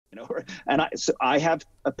So I have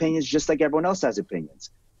opinions just like everyone else has opinions,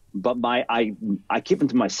 but I keep them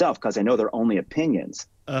to myself because I know they're only opinions.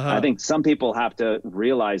 I think some people have to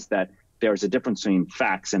realize that there's a difference between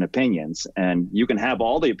facts and opinions, and you can have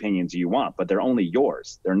all the opinions you want, but they're only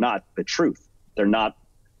yours. They're not the truth. They're not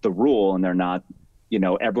the rule, and they're not,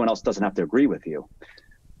 everyone else doesn't have to agree with you.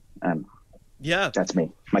 Yeah, that's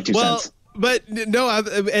me, my 2 cents. But no,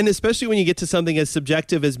 and especially when you get to something as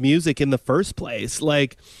subjective as music in the first place,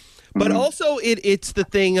 but also it's the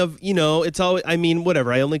thing of, it's always,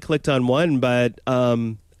 whatever. I only clicked on one, but,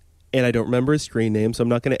 and I don't remember his screen name, so I'm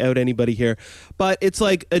not going to out anybody here, but it's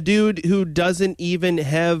like a dude who doesn't even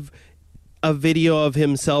have a video of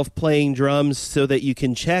himself playing drums so that you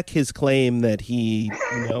can check his claim that he,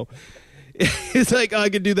 it's like, I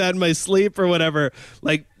could do that in my sleep or whatever.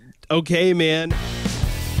 Like, okay, man.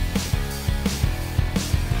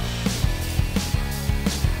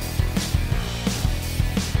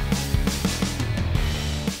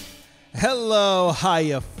 Hello,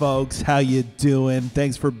 hiya, folks. How you doing?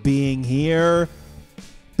 Thanks for being here.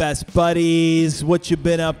 Best buddies, what you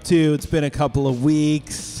been up to? It's been a couple of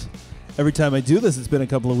weeks. Every time I do this, it's been a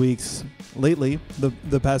couple of weeks. Lately,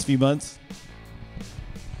 the past few months.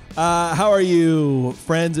 How are you,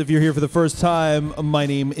 friends? If you're here for the first time, my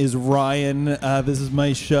name is Ryan. This is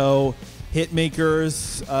my show,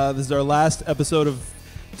 Hitmakers. This is our last episode of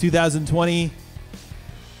 2020.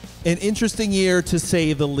 An interesting year, to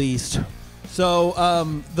say the least.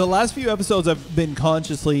 So the last few episodes, I've been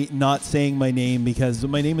consciously not saying my name because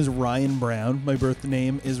my name is Ryan Brown. My birth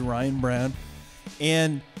name is Ryan Brown.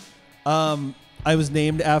 And I was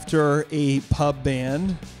named after a pub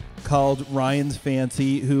band called Ryan's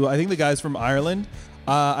Fancy, who I think the guy's from Ireland.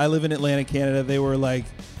 I live in Atlantic, Canada. They were like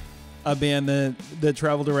a band that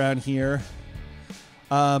traveled around here.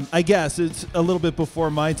 I guess it's a little bit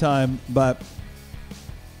before my time, but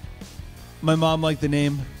my mom liked the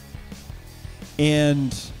name,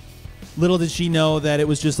 and little did she know that it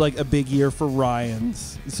was just like a big year for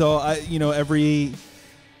Ryans. So every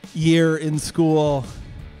year in school,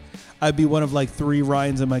 I'd be one of like 3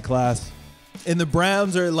 Ryans in my class. And the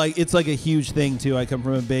Browns are like, it's like a huge thing too. I come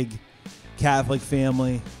from a big Catholic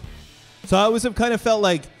family. So I always have kind of felt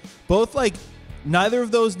like both, like, neither of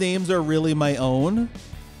those names are really my own.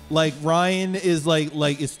 Like Ryan is like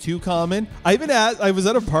it's too common. I was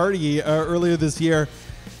at a party earlier this year,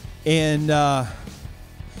 and I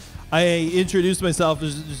introduced myself.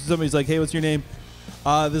 Somebody's like, "Hey, what's your name?"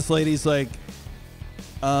 This lady's like,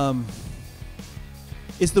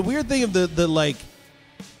 it's the weird thing of the like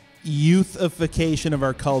youthification of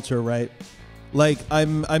our culture, right? Like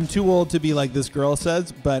I'm too old to be like this girl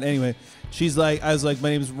says, but anyway, she's like, I was like, my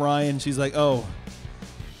name's Ryan. She's like, oh,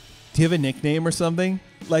 do you have a nickname or something?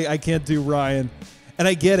 Like, I can't do Ryan. And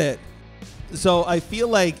I get it. So I feel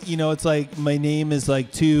like, it's like my name is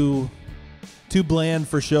like too bland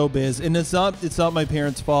for showbiz. And it's not my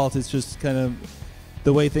parents' fault. It's just kind of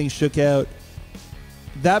the way things shook out.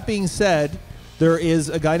 That being said, there is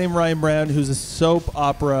a guy named Ryan Brown who's a soap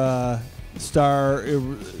opera star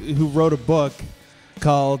who wrote a book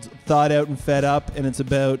called Thawed Out and Fed Up. And it's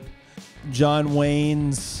about John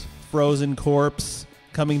Wayne's frozen corpse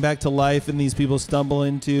coming back to life, and these people stumble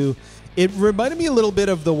into it. Reminded me a little bit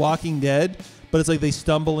of The Walking Dead, but it's like they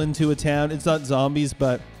stumble into a town. It's not zombies,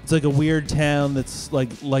 but it's like a weird town that's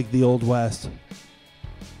like the Old West.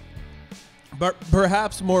 But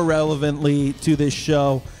perhaps more relevantly to this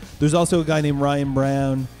show, there's also a guy named Ryan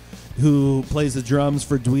Brown who plays the drums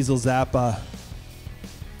for Dweezil Zappa.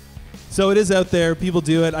 So it is out there. People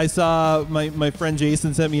do it. I saw my friend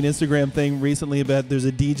Jason sent me an Instagram thing recently about there's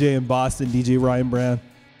a DJ in Boston, DJ Ryan Brown.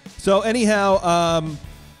 So anyhow,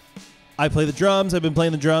 I play the drums. I've been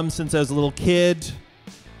playing the drums since I was a little kid.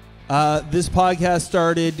 This podcast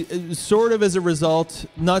started sort of as a result,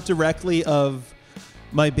 not directly of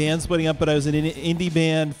my band splitting up, but I was in an indie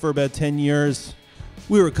band for about 10 years.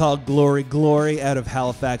 We were called Glory Glory out of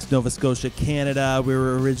Halifax, Nova Scotia, Canada. We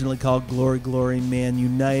were originally called Glory Glory Man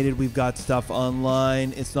United. We've got stuff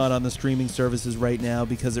online. It's not on the streaming services right now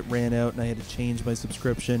because it ran out and I had to change my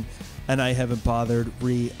subscription, and I haven't bothered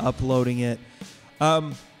re-uploading it.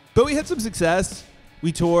 But we had some success.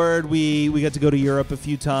 We toured. We got to go to Europe a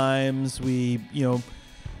few times. We,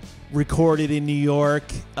 recorded in New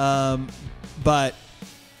York. But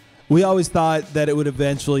we always thought that it would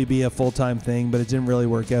eventually be a full-time thing, but it didn't really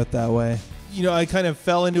work out that way. I kind of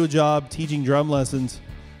fell into a job teaching drum lessons.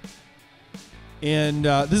 And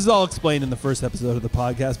this is all explained in the first episode of the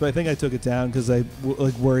podcast, but I think I took it down because I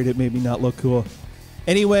worried it made me not look cool.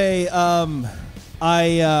 Anyway,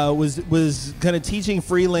 I was kind of teaching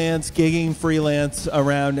freelance, gigging freelance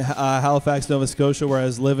around Halifax, Nova Scotia, where I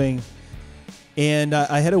was living. And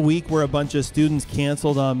I had a week where a bunch of students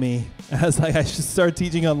canceled on me. I was like, I should start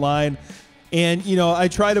teaching online. And, I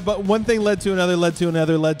tried but one thing led to another,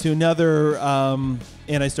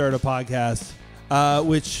 and I started a podcast,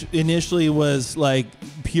 which initially was like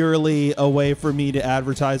purely a way for me to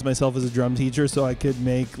advertise myself as a drum teacher so I could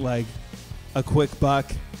make like a quick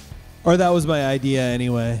buck. Or that was my idea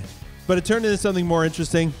anyway. But it turned into something more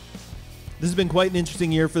interesting. This has been quite an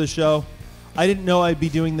interesting year for the show. I didn't know I'd be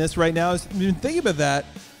doing this right now. I've been thinking about that.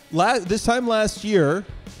 This time last year,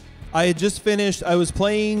 I had just finished. I was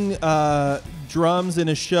playing drums in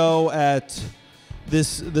a show at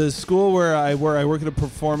the school where I work at a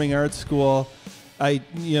performing arts school. I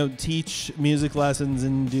teach music lessons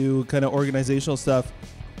and do kind of organizational stuff.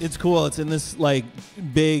 It's cool. It's in this like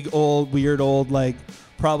big old weird old like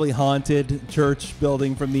probably haunted church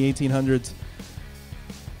building from the 1800s.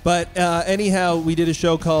 But anyhow, we did a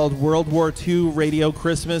show called World War II Radio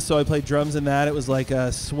Christmas, so I played drums in that. It was like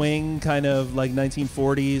a swing kind of like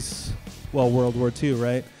 1940s, well, World War II,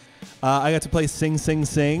 right? I got to play Sing, Sing,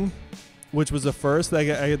 Sing, which was a first. I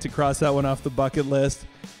got to cross that one off the bucket list.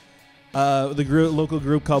 Local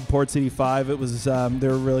group called Port City 5, it was they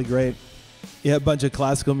were really great. Yeah, a bunch of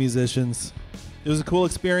classical musicians. It was a cool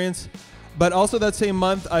experience. But also that same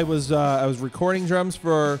month, I was recording drums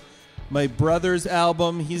for my brother's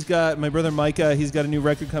album. My brother Micah, he's got a new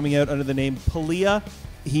record coming out under the name Palia.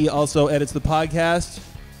 He also edits the podcast.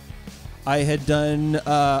 I had done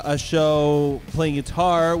a show playing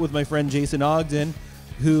guitar with my friend Jason Ogden,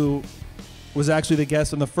 who was actually the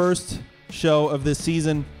guest on the first show of this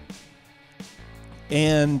season.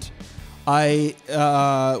 And I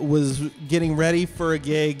was getting ready for a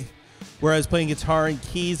gig where I was playing guitar and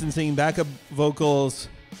keys and singing backup vocals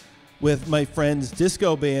with my friend's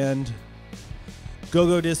disco band,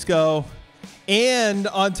 Go-Go Disco. And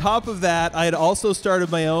on top of that, I had also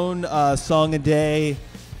started my own song a day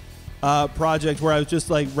project where I was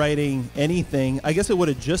just like writing anything. I guess it would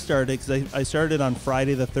have just started because I started on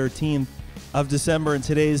Friday the 13th of December, and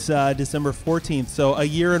today's December 14th. So a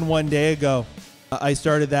year and 1 day ago, I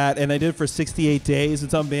started that, and I did it for 68 days.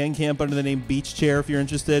 It's on Bandcamp under the name Beach Chair if you're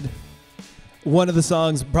interested. One of the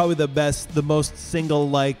songs, probably the most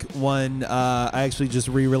single-like one, I actually just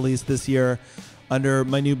re-released this year under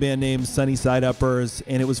my new band name, Sunny Side Uppers,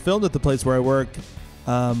 and it was filmed at the place where I work,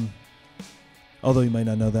 although you might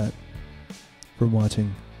not know that from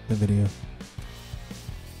watching the video.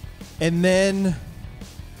 And then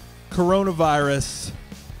coronavirus.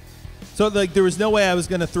 So like there was no way I was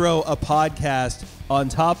going to throw a podcast on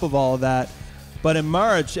top of all of that, but in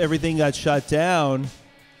March, everything got shut down.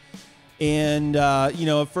 And,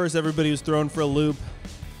 at first everybody was thrown for a loop.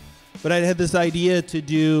 But I had this idea to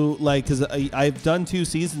do, because I've done 2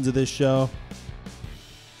 seasons of this show,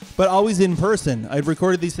 but always in person. I'd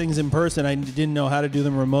recorded these things in person. I didn't know how to do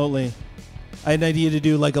them remotely. I had an idea to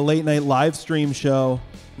do, a late-night live stream show.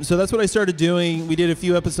 So that's what I started doing. We did a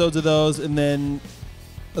few episodes of those, and then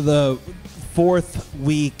the 4th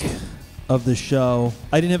week of the show,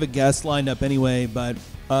 I didn't have a guest lined up anyway, but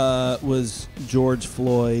was George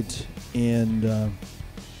Floyd. And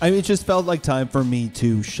it just felt like time for me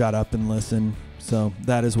to shut up and listen. So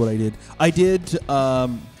that is what I did.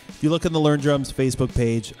 If you look on the Learn Drums Facebook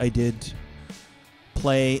page, I did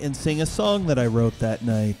play and sing a song that I wrote that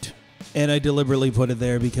night. And I deliberately put it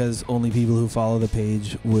there because only people who follow the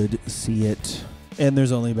page would see it. And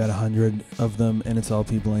there's only about 100 of them, and it's all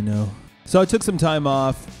people I know. So I took some time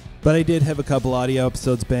off, but I did have a couple audio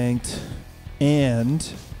episodes banked. And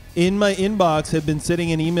in my inbox had been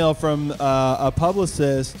sitting an email from a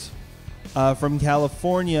publicist from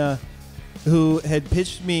California who had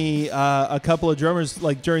pitched me a couple of drummers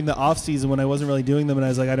during the off season when I wasn't really doing them, and I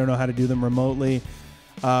was like, I don't know how to do them remotely.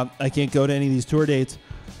 I can't go to any of these tour dates.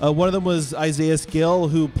 One of them was Isaiah Skill,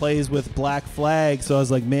 who plays with Black Flag. So I was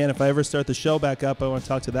like, man, if I ever start the show back up, I want to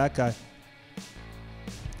talk to that guy.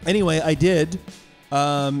 Anyway, I did.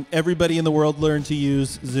 Everybody in the world learned to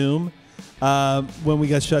use Zoom. When we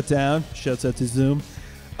got shut down, shouts out to Zoom.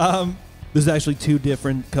 There's actually 2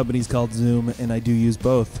 different companies called Zoom, and I do use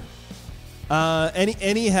both.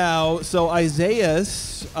 Anyhow, so Isaiah,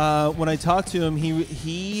 when I talked to him,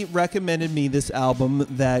 he recommended me this album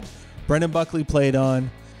that Brendan Buckley played on.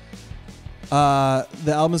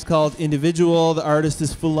 The album is called Individual. The artist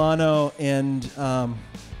is Fulano, and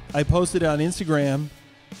I posted it on Instagram,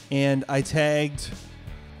 and I tagged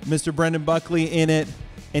Mr. Brendan Buckley in it.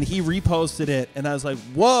 And he reposted it, and I was like,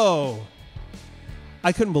 whoa.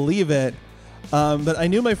 I couldn't believe it. But I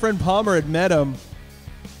knew my friend Palmer had met him,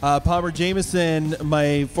 Palmer Jameson,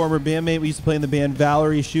 my former bandmate, we used to play in the band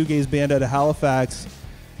Valerie, shoegaze band out of Halifax.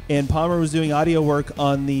 And Palmer was doing audio work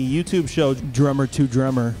on the YouTube show Drummer to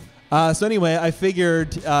Drummer. So anyway, I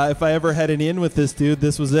figured if I ever had an in with this dude,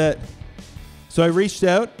 this was it. So I reached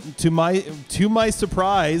out. To my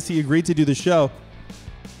surprise, he agreed to do the show.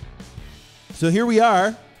 So here we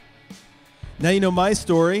are. Now you know my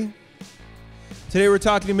story. Today we're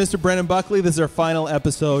talking to Mr. Brendan Buckley. This is our final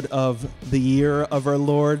episode of the year of our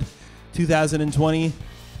Lord, 2020.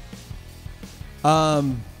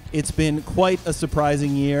 It's been quite a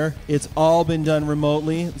surprising year. It's all been done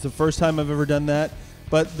remotely. It's the first time I've ever done that.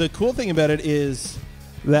 But the cool thing about it is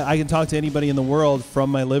that I can talk to anybody in the world from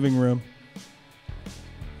my living room.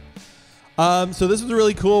 So this was a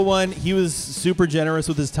really cool one. He was super generous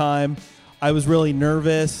with his time. I was really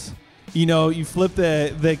nervous. You know, you flip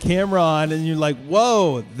the camera on and you're like,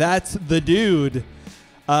 whoa, that's the dude.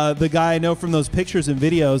 The guy I know from those pictures and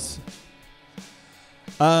videos.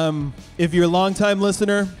 If you're a longtime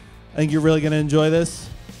listener, I think you're really going to enjoy this.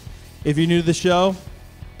 If you're new to the show,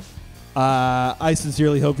 I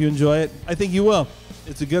sincerely hope you enjoy it. I think you will.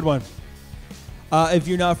 It's a good one. If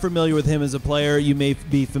you're not familiar with him as a player, you may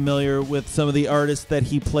be familiar with some of the artists that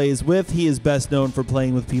he plays with. He is best known for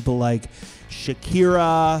playing with people like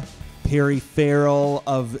Shakira, Perry Farrell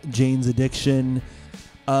of Jane's Addiction,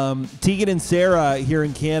 Tegan and Sara here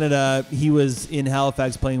in Canada. He was in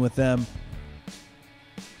Halifax playing with them.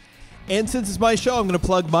 And since it's my show, I'm going to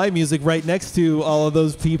plug my music right next to all of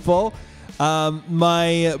those people.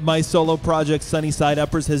 My solo project, Sunny Side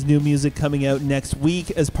Uppers, has new music coming out next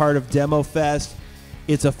week as part of Demo Fest.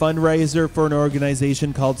 It's a fundraiser for an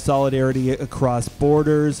organization called Solidarity Across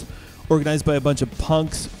Borders, organized by a bunch of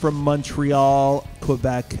punks from Montreal,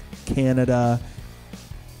 Quebec, Canada.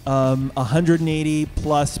 180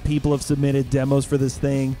 plus people have submitted demos for this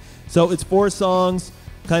thing. So it's 4 songs,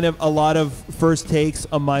 kind of a lot of first takes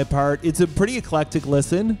on my part. It's a pretty eclectic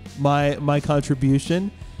listen, my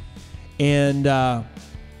contribution. And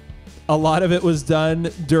a lot of it was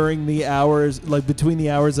done during the hours, like between the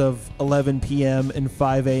hours of 11 p.m. and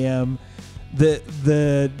 5 a.m.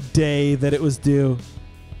 the day that it was due.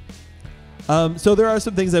 So there are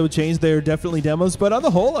some things I would change. They're definitely demos, but on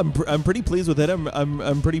the whole, I'm pretty pleased with it.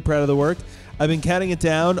 I'm pretty proud of the work. I've been counting it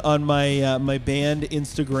down on my my band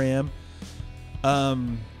Instagram,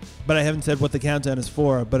 but I haven't said what the countdown is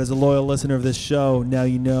for. But as a loyal listener of this show, now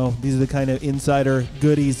you know. These are the kind of insider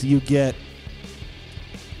goodies you get.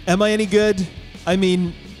 Am I any good? I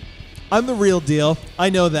mean, I'm the real deal. I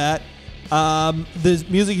know that. The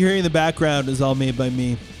music you're hearing in the background is all made by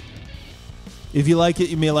me. If you like it,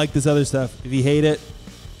 you may like this other stuff. If you hate it,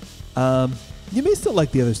 you may still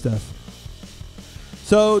like the other stuff.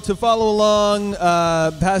 So to follow along,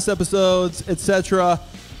 past episodes, etc.,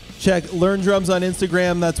 check Learn Drums on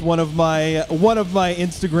Instagram. That's one of my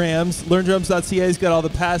Instagrams. LearnDrums.ca's got all the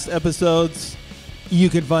past episodes. You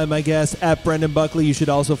can find my guest at Brendan Buckley. You should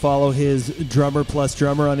also follow his Drummer Plus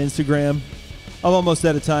Drummer on Instagram. I'm almost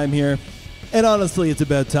out of time here. And honestly, it's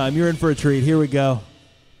about time. You're in for a treat. Here we go.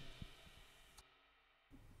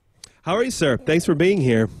 How are you, sir? Thanks for being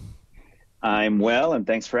here. I'm well, and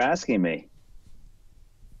thanks for asking me.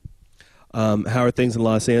 How are things in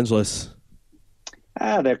Los Angeles?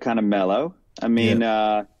 They're kind of mellow. I mean,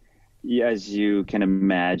 as you can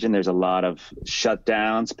imagine, there's a lot of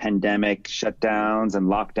shutdowns, pandemic shutdowns and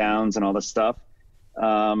lockdowns and all this stuff.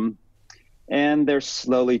 And they're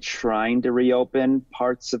slowly trying to reopen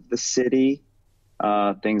parts of the city,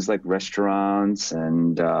 things like restaurants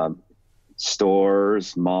and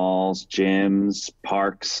stores, malls, gyms,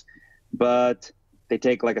 parks. But they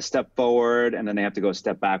take like a step forward and then they have to go a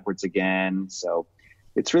step backwards again. So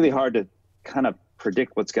it's really hard to kind of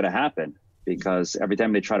predict what's going to happen, because every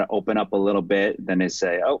time they try to open up a little bit, then they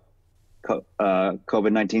say, oh,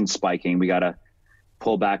 COVID-19 spiking. We got to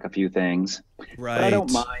pull back a few things. Right. But I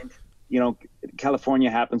don't mind. You know, California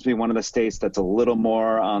happens to be one of the states that's a little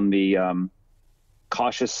more on the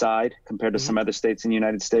cautious side compared to some other states in the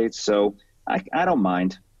United States. So I don't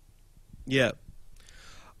mind. Yeah.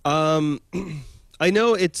 I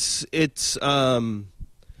know it's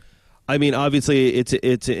I mean, obviously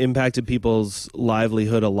it's impacted people's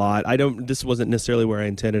livelihood a lot. This wasn't necessarily where I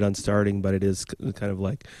intended on starting, but it is kind of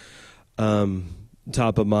like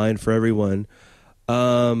top of mind for everyone.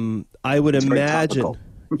 I would imagine.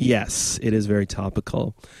 Yes, it is very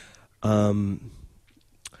topical. Very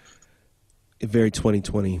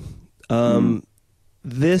 2020.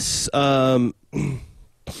 This so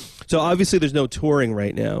obviously there's no touring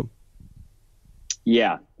right now.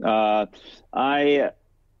 Yeah. I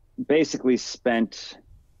basically spent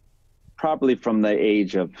probably from the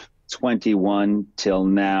age of 21 till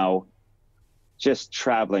now, just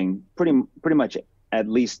traveling pretty much at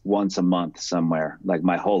least once a month somewhere, like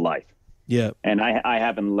my whole life. Yeah. And I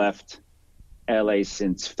haven't left LA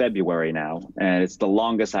since February now, and it's the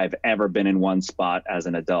longest I've ever been in one spot as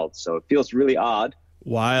an adult. So it feels really odd.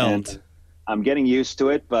 Wild. And I'm getting used to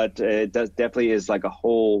it, but it definitely is like a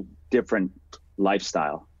whole different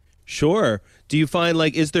lifestyle. Sure. Do you find,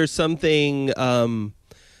 like, is there something, some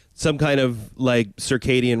kind of like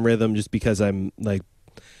circadian rhythm, just because I'm like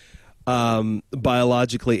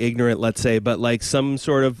biologically ignorant, let's say, but like some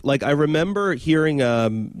sort of, like, I remember hearing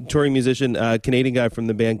touring musician, Canadian guy from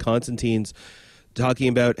the band Constantine's, talking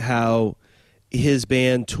about how his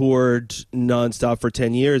band toured nonstop for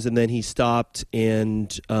 10 years and then he stopped,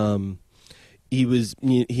 and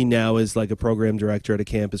he now is like a program director at a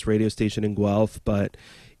campus radio station in Guelph, but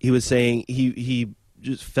he was saying he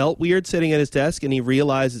just felt weird sitting at his desk, and he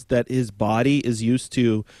realizes that his body is used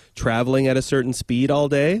to traveling at a certain speed all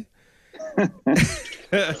day.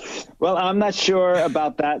 Well, I'm not sure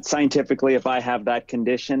about that scientifically, if I have that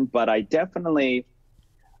condition, but I definitely,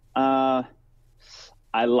 I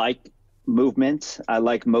like movement. I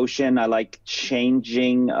like motion. I like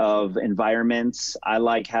changing of environments. I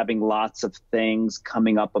like having lots of things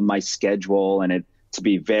coming up on my schedule, and it to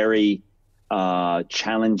be very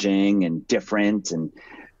challenging and different. And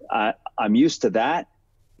I'm used to that.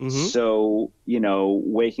 Mm-hmm. So,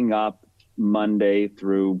 waking up Monday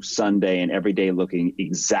through Sunday and every day looking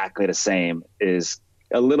exactly the same is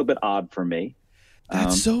a little bit odd for me.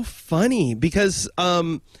 That's so funny, because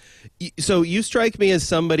so you strike me as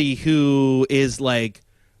somebody who is like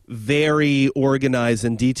very organized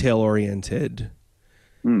and detail oriented.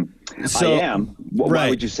 So, I am. Why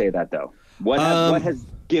would you say that, though? What has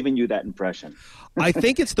given you that impression? I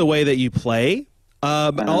think it's the way that you play.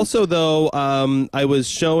 Also, though, I was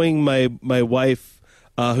showing my wife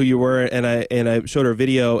who you were, and I showed her a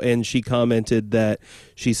video, and she commented that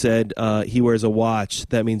she said he wears a watch.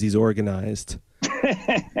 That means he's organized.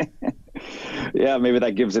 Yeah, maybe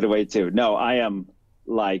that gives it away too. No, I am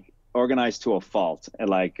like organized to a fault. And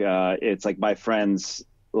like it's like my friends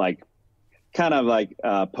like kind of like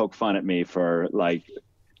poke fun at me for like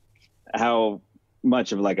how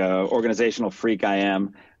much of like a organizational freak I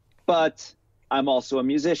am, but I'm also a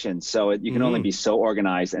musician, so you can only be so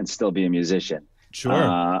organized and still be a musician. Sure.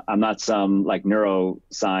 I'm not some like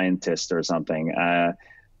neuroscientist or something. I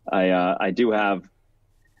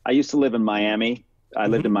used to live in Miami. I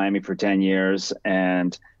lived in Miami for 10 years,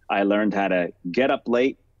 and I learned how to get up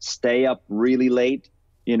late, stay up really late,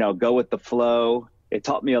 go with the flow. It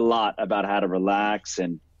taught me a lot about how to relax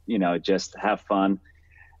and, just have fun.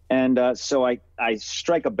 And so I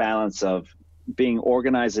strike a balance of being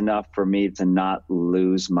organized enough for me to not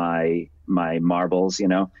lose my marbles,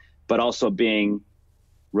 but also being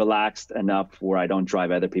relaxed enough where I don't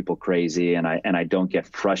drive other people crazy, and I don't get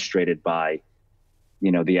frustrated by,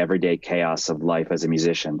 the everyday chaos of life as a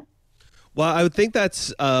musician. Well, I would think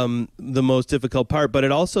that's the most difficult part, but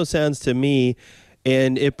it also sounds to me,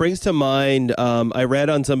 and it brings to mind, I read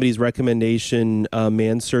on somebody's recommendation,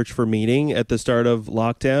 Man's Search for Meaning at the start of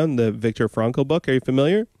lockdown, the Viktor Frankl book. Are you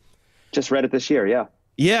familiar? Just read it this year, yeah.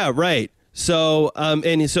 Yeah, right. So,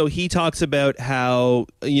 and so he talks about how,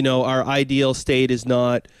 our ideal state is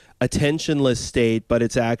not a tensionless state, but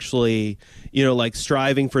it's actually, like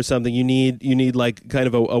striving for something. You need like kind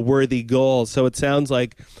of a worthy goal. So it sounds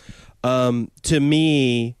like, to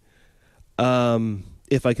me,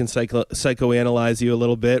 if I can psychoanalyze you a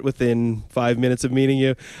little bit within 5 minutes of meeting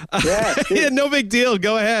you. Yeah, yeah, no big deal.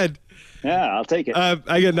 Go ahead. Yeah, I'll take it.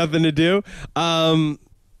 I got nothing to do.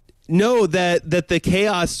 No, that the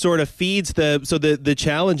chaos sort of feeds the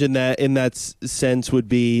challenge in that sense would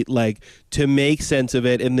be like to make sense of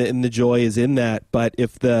it, and the joy is in that. But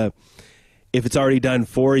if it's already done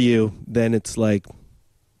for you, then it's like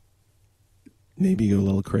maybe you go a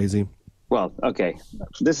little crazy. Well, okay,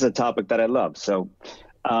 this is a topic that I love. So,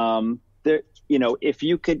 if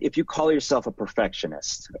you call yourself a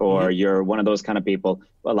perfectionist, or you're one of those kind of people,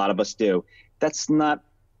 a lot of us do, that's not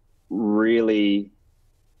really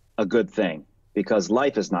a good thing, because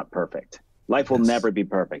life is not perfect. Life will never be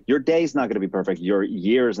perfect. Your day's not going to be perfect. Your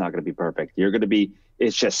year's not going to be perfect.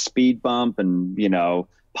 It's just speed bump and,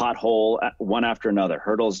 pothole one after another,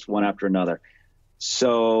 hurdles one after another.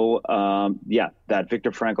 So, that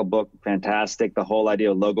Viktor Frankl book, fantastic. The whole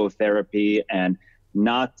idea of logotherapy and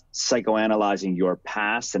not psychoanalyzing your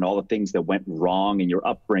past and all the things that went wrong in your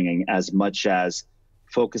upbringing, as much as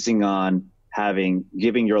focusing on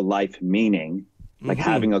giving your life meaning, like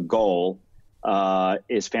having a goal,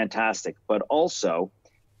 is fantastic. But also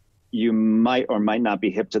you might or might not be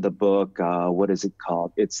hip to the book. What is it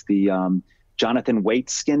called? It's the Jonathan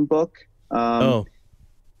Waitskin book.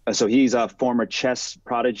 So he's a former chess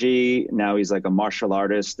prodigy. Now he's like a martial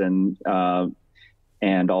artist and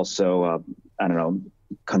also I don't know,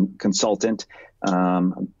 consultant.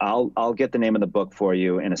 I'll get the name of the book for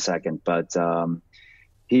you in a second, but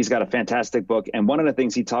he's got a fantastic book. And one of the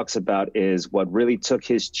things he talks about is what really took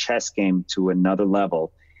his chess game to another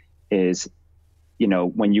level is, you know,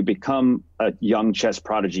 when you become a young chess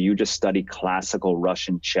prodigy, you just study classical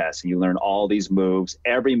Russian chess and you learn all these moves.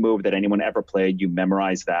 Every move that anyone ever played, you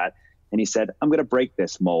memorize that. And he said, I'm going to break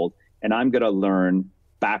this mold and I'm going to learn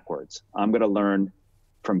backwards. I'm going to learn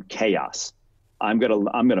from chaos. I'm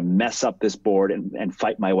going to mess up this board and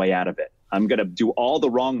fight my way out of it. I'm going to do all the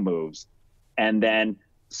wrong moves and then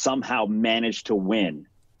somehow manage to win.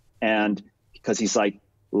 And because he's like,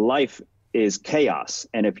 life is chaos.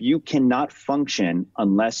 And if you cannot function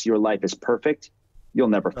unless your life is perfect, you'll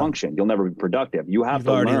never function. You'll never be productive. You've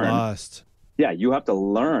already lost. Yeah, you have to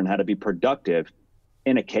learn how to be productive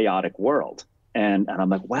in a chaotic world. And I'm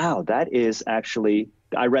like, wow, that is actually,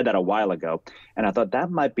 I read that a while ago. And I thought that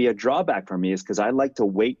might be a drawback for me is because I like to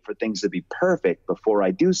wait for things to be perfect before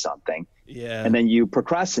I do something. Yeah. And then you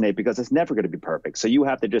procrastinate because it's never going to be perfect. So you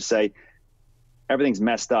have to just say, everything's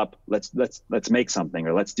messed up. Let's make something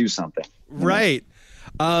or let's do something. Right.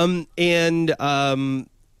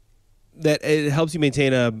 That it helps you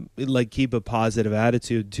maintain keep a positive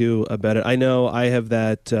attitude too about it. I know I have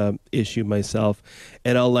that issue myself,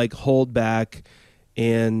 and I'll like hold back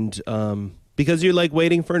and because you're like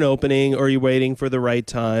waiting for an opening or you're waiting for the right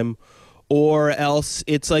time, or else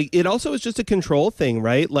it's like it also is just a control thing,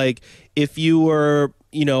 right? Like if you were,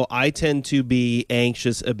 you know, I tend to be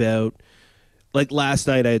anxious about, like last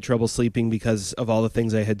night I had trouble sleeping because of all the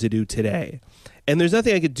things I had to do today. And there's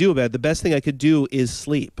nothing I could do about it. The best thing I could do is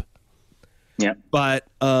sleep. Yeah. But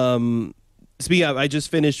speaking of, I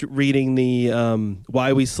just finished reading the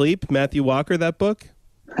Why We Sleep, Matthew Walker, that book.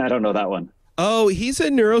 I don't know that one. Oh, he's a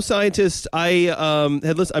neuroscientist.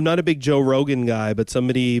 I'm not a big Joe Rogan guy, but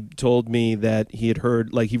somebody told me that he had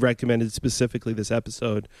heard, like he recommended specifically this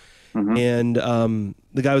episode. Mm-hmm. And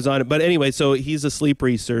the guy was on it. But anyway, so he's a sleep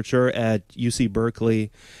researcher at UC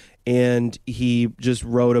Berkeley, and he just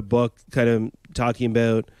wrote a book kind of talking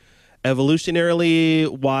about evolutionarily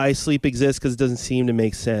why sleep exists, because it doesn't seem to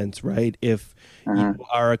make sense, right? If you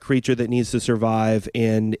are a creature that needs to survive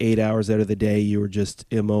and 8 hours out of the day you are just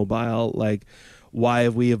immobile, like why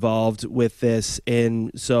have we evolved with this? And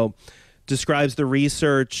so describes the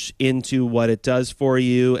research into what it does for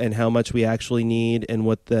you and how much we actually need and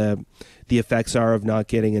what the effects are of not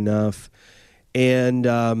getting enough. And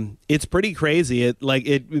it's pretty crazy. It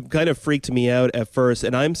kind of freaked me out at first.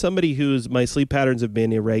 And I'm somebody my sleep patterns have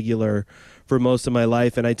been irregular for most of my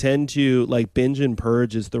life. And I tend to like binge and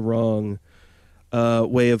purge is the wrong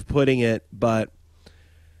way of putting it. But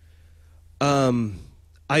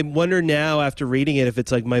I wonder now after reading it if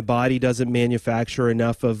it's like my body doesn't manufacture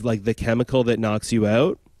enough of like the chemical that knocks you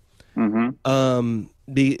out. Mm-hmm.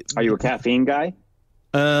 Are you a caffeine guy?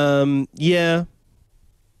 Yeah.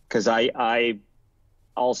 Because I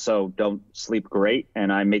also don't sleep great,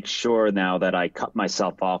 and I make sure now that I cut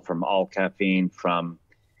myself off from all caffeine from,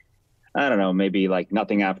 I don't know, maybe like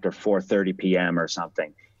nothing after 4:30 p.m. or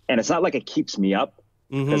something. And it's not like it keeps me up,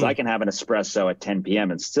 because I can have an espresso at 10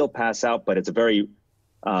 p.m. and still pass out, but it's a very,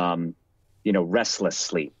 restless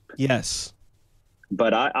sleep. Yes.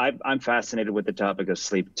 But I'm fascinated with the topic of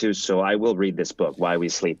sleep too, so I will read this book, Why We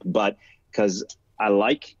Sleep. But because I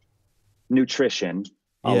like nutrition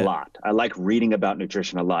a lot. I like reading about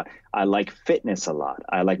nutrition a lot. I like fitness a lot.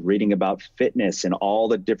 I like reading about fitness and all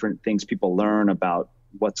the different things people learn about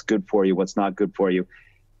what's good for you, what's not good for you.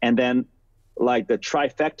 And then like the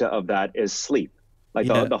trifecta of that is sleep, like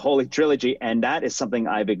the holy trilogy. And that is something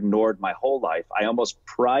I've ignored my whole life. I almost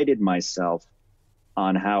prided myself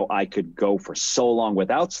on how I could go for so long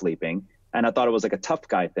without sleeping. And I thought it was like a tough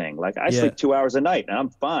guy thing. Like I sleep 2 hours a night and I'm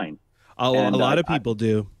fine. A lot of people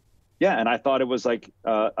do. Yeah, and I thought it was like,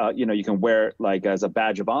 you can wear it like as a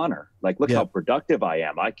badge of honor. Like, look how productive I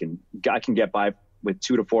am. I can get by with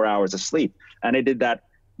 2 to 4 hours of sleep. And I did that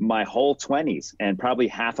my whole 20s and probably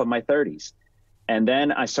half of my 30s. And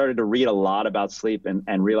then I started to read a lot about sleep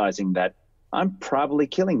and realizing that I'm probably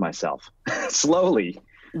killing myself slowly.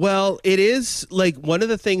 Well, it is like one of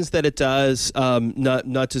the things that it does,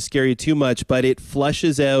 not to scare you too much, but it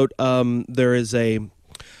flushes out. There is a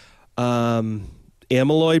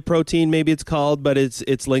amyloid protein, maybe it's called, but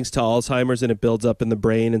it's links to Alzheimer's and it builds up in the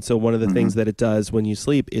brain. And so one of the things that it does when you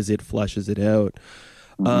sleep is it flushes it out.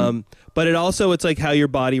 But it also, it's like how your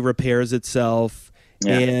body repairs itself.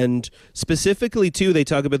 And specifically, too, they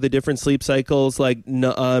talk about the different sleep cycles, like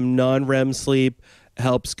non-REM sleep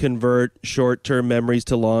helps convert short-term memories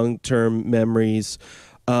to long-term memories.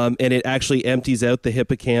 And it actually empties out the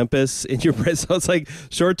hippocampus in your brain. So it's like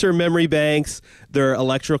short-term memory banks. There are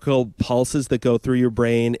electrical pulses that go through your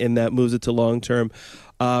brain, and that moves it to long-term.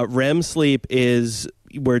 REM sleep is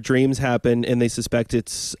where dreams happen, and they suspect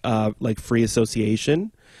it's like free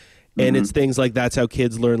association. And it's things like that's how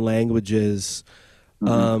kids learn languages.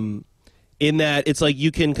 In that it's like you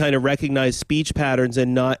can kind of recognize speech patterns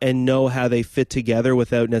and know how they fit together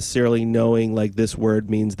without necessarily knowing like this word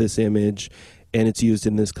means this image and it's used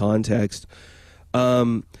in this context.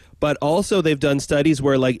 But also they've done studies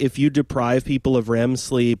where like if you deprive people of REM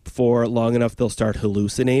sleep for long enough, they'll start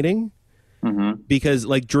hallucinating. Because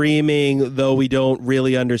like dreaming, though we don't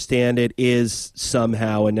really understand it, is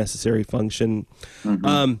somehow a necessary function.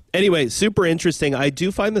 Anyway, super interesting. I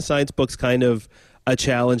do find the science books kind of a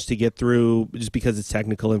challenge to get through just because it's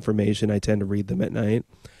technical information. I tend to read them at night.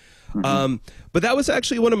 But that was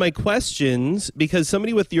actually one of my questions, because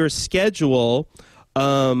somebody with your schedule,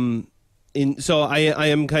 so I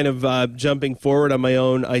am kind of jumping forward on my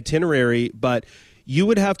own itinerary, but you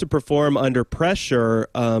would have to perform under pressure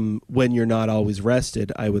when you're not always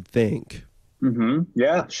rested, I would think.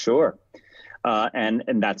 Yeah, sure. And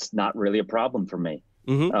that's not really a problem for me.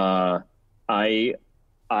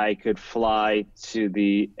 I could fly to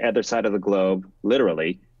the other side of the globe,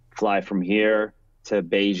 literally fly from here to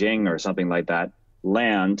Beijing or something like that,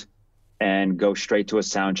 land and go straight to a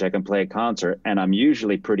sound check and play a concert. And I'm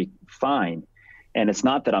usually pretty fine. And it's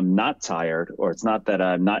not that I'm not tired, or it's not that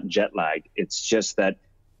I'm not jet lagged. It's just that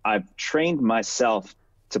I've trained myself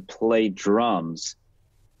to play drums.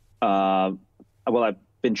 I've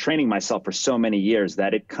been training myself for so many years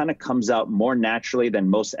that it kind of comes out more naturally than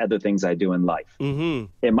most other things I do in life.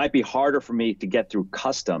 It might be harder for me to get through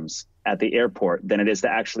customs at the airport than it is to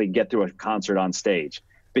actually get through a concert on stage.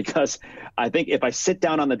 Because I think if I sit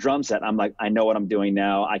down on the drum set, I'm like, I know what I'm doing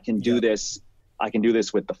now. I can do this. I can do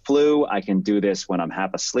this with the flu. I can do this when I'm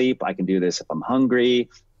half asleep. I can do this if I'm hungry.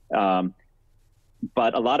 But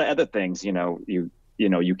a lot of other things, you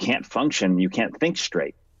can't function. You can't think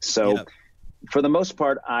straight. So for the most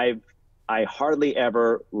part, I hardly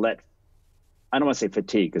ever I don't want to say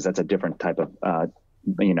fatigue, because that's a different type of,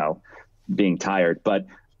 being tired, but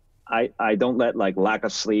I don't let like lack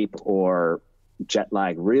of sleep or jet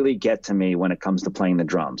lag really get to me when it comes to playing the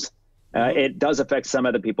drums. It does affect some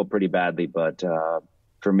other people pretty badly, but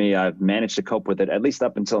for me, I've managed to cope with it, at least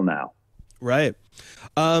up until now. Right.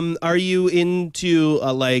 Are you into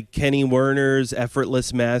like Kenny Werner's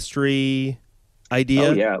effortless mastery idea?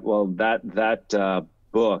 Oh yeah. Well, that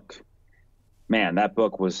book, man, that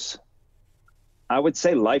book was, I would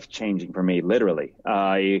say, life-changing for me, literally.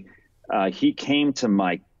 He came to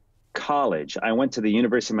my college. I went to the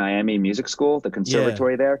University of Miami Music School, the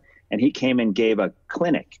conservatory there, and he came and gave a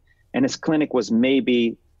clinic. And his clinic was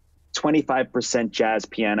maybe 25% jazz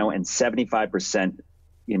piano and 75%,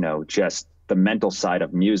 just the mental side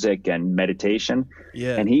of music and meditation.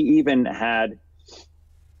 Yeah. And he even had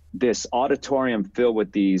this auditorium filled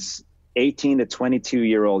with these 18 to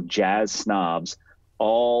 22-year-old jazz snobs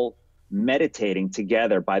all meditating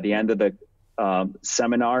together by the end of the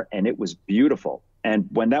seminar, and it was beautiful. And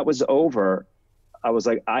when that was over, I was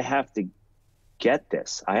like, I have to get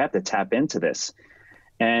this. I have to tap into this.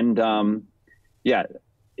 And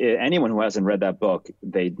anyone who hasn't read that book,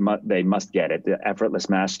 they must get it, the Effortless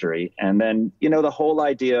Mastery. And then, the whole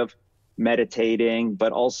idea of meditating,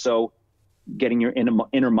 but also getting your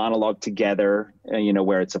inner monologue together,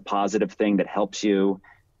 where it's a positive thing that helps you,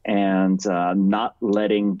 and not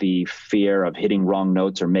letting the fear of hitting wrong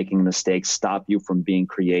notes or making mistakes stop you from being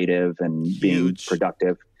creative and being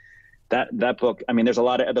productive. That book, I mean, there's a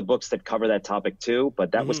lot of other books that cover that topic too,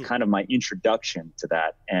 but that was kind of my introduction to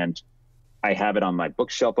that. And I have it on my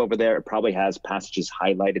bookshelf over there. It probably has passages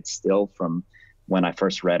highlighted still from when I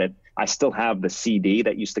first read it. I still have the CD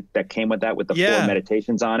that came with that, with the 4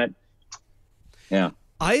 meditations on it. Yeah.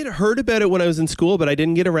 I had heard about it when I was in school, but I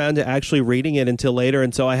didn't get around to actually reading it until later.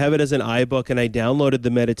 And so I have it as an iBook, and I downloaded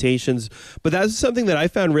the meditations. But that's something that I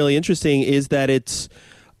found really interesting, is that it's,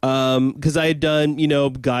 because I had done,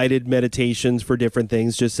 guided meditations for different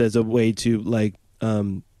things, just as a way to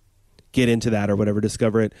get into that or whatever,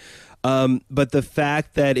 discover it. But the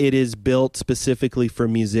fact that it is built specifically for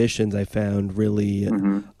musicians, I found really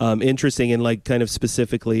interesting, and kind of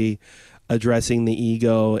specifically addressing the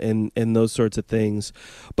ego and those sorts of things.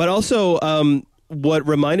 But also, what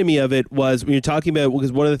reminded me of it was when you're talking about,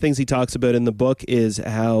 because one of the things he talks about in the book is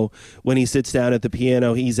how when he sits down at the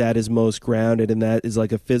piano, he's at his most grounded, and that is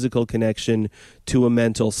like a physical connection to a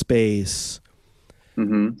mental space.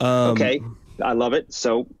 Okay, I love it.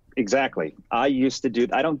 So exactly, I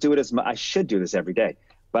don't do it as much. I should do this every day,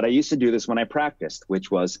 but I used to do this when I practiced,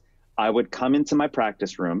 which was I would come into my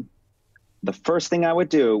practice room. The first thing I would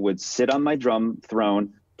do would sit on my drum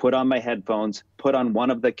throne, put on my headphones, put on one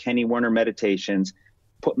of the Kenny Werner meditations,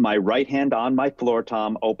 put my right hand on my floor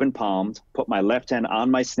tom, open palmed, put my left hand on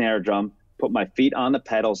my snare drum, put my feet on the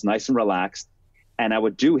pedals, nice and relaxed. And I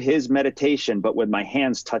would do his meditation, but with my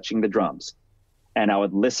hands touching the drums. And I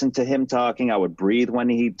would listen to him talking. I would breathe when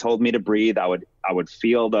he told me to breathe. I would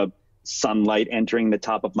feel the sunlight entering the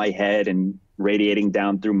top of my head and radiating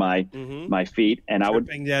down through my feet. And I would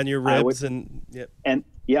bring down your ribs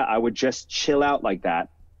I would just chill out like that.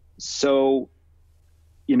 So,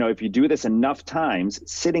 if you do this enough times,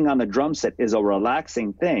 sitting on the drum set is a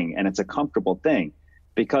relaxing thing and it's a comfortable thing,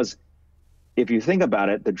 because if you think about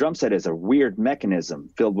it, the drum set is a weird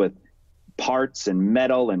mechanism filled with parts and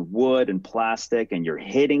metal and wood and plastic, and you're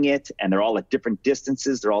hitting it and they're all at different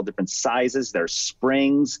distances. They're all different sizes. There's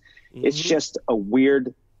springs. It's just a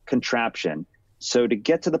weird contraption. So to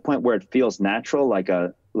get to the point where it feels natural, like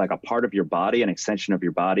a part of your body, an extension of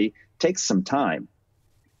your body, takes some time.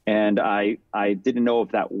 And I didn't know if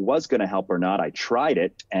that was going to help or not. I tried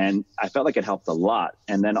it and I felt like it helped a lot.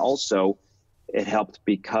 And then also it helped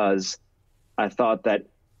because I thought that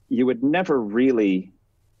you would never really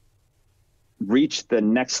reach the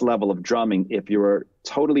next level of drumming if you were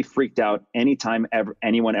totally freaked out anytime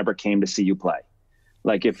anyone ever came to see you play.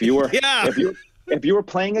 Like if you were if you were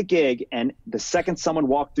playing a gig and the second someone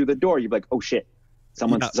walked through the door, you'd be like, oh shit,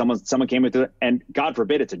 someone came in through, and God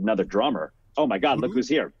forbid it's another drummer. Oh my God, look who's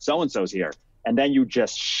here. So-and-so's here. And then you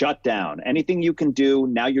just shut down. Anything you can do,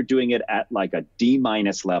 now you're doing it at like a D-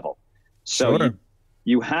 level. So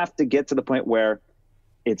you have to get to the point where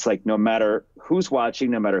it's like, no matter who's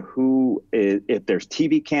watching, no matter who is, if there's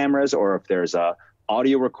TV cameras or if there's a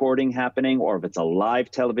audio recording happening, or if it's a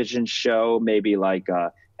live television show, maybe like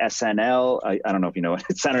SNL. I don't know if you know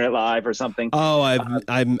it, Saturday Night Live or something. Oh,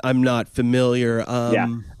 I'm not familiar.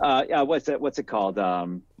 What's it called?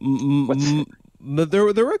 There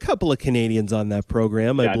were a couple of Canadians on that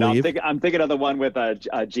program, I believe. No, I'm thinking of the one with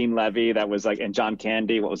Gene Levy that was like, and John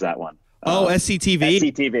Candy. What was that one? SCTV.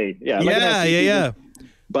 SCTV. Yeah.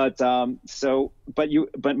 But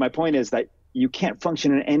but my point is that you can't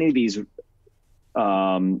function in any of these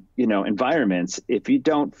environments if you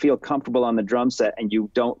don't feel comfortable on the drum set and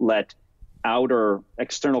you don't let outer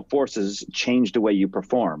external forces change the way you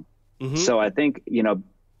perform. So I think,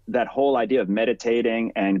 that whole idea of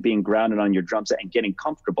meditating and being grounded on your drum set and getting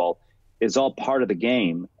comfortable is all part of the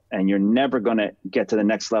game. And you're never going to get to the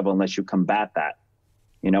next level unless you combat that.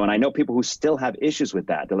 And I know people who still have issues with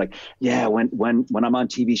that. They're like, yeah, when I'm on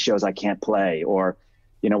TV shows, I can't play. Or,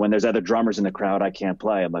 when there's other drummers in the crowd, I can't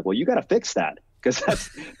play. I'm like, well, you got to fix that, because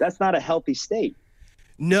that's not a healthy state.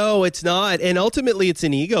 No, it's not. And ultimately it's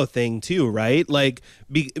an ego thing too, right? Like,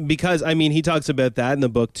 because he talks about that in the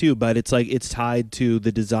book too, but it's like, it's tied to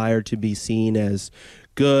the desire to be seen as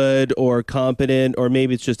good or competent, or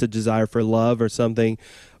maybe it's just a desire for love or something.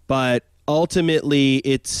 But ultimately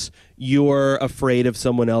it's, you're afraid of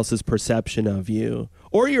someone else's perception of you,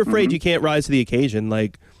 or you're afraid you can't rise to the occasion.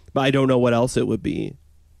 Like, I don't know what else it would be.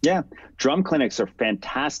 Yeah. Drum clinics are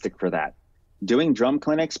fantastic for that. Doing drum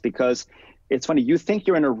clinics, because it's funny, you think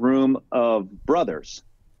you're in a room of brothers.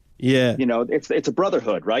 Yeah. It's a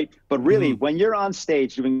brotherhood, right? But really, when you're on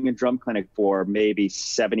stage doing a drum clinic for maybe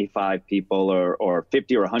 75 people or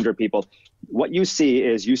 50 or 100 people, what you see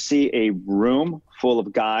is a room full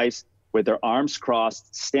of guys with their arms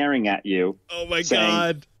crossed, staring at you. Oh my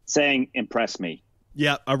God. Saying, impress me.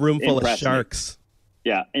 Yeah, a room full of sharks.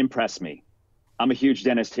 Yeah, impress me. I'm a huge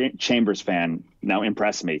Dennis Chambers fan. Now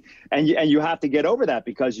impress me. And you have to get over that,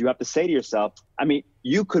 because you have to say to yourself,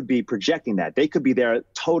 you could be projecting that. They could be there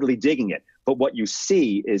totally digging it. But what you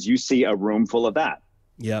see is a room full of that.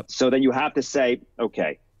 Yep. So then you have to say,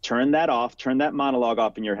 okay, turn that off, turn that monologue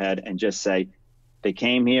off in your head, and just say, they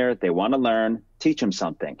came here, they want to learn, teach them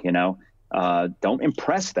something, don't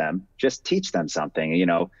impress them, just teach them something,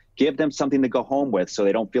 give them something to go home with, so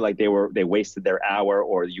they don't feel like they wasted their hour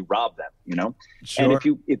or you robbed them, Sure. And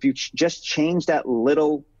if you just change that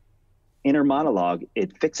little inner monologue,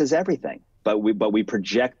 it fixes everything. But we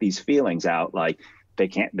project these feelings out, like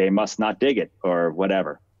they must not dig it or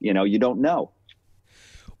whatever, you don't know.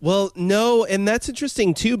 Well, no, and that's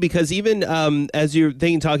interesting too, because even as you're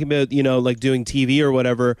talking about, like doing TV or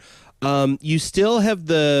whatever, you still have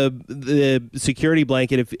the security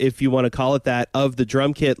blanket, if you want to call it that, of the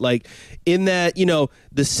drum kit, like in that, you know,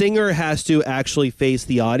 the singer has to actually face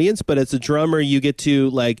the audience, but as a drummer, you get to,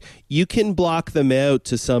 like, you can block them out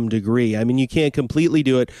to some degree. I mean, you can't completely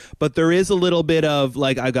do it, but there is a little bit of,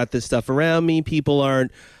 like, I got this stuff around me. People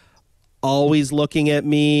aren't always looking at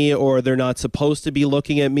me, or they're not supposed to be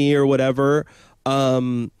looking at me or whatever.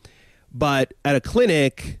 But at a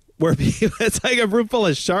clinic where it's like a room full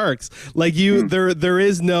of sharks, like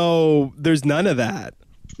there's none of that.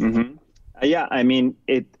 Mm-hmm. Yeah, I mean,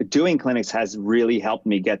 doing clinics has really helped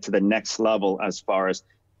me get to the next level as far as,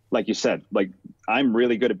 like you said, like I'm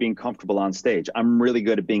really good at being comfortable on stage. I'm really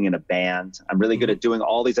good at being in a band. I'm really good at doing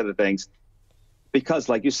all these other things because,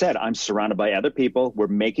 like you said, I'm surrounded by other people. We're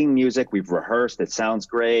making music. We've rehearsed. It sounds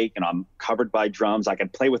great. And I'm covered by drums. I can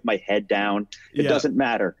play with my head down. It doesn't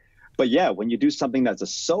matter. But yeah, when you do something that's a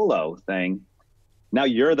solo thing, now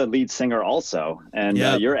you're the lead singer also, and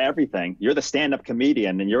you're everything. You're the stand-up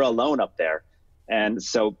comedian, and you're alone up there. And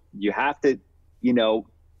so you have to, you know,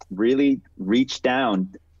 really reach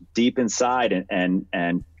down deep inside and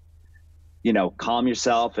you know, calm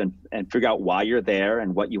yourself and figure out why you're there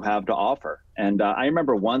and what you have to offer. And I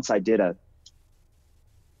remember once I did it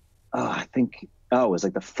was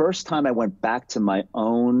like the first time I went back to my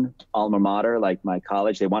own alma mater, like my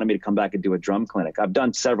college. They wanted me to come back and do a drum clinic. I've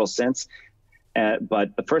done several since.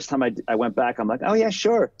 But the first time I went back, I'm like, oh yeah,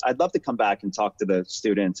 sure. I'd love to come back and talk to the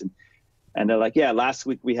students. And they're like, yeah, last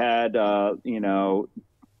week we had, you know,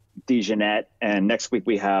 DeJeanette, and next week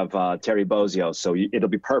we have Terry Bozzio. So it'll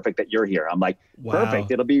be perfect that you're here. I'm like,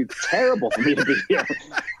 perfect. It'll be terrible for me to be here.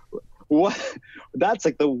 What? That's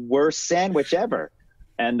like the worst sandwich ever.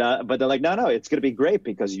 And but they're like, no, it's going to be great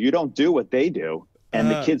because you don't do what they do.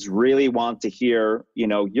 And the kids really want to hear, you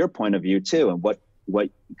know, your point of view too. And what,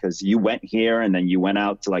 because you went here and then you went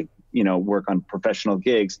out to, like, you know, work on professional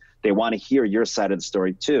gigs. They want to hear your side of the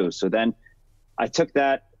story too. So then I took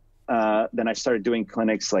that. Then I started doing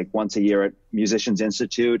clinics like once a year at Musicians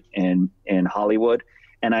Institute in Hollywood.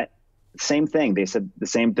 And same thing. They said the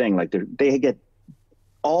same thing. Like they get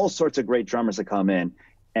all sorts of great drummers that come in.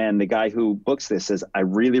 And the guy who books this says, I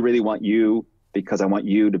really, really want you because I want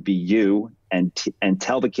you to be you and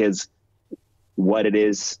tell the kids what it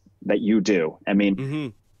is that you do. I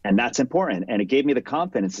mean, and that's important. And it gave me the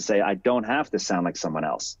confidence to say, I don't have to sound like someone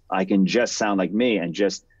else. I can just sound like me and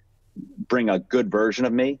just bring a good version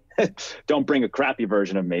of me. Don't bring a crappy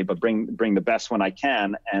version of me, but bring the best one I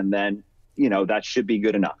can. And then, you know, that should be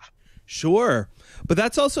good enough. Sure. But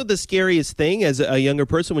that's also the scariest thing as a younger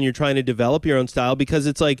person when you're trying to develop your own style, because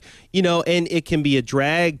it's like, you know, and it can be a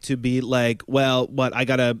drag to be like, well, I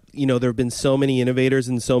gotta, you know, there have been so many innovators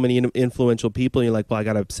and so many influential people. And you're like, well, I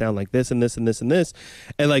gotta sound like this and this and this and this.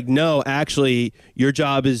 And like, no, actually, your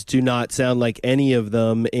job is to not sound like any of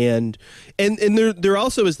them. And there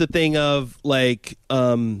also is the thing of like,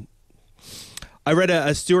 I read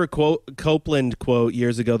a Stuart Copeland quote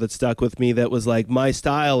years ago that stuck with me that was like, my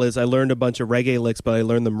style is I learned a bunch of reggae licks, but I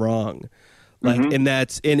learned them wrong. Like, and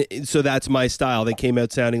so that's my style. They came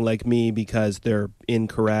out sounding like me because they're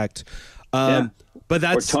incorrect. But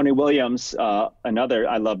that's or Tony Williams. Another,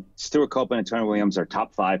 I love Stuart Copeland and Tony Williams are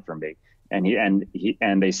top 5 for me. And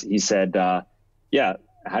he said, yeah,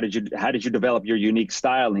 how did you develop your unique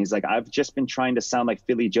style? And he's like, I've just been trying to sound like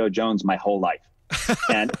Philly Joe Jones my whole life.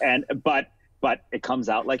 But it comes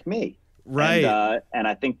out like me. Right. And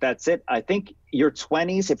I think that's it. I think your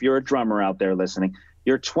 20s, if you're a drummer out there listening,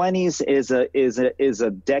 your 20s is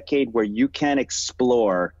a decade where you can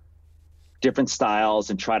explore different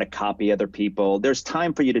styles and try to copy other people. There's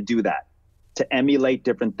time for you to do that, to emulate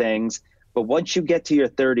different things. But once you get to your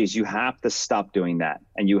 30s, you have to stop doing that.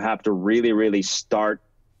 And you have to really, really start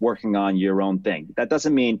working on your own thing. That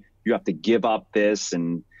doesn't mean you have to give up this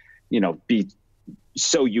and, you know, be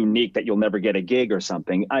so unique that you'll never get a gig or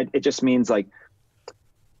something. It just means like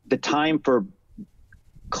the time for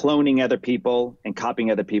cloning other people and copying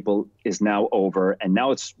other people is now over. And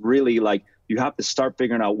now it's really like you have to start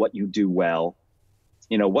figuring out what you do well.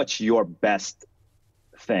 You know, what's your best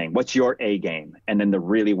thing? What's your A game? And then to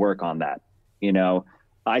really work on that. You know,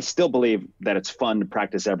 I still believe that it's fun to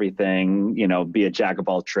practice everything, you know, be a jack of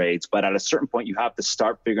all trades. But at a certain point, you have to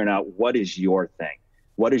start figuring out what is your thing.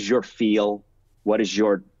 What is your feel? What is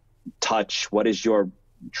your touch? What is your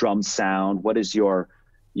drum sound? What is your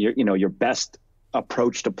best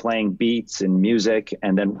approach to playing beats and music?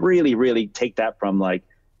 And then really, really take that from like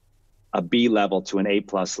a B level to an A+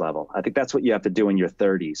 level. I think that's what you have to do in your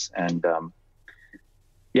 30s. And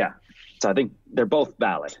so I think they're both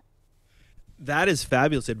valid. That is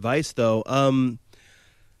fabulous advice, though.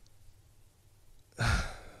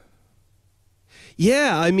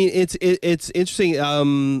 Yeah, I mean it's interesting.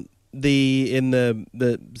 In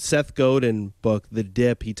the Seth Godin book, The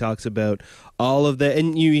Dip, he talks about all of the,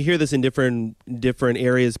 and you hear this in different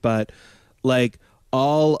areas, but like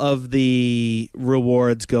all of the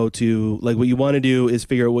rewards go to, like, what you want to do is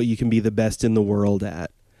figure out what you can be the best in the world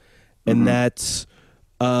at, and that's.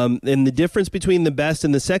 And the difference between the best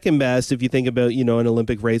and the second best, if you think about, an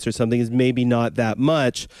Olympic race or something, is maybe not that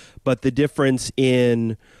much, but the difference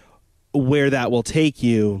in where that will take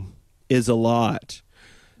you is a lot.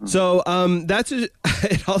 So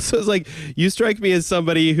it also is like, you strike me as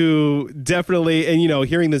somebody who definitely, and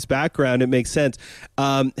hearing this background, it makes sense,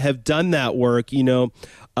 have done that work, and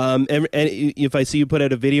if I see you put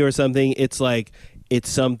out a video or something, it's like, it's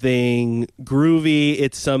something groovy,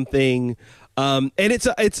 it's something, and it's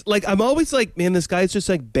like, I'm always like, man, this guy's just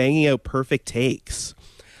like banging out perfect takes.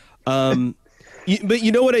 But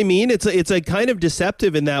you know what I mean? It's like kind of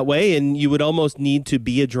deceptive in that way, and you would almost need to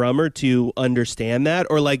be a drummer to understand that,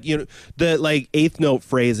 or like, the like eighth note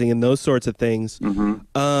phrasing and those sorts of things.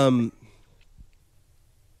 But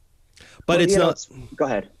it's not. Go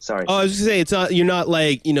ahead. Sorry. Oh, I was just saying, it's not. You're not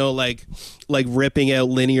like like ripping out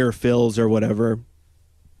linear fills or whatever.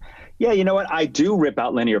 Yeah, you know what? I do rip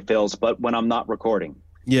out linear fills, but when I'm not recording.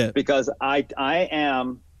 Yeah. Because I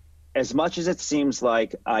am, as much as it seems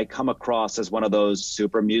like I come across as one of those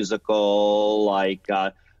super musical, like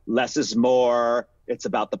less is more, it's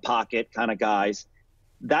about the pocket kind of guys.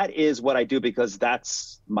 That is what I do because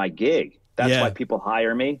that's my gig. That's why people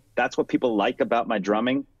hire me. That's what people like about my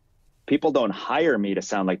drumming. People don't hire me to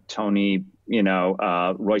sound like Tony,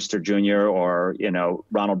 Royster Jr. or,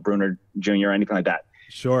 Ronald Bruner Jr. or anything like that.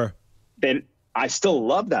 Sure. I still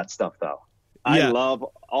love that stuff, though. I love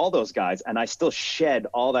all those guys, and I still shed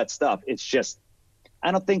all that stuff. It's just,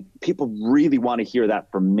 I don't think people really want to hear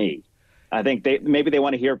that from me. I think maybe they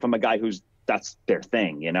want to hear it from a guy that's their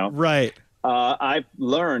thing, Right. I've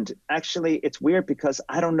learned, actually, it's weird because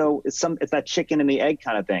I don't know, it's that chicken and the egg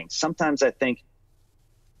kind of thing. Sometimes I think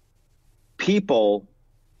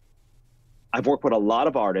I've worked with a lot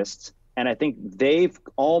of artists, and I think they've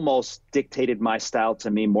almost dictated my style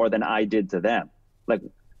to me more than I did to them. Like,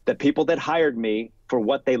 the people that hired me for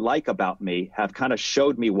what they like about me have kind of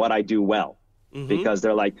showed me what I do well, because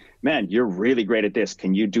they're like, man, you're really great at this.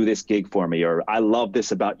 Can you do this gig for me? Or I love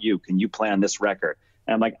this about you. Can you play on this record?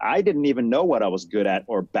 And I'm like, I didn't even know what I was good at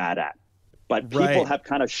or bad at, but people have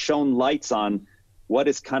kind of shown lights on what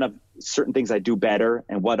is kind of certain things I do better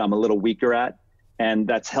and what I'm a little weaker at. And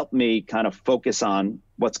that's helped me kind of focus on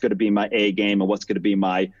what's going to be my A game and what's going to be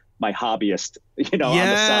my hobbyist, on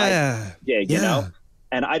the side gig,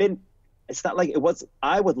 And it's not like it was,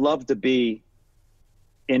 I would love to be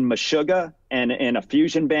in Meshuggah and in a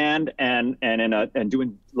fusion band and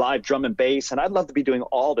doing live drum and bass. And I'd love to be doing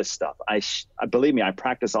all this stuff. I believe me, I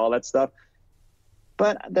practice all that stuff,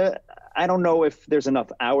 but I don't know if there's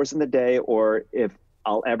enough hours in the day or if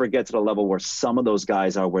I'll ever get to the level where some of those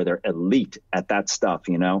guys are where they're elite at that stuff,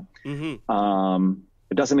 It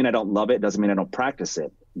doesn't mean I don't love it. It doesn't mean I don't practice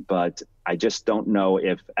it. But I just don't know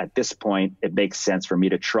if at this point it makes sense for me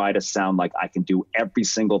to try to sound like I can do every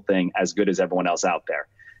single thing as good as everyone else out there,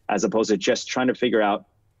 as opposed to just trying to figure out,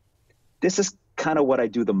 this is kind of what I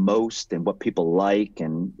do the most and what people like.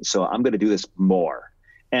 And so I'm going to do this more.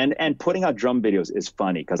 And putting out drum videos is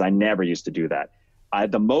funny because I never used to do that.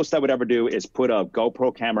 The most I would ever do is put a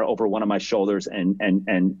GoPro camera over one of my shoulders and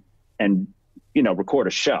record a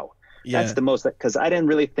show. Yeah. That's the most, because I didn't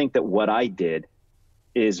really think that what I did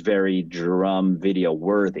is very drum video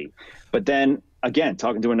worthy. But then again,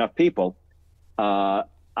 talking to enough people,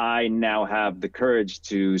 I now have the courage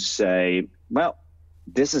to say, well,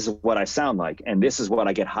 this is what I sound like, and this is what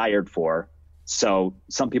I get hired for. So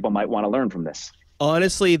some people might want to learn from this.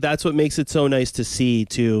 Honestly, that's what makes it so nice to see,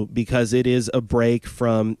 too, because it is a break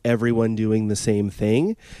from everyone doing the same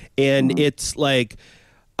thing. And it's like,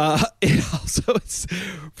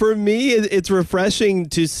 for me, it's refreshing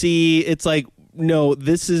to see. It's like, no,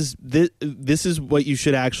 this is what you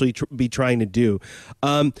should actually be trying to do.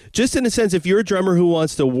 Just in a sense, if you're a drummer who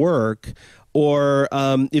wants to work, or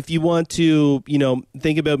if you want to,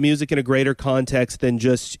 think about music in a greater context than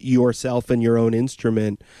just yourself and your own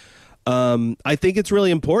instrument, I think it's really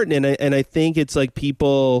important, and I think it's like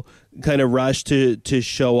people kind of rush to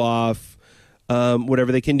show off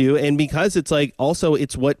whatever they can do, and because it's like also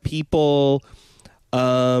it's what people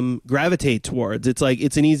gravitate towards. It's like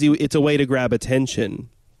it's a way to grab attention.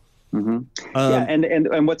 And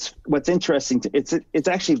what's interesting it's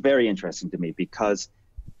actually very interesting to me because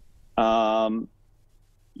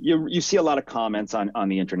you see a lot of comments on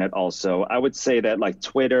the internet also. I would say that like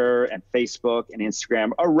Twitter and Facebook and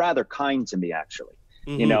Instagram are rather kind to me, actually.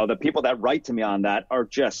 You know, the people that write to me on that are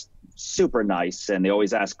just super nice, and they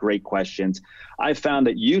always ask great questions. I found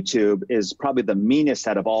that YouTube is probably the meanest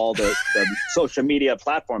out of all the social media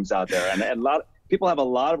platforms out there. And a lot of people have a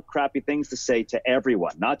lot of crappy things to say to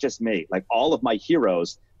everyone, not just me. Like all of my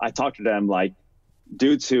heroes, I talk to them like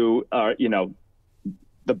dudes who are, you know,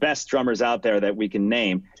 the best drummers out there that we can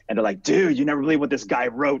name. And they're like, dude, you never believe what this guy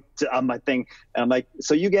wrote on my thing. And I'm like,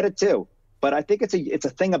 so you get it too. But I think it's a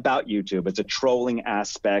thing about YouTube. It's a trolling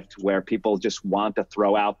aspect where people just want to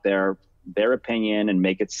throw out their opinion and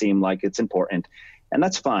make it seem like it's important. And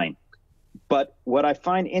that's fine. But what I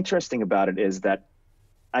find interesting about it is that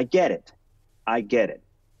I get it. I get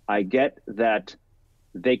that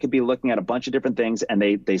they could be looking at a bunch of different things and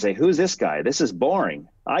they say, who's this guy? This is boring.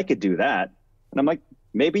 I could do that. And I'm like,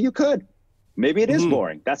 maybe you could. Maybe it is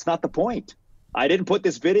boring. That's not the point. I didn't put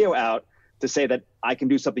this video out to say that I can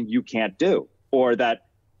do something you can't do, or that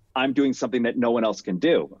I'm doing something that no one else can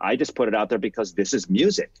do. I just put it out there because this is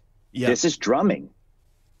music. Yeah. This is drumming.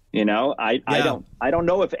 You know, I don't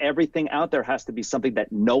know if everything out there has to be something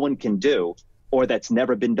that no one can do or that's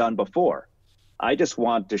never been done before. I just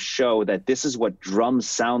want to show that this is what drums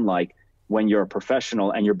sound like when you're a professional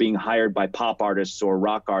and you're being hired by pop artists or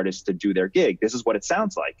rock artists to do their gig. This is what it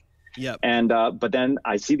sounds like. Yeah. And but then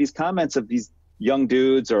I see these comments of these young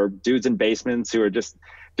dudes or dudes in basements who are just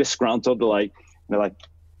disgruntled. They're like,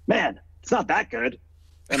 man, it's not that good.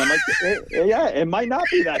 And I'm like, yeah, it might not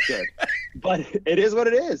be that good, but it is what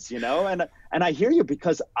it is, you know? And I hear you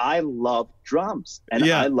because I love drums, and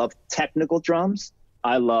I love technical drums.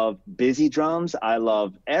 I love busy drums. I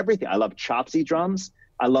love everything. I love chopsy drums.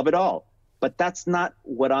 I love it all. But that's not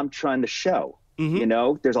what I'm trying to show. You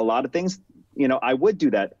know, there's a lot of things, you know, I would do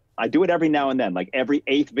that. I do it every now and then. Like every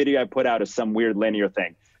 8th video I put out is some weird linear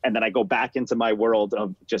thing. And then I go back into my world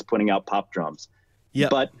of just putting out pop drums. Yeah.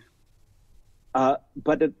 But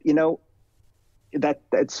you know,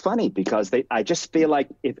 it's funny because I just feel like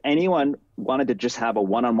if anyone wanted to just have a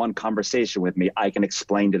one-on-one conversation with me, I can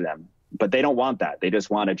explain to them. But they don't want that. They just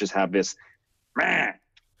want to just have this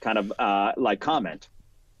kind of like comment.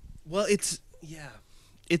 Well, it's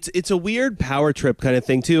a weird power trip kind of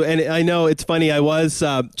thing too. And I know it's funny. I was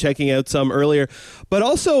checking out some earlier, but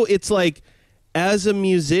also it's like, as a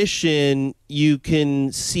musician, you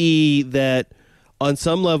can see that on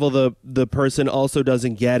some level the person also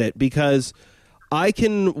doesn't get it, because I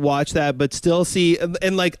can watch that but still see,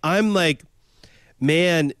 and like I'm like,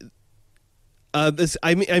 man, this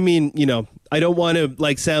I mean, you know, I don't want to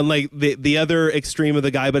like sound like the other extreme of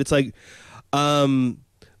the guy, but it's like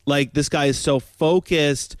this guy is so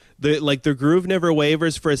focused, the groove never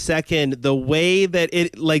wavers for a second. The way that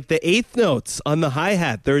it, like the 8th notes on the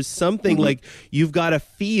hi-hat, there's something like you've got to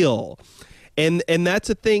feel. And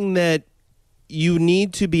that's a thing that you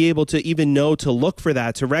need to be able to even know to look for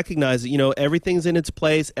that, to recognize that, you know, everything's in its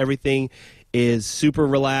place. Everything is super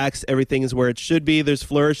relaxed. Everything is where it should be. There's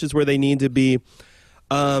flourishes where they need to be.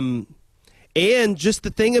 And just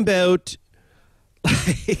the thing about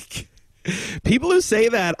like people who say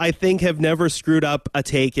that, I think, have never screwed up a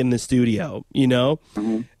take in the studio, you know,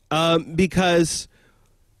 because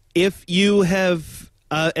if you have,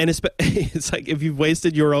 it's like if you've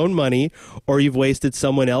wasted your own money or you've wasted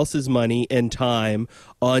someone else's money and time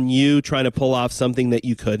on you trying to pull off something that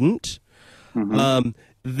you couldn't,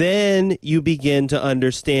 then you begin to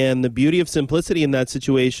understand the beauty of simplicity in that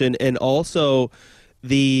situation, and also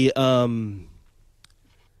the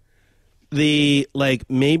like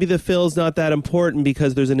maybe the fill's not that important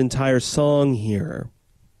because there's an entire song here.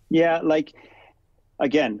 Yeah, like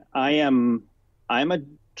again, I'm a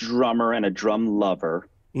drummer and a drum lover,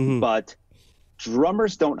 but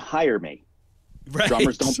drummers don't hire me. Right.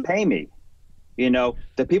 Drummers don't pay me. You know,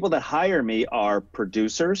 the people that hire me are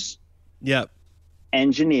producers,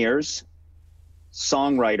 engineers,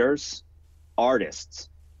 songwriters, artists,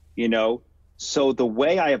 you know. So the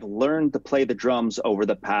way I have learned to play the drums over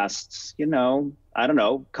the past, you know, I don't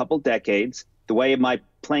know, couple decades, the way my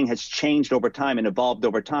playing has changed over time and evolved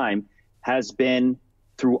over time has been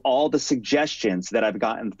through all the suggestions that I've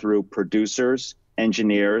gotten through producers,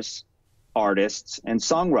 engineers, artists, and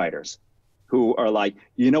songwriters who are like,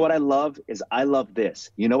 you know what I love is I love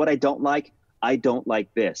this. You know what I don't like? I don't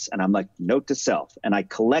like this. And I'm like, note to self. And I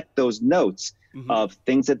collect those notes of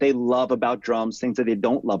things that they love about drums, things that they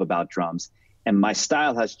don't love about drums. And my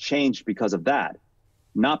style has changed because of that,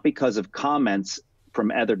 not because of comments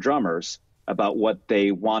from other drummers about what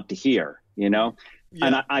they want to hear, you know? Yeah.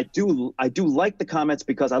 And I do like the comments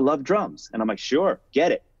because I love drums. And I'm like, sure,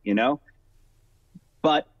 get it, you know?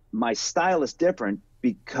 But my style is different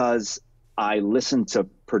because I listen to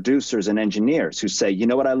producers and engineers who say, you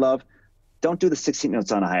know what I love? Don't do the 16th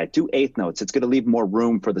notes on a hi-hat, do 8th notes. It's going to leave more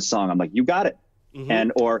room for the song. I'm like, you got it.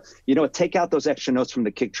 And, or, you know, take out those extra notes from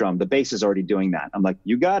the kick drum. The bass is already doing that. I'm like,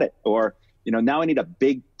 you got it. Or, you know, now I need a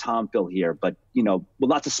big tom fill here, but, you know, with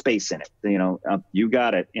lots of space in it. You know, you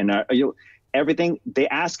got it. And everything, they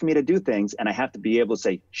ask me to do things, and I have to be able to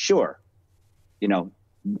say, sure, you know,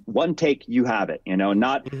 one take, you have it, you know,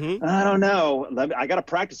 not, I don't know, I got to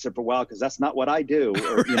practice it for a while because that's not what I do.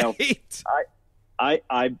 Or, you know,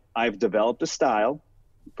 I've developed a style,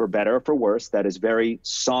 for better or for worse, that is very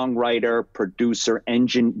songwriter, producer,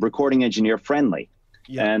 recording engineer friendly.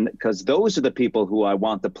 Yeah. And because those are the people who I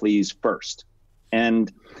want to please first.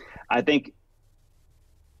 And I think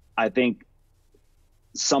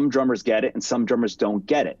some drummers get it and some drummers don't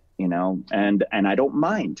get it, you know, and I don't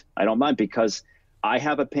mind. I don't mind because I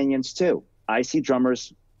have opinions too. I see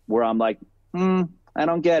drummers where I'm like, I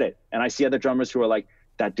don't get it. And I see other drummers who are like,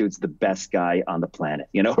 that dude's the best guy on the planet,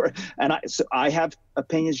 you know? And so I have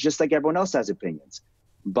opinions just like everyone else has opinions,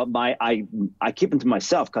 but I keep them to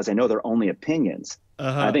myself because I know they're only opinions.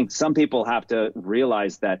 I think some people have to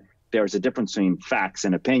realize that there's a difference between facts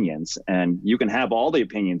and opinions, and you can have all the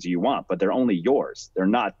opinions you want, but they're only yours. They're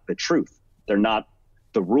not the truth. They're not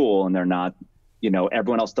the rule, and they're not, you know,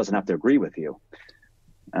 everyone else doesn't have to agree with you.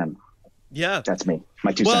 Yeah, that's me,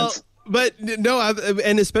 my 2 cents. But no,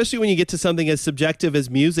 and especially when you get to something as subjective as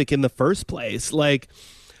music in the first place, like,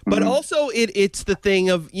 but also it's the thing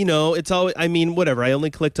of, you know, it's always, I mean, whatever, I only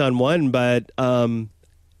clicked on one, but,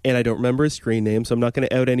 and I don't remember his screen name, so I'm not going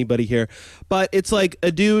to out anybody here, but it's like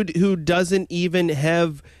a dude who doesn't even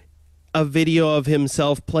have a video of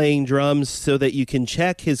himself playing drums so that you can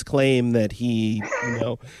check his claim that he, you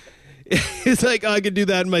know, it's like, oh, I could do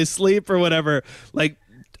that in my sleep or whatever. Like,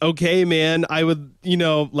 okay, man, I would, you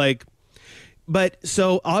know, like, but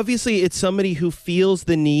so obviously it's somebody who feels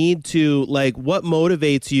the need to, like, what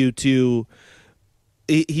motivates you to,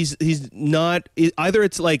 he's not, either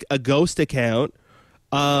it's like a ghost account,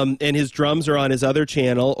 and his drums are on his other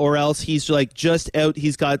channel, or else he's like just out,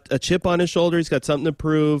 he's got a chip on his shoulder, he's got something to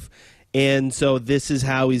prove, and so this is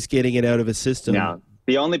how he's getting it out of his system. Yeah,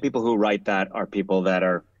 the only people who write that are people that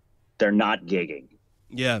they're not gigging.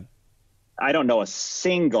 Yeah. I don't know a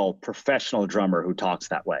single professional drummer who talks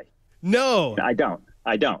that way. No, I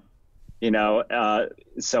don't. You know,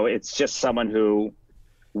 so it's just someone who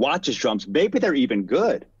watches drums. Maybe they're even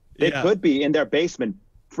good. They could be in their basement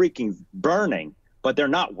freaking burning, but they're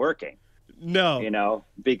not working. No, you know,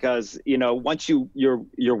 because, you know, once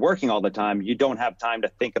you're working all the time, you don't have time to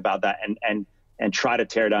think about that and try to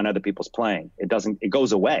tear down other people's playing. It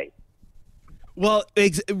goes away. Well,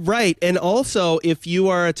 right. And also, if you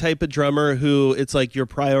are a type of drummer who it's like your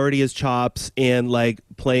priority is chops and like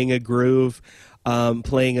playing a groove,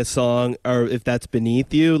 playing a song, or if that's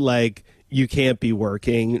beneath you, like you can't be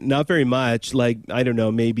working. Not very much. Like, I don't know,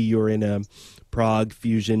 maybe you're in a prog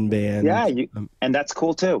fusion band. Yeah, and that's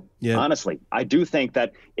cool too. Yeah. Honestly, I do think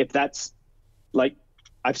that if that's, like,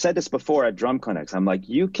 I've said this before at drum clinics, I'm like,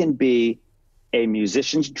 you can be a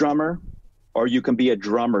musician's drummer or you can be a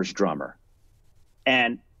drummer's drummer.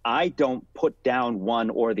 And I don't put down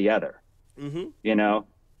one or the other. You know,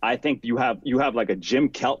 I think you have like a Jim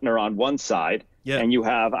Keltner on one side, and you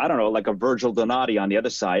have, I don't know, like a Virgil Donati on the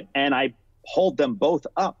other side, and I hold them both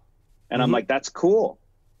up. And I'm like, that's cool.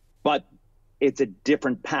 But it's a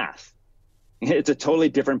different path. It's a totally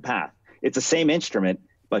different path. It's the same instrument,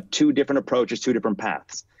 but two different approaches, two different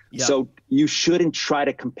paths. Yeah. So you shouldn't try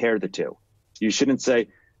to compare the two. You shouldn't say,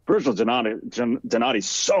 Virgil Donati's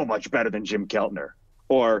so much better than Jim Keltner,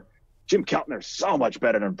 or Jim Keltner's so much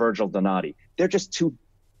better than Virgil Donati. They're just two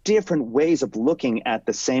different ways of looking at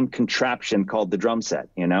the same contraption called the drum set,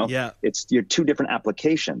 you know? Yeah. It's your two different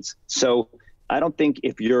applications. So I don't think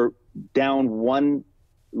if you're down one,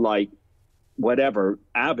 like, whatever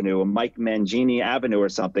avenue, a Mike Mangini avenue or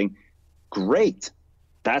something, great.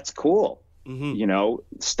 That's cool. You know,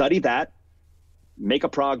 study that, make a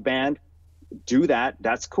prog band, do that.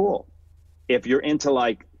 That's cool. If you're into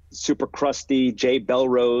like super crusty Jay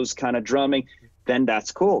Belrose kind of drumming, then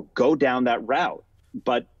that's cool. Go down that route,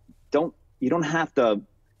 but you don't have to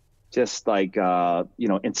just like, you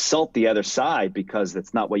know, insult the other side because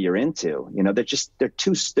that's not what you're into. You know,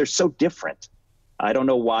 they're so different. I don't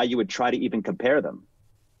know why you would try to even compare them.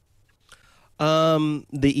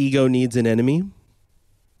 The ego needs an enemy.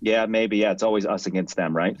 Yeah, maybe. Yeah. It's always us against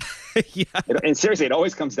them. Right. Yeah. And seriously, it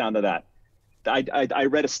always comes down to that. I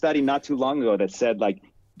read a study not too long ago that said like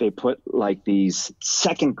they put like these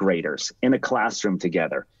second graders in a classroom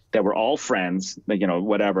together, that were all friends, you know,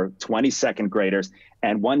 whatever, 22nd graders.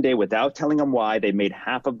 And one day, without telling them why, they made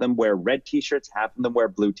half of them wear red T-shirts, half of them wear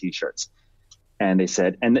blue T-shirts. And they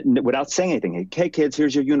said, and without saying anything, hey, kids,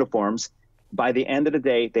 here's your uniforms. By the end of the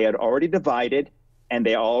day, they had already divided, and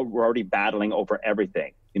they all were already battling over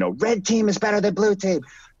everything. You know, red team is better than blue team.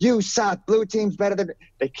 You suck. Blue team's better than.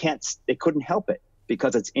 They couldn't help it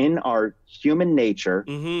because it's in our human nature,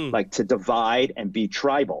 like to divide and be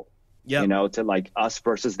tribal. You know, to like us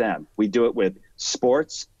versus them. We do it with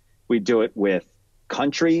sports. We do it with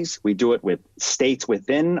countries. We do it with states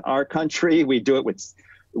within our country. We do it with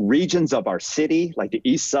regions of our city, like the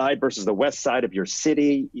east side versus the west side of your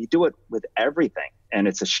city. You do it with everything. And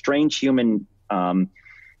it's a strange human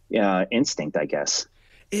instinct, I guess.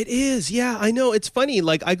 It is. Yeah, I know. It's funny.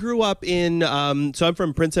 Like I grew up in, so I'm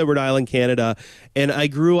from Prince Edward Island, Canada, and I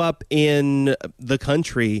grew up in the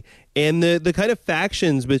country, and the kind of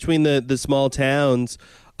factions between the small towns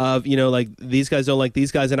of, you know, like these guys don't like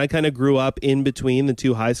these guys. And I kind of grew up in between the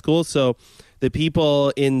two high schools. So the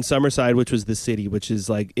people in Summerside, which was the city, which is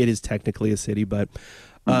like, it is technically a city, but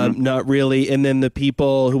not really. And then the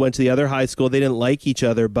people who went to the other high school, they didn't like each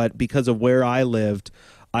other, but because of where I lived,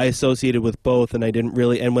 I associated with both, and I didn't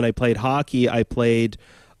really. And when I played hockey, I played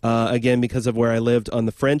again because of where I lived on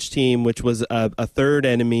the French team, which was a third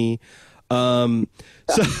enemy. So,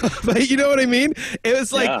 but you know what I mean? It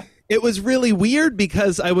was like it was really weird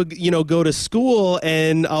because I would, you know, go to school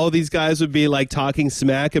and all of these guys would be like talking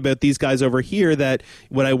smack about these guys over here. That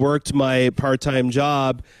when I worked my part-time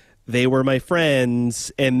job, they were my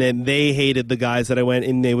friends, and then they hated the guys that I went,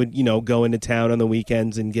 and they would, you know, go into town on the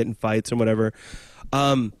weekends and get in fights and whatever.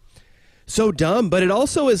 So dumb, but it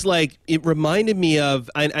also is like, it reminded me of,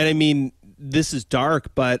 and I mean, this is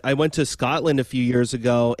dark, but I went to Scotland a few years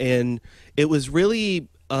ago, and it was really,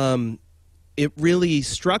 it really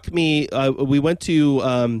struck me. We went to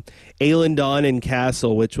Eilean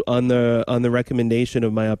Castle, which on the recommendation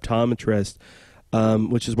of my optometrist,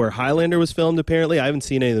 which is where Highlander was filmed. Apparently, I haven't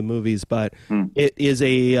seen any of the movies, but it is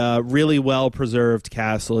a really well preserved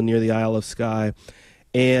castle near the Isle of Skye,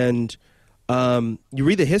 and you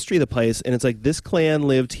read the history of the place, and it's like this clan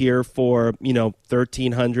lived here for, you know,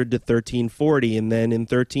 1300 to 1340, and then in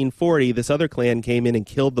 1340, this other clan came in and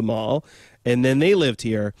killed them all, and then they lived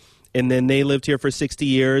here, and then they lived here for 60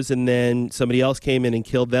 years, and then somebody else came in and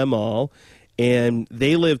killed them all, and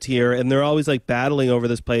they lived here, and they're always like battling over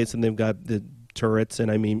this place, and they've got the turrets,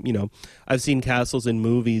 and I mean, you know, I've seen castles in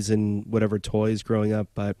movies and whatever toys growing up,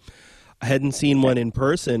 but I hadn't seen one in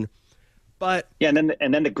person. But yeah,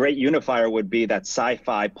 and then the great unifier would be that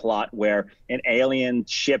sci-fi plot where an alien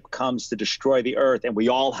ship comes to destroy the Earth, and we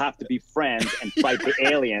all have to be friends and fight the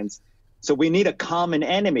aliens. So we need a common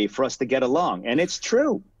enemy for us to get along, and it's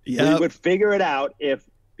true. We would figure it out if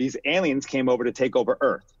these aliens came over to take over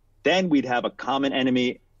Earth. Then we'd have a common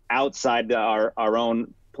enemy outside our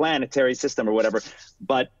own planetary system or whatever.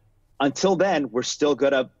 But until then, we're still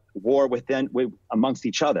good at war amongst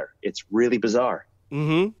each other. It's really bizarre.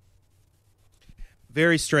 Mm-hmm.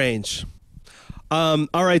 Very strange. All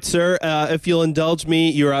right, sir. If you'll indulge me,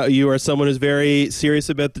 you are someone who's very serious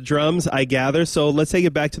about the drums, I gather. So let's take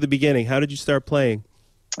it back to the beginning. How did you start playing?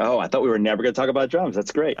 Oh, I thought we were never going to talk about drums.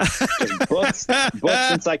 That's great. Just books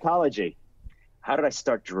and psychology. How did I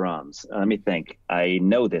start drums? Let me think. I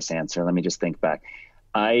know this answer. Let me just think back.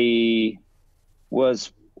 I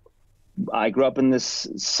grew up in this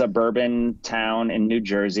suburban town in New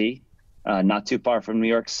Jersey, not too far from New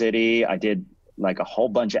York City. I did like a whole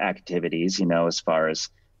bunch of activities, you know, as far as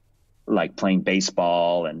like playing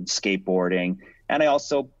baseball and skateboarding. And I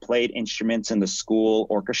also played instruments in the school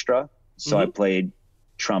orchestra. So I played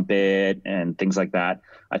trumpet and things like that.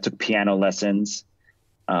 I took piano lessons.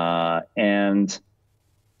 And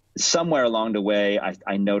somewhere along the way,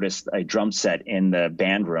 I noticed a drum set in the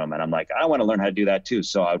band room. And I'm like, I want to learn how to do that too.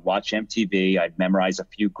 So I'd watch MTV, I'd memorize a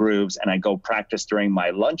few grooves, and I'd go practice during my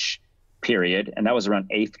lunch period. And that was around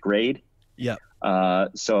 8th grade. Yeah.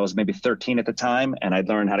 So I was maybe 13 at the time, and I'd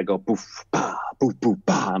learn how to go boof, bah, boof, boof,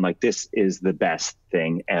 bah. I'm like, this is the best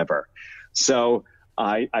thing ever. So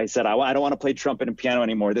I said, I don't want to play trumpet and piano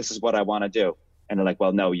anymore. This is what I want to do. And they're like,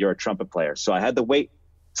 well, no, you're a trumpet player. So I had to wait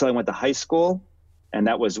till I went to high school. And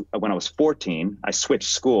that was when I was 14. I switched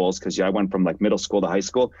schools because I went from like middle school to high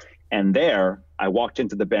school. And there I walked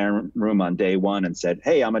into the band room on day one and said,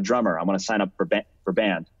 hey, I'm a drummer. I want to sign up for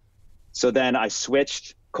band. So then I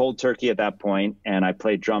switched cold turkey at that point, and I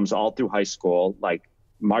played drums all through high school, like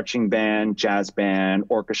marching band, jazz band,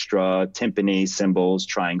 orchestra, timpani, cymbals,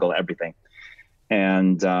 triangle, everything.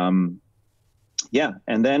 And and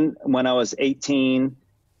then when I was 18,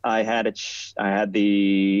 I had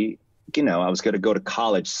the I was going to go to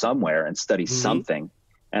college somewhere and study something.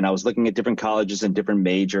 And I was looking at different colleges and different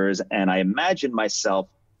majors. And I imagined myself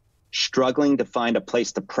struggling to find a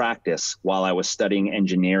place to practice while I was studying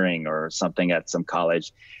engineering or something at some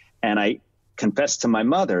college. And I confessed to my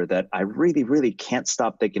mother that I really, really can't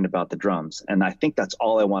stop thinking about the drums. And I think that's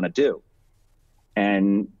all I want to do.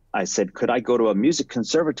 And I said, could I go to a music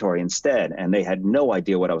conservatory instead? And they had no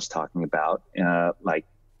idea what I was talking about. Like,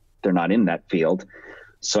 they're not in that field.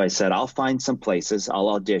 So I said, I'll find some places, I'll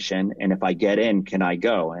audition, and if I get in, can I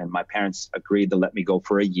go? And my parents agreed to let me go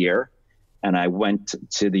for a year. And I went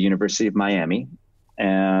to the University of Miami,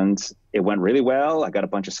 and it went really well. I got a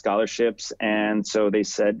bunch of scholarships. And so they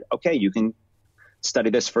said, okay, you can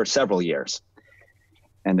study this for several years.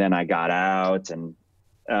 And then I got out, and,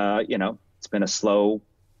 it's been a slow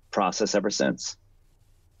process ever since.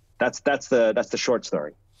 That's the short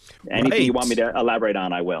story. Anything you want me to elaborate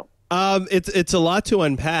on, I will. It's a lot to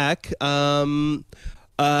unpack. A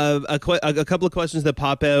couple of questions that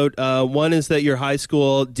pop out. One is that your high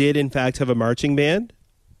school did in fact have a marching band.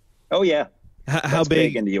 Oh yeah. How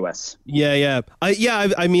big in the U.S.? Yeah.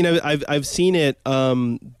 I've seen it.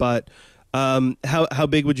 But how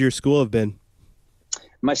big would your school have been?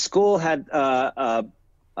 My school had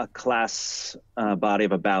a class body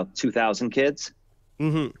of about 2,000 kids.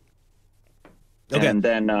 Mm-hmm. Okay.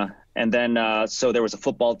 And then so there was a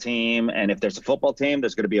football team, and if there's a football team,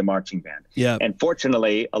 there's going to be a marching band. Yeah. And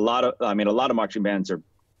fortunately, a lot of marching bands are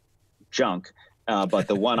junk, but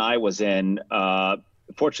the one I was in,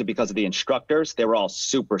 fortunately because of the instructors, they were all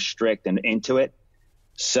super strict and into it.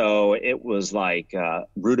 So it was like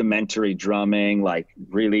rudimentary drumming, like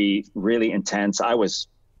really, really intense. I was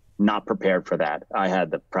not prepared for that. I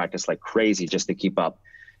had to practice like crazy just to keep up.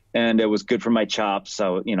 And it was good for my chops.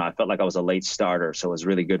 So, I felt like I was a late starter. So it was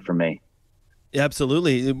really good for me. Yeah,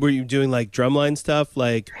 absolutely. Were you doing like drumline stuff?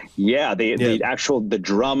 Yeah, the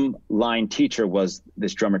drum line teacher was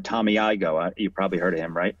this drummer, Tommy Igo. You probably heard of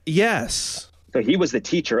him, right? Yes. So he was the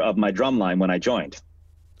teacher of my drum line when I joined.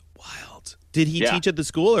 Wild. Did he teach at the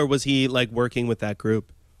school, or was he like working with that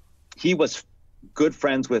group? He was good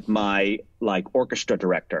friends with my orchestra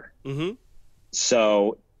director. Mm-hmm.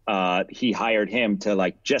 So he hired him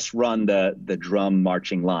to just run the drum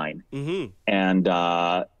marching line. Mm-hmm. And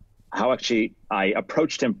I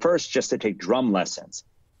approached him first just to take drum lessons.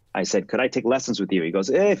 I said, could I take lessons with you? He goes,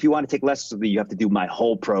 if you want to take lessons with me, you have to do my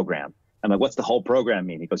whole program. I'm like, what's the whole program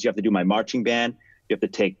mean? He goes, you have to do my marching band. You have to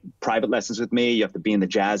take private lessons with me. You have to be in the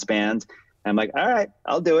jazz band. And I'm like, all right,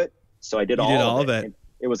 I'll do it. So I did all of it.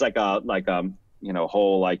 It was like a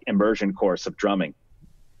whole immersion course of drumming.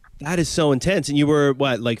 That is so intense. And you were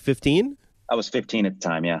what, 15? I was 15 at the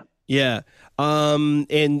time. Yeah. Yeah. And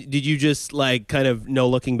did you just kind of no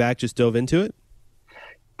looking back, just dove into it?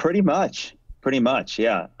 Pretty much.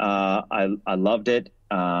 Yeah. I loved it.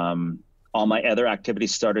 All my other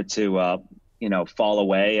activities started to, fall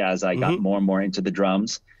away as I got more and more into the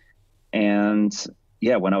drums. And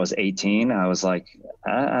yeah, when I was 18, I was like,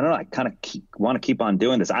 I don't know. I kind of want to keep on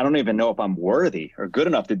doing this. I don't even know if I'm worthy or good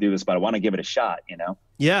enough to do this, but I want to give it a shot,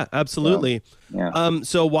 Yeah, absolutely. So, yeah.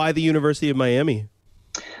 So why the University of Miami?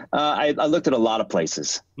 I looked at a lot of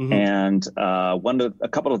places, and a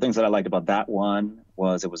couple of things that I liked about that one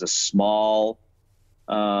was it was a small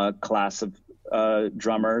class of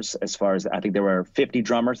drummers. As far as I think there were 50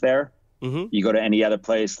 drummers there. Mm-hmm. You go to any other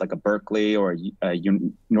place like a Berkeley or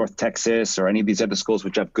North Texas or any of these other schools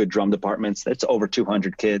which have good drum departments, that's over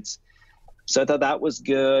 200 kids. So I thought that was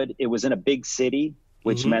good. It was in a big city,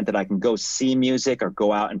 which meant that I can go see music or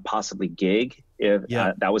go out and possibly gig.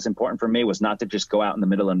 That was important for me, was not to just go out in the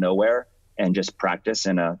middle of nowhere and just practice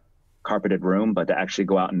in a carpeted room, but to actually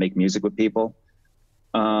go out and make music with people.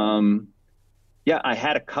 I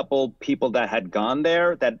had a couple people that had gone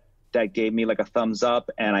there that gave me a thumbs up,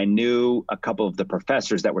 and I knew a couple of the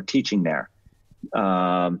professors that were teaching there.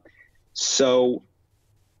 So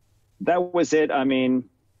that was it. I mean,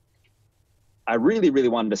 I really, really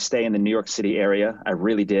wanted to stay in the New York City area. I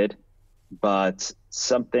really did. But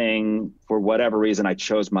for whatever reason, I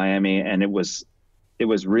chose Miami, and it was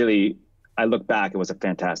really, I look back, it was a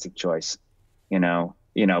fantastic choice. You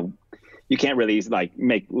can't really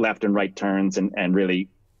make left and right turns and really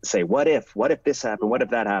say, what if this happened? What if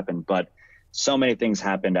that happened? But so many things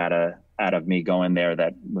happened out of me going there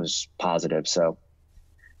that was positive. So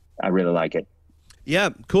I really like it. Yeah,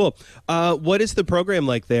 cool. What is the program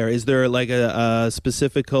like there? Is there a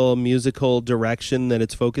specific musical direction that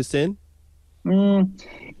it's focused in?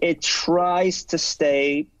 It tries to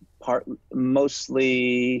stay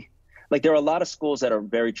mostly there are a lot of schools that are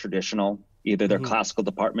very traditional. Either their classical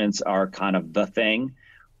departments are kind of the thing,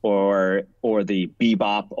 or the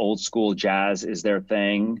bebop old school jazz is their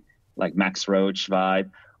thing, like Max Roach vibe,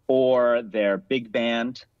 or their big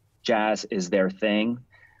band jazz is their thing.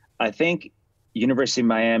 I think University of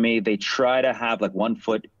Miami, they try to have like one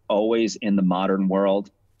foot always in the modern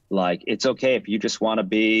world. Like, it's okay if you just want to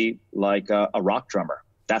be like a rock drummer.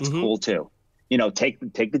 That's cool too. You know, take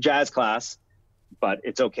the jazz class, but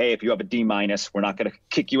it's okay if you have a D-. We're not going to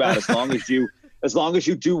kick you out as long as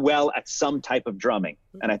you do well at some type of drumming.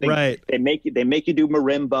 And I think they make you do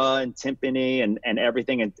marimba and timpani and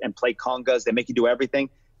everything and play congas. They make you do everything.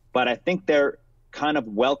 But I think they're kind of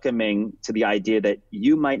welcoming to the idea that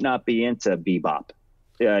you might not be into bebop.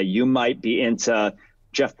 You might be into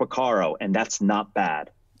Jeff Porcaro, and that's not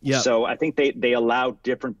bad. Yeah. So I think they allow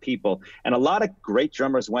different people. And a lot of great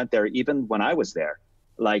drummers went there even when I was there.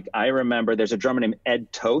 Like, I remember there's a drummer named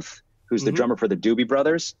Ed Toth, who's the drummer for the Doobie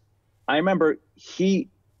Brothers. I remember he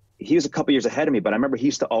was a couple years ahead of me, but I remember he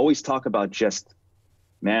used to always talk about just,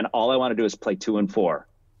 man, all I want to do is play 2 and 4.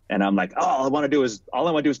 And I'm like, all I want to do is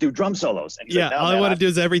do drum solos. And he's like, no, all I want to do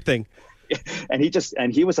is everything. And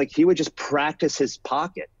he was like, he would just practice his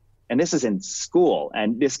pocket. And this is in school.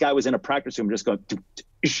 And this guy was in a practice room just going,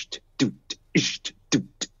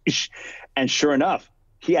 and sure enough,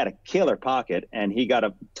 he had a killer pocket, and he got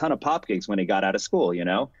a ton of pop gigs when he got out of school, you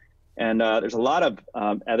know? And there's a lot of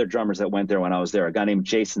other drummers that went there when I was there. A guy named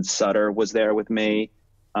Jason Sutter was there with me,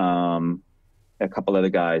 a couple other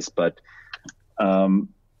guys. But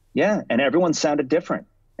yeah, and everyone sounded different,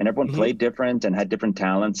 and everyone played different and had different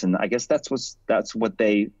talents. And I guess that's what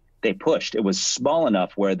they pushed. It was small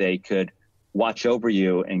enough where they could watch over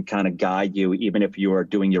you and kind of guide you, even if you were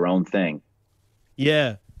doing your own thing.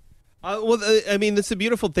 Yeah. Well, I mean, that's the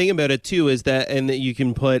beautiful thing about it too, is that you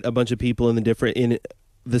can put a bunch of people in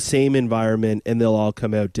the same environment, and they'll all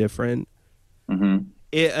come out different.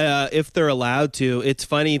 If they're allowed to. It's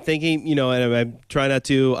funny thinking, you know, and I'm trying not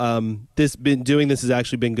to. This has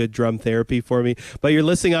actually been good drum therapy for me. But you're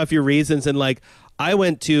listing off your reasons, and like, I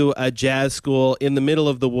went to a jazz school in the middle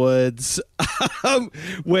of the woods,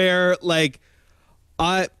 where like.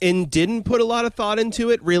 And didn't put a lot of thought into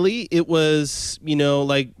it, really. It was, you know,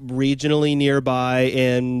 like regionally nearby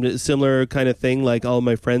and similar kind of thing. Like, all of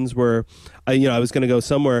my friends were, I was going to go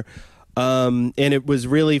somewhere. And it was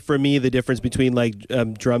really, for me, the difference between like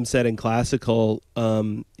drum set and classical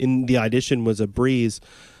in the audition was a breeze.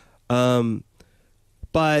 But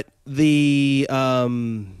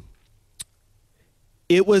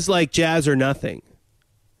it was like jazz or nothing.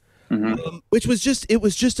 Which was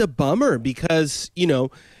just a bummer, because, you know,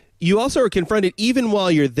 you also are confronted, even while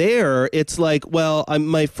you're there. It's like, well,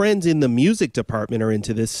 my friends in the music department are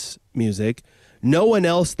into this music. No one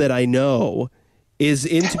else that I know is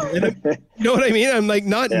into it. You know what I mean? I'm like,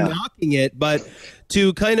 not knocking it, but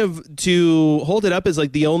to hold it up as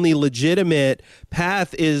like the only legitimate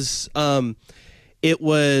path is, it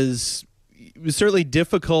was certainly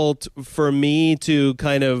difficult for me to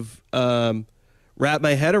kind of, wrap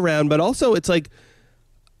my head around. But also, it's like,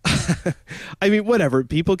 I mean, whatever,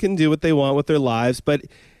 people can do what they want with their lives, but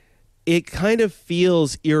it kind of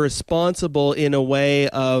feels irresponsible in a way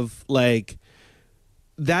of like,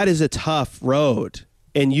 that is a tough road,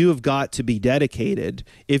 and you have got to be dedicated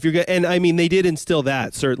if you're and I mean, they did instill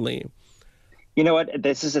that, certainly. You know what,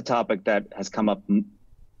 this is a topic that has come up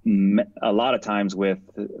a lot of times with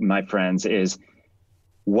my friends, is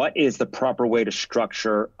what is the proper way to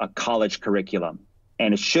structure a college curriculum?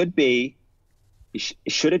 And should it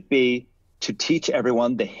be to teach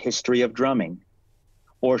everyone the history of drumming?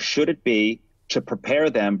 Or should it be to prepare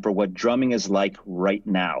them for what drumming is like right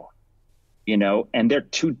now? You know, and they're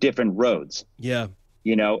two different roads. Yeah.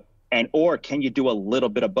 You know, or can you do a little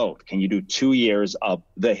bit of both? Can you do 2 years of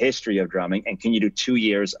the history of drumming, and can you do 2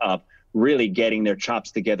 years of really getting their chops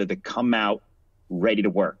together to come out ready to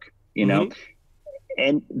work, you know?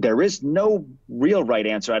 And there is no real right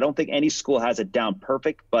answer. I don't think any school has it down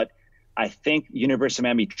perfect, but I think University of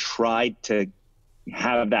Miami tried to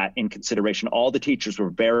have that in consideration. All the teachers were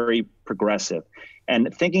very progressive. And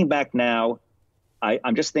thinking back now,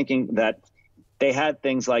 I'm just thinking that they had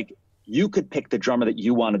things like, you could pick the drummer that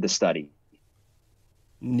you wanted to study.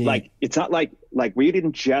 Neat. Like, it's not like we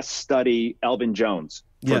didn't just study Elvin Jones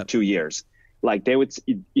for 2 years. Like, they would,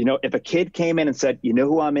 you know, if a kid came in and said, you know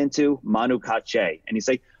who I'm into? Manu Katché. And you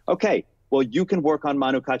say, okay, well, you can work on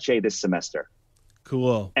Manu Katché this semester.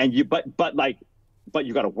 Cool. And you, but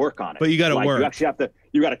you got to work on it. But you got to work. You actually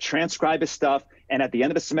you got to transcribe his stuff. And at the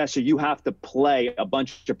end of the semester, you have to play a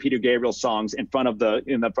bunch of Peter Gabriel songs in front of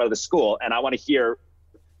the school. And I want to hear,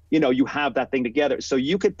 you know, you have that thing together. So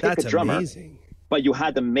you could pick a drummer, amazing. But you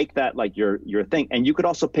had to make that like your thing. And you could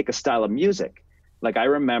also pick a style of music. Like I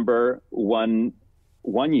remember one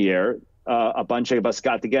year, a bunch of us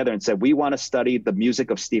got together and said, we want to study the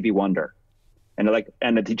music of Stevie Wonder. And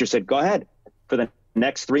the teacher said, go ahead. For the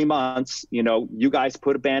next 3 months, you guys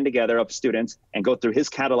put a band together of students and go through his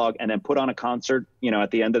catalog and then put on a concert,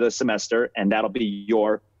 at the end of the semester. And that'll be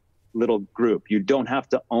your little group. You don't have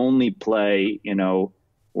to only play,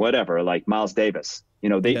 whatever, like Miles Davis.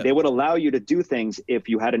 They would allow you to do things if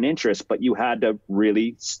you had an interest, but you had to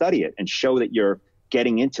really study it and show that you're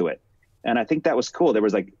getting into it. And I think that was cool. There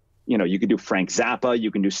was you could do Frank Zappa, you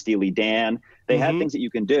can do Steely Dan. They had things that you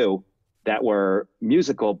can do that were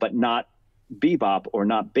musical, but not bebop or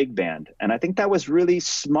not big band. And I think that was really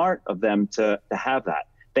smart of them to have that.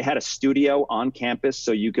 They had a studio on campus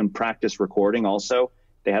so you can practice recording also.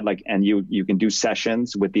 They had and you can do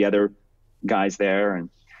sessions with the other guys there. And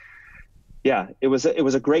yeah, it was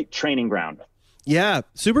a great training ground. Yeah,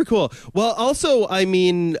 super cool. Well, also, I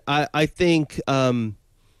mean, I think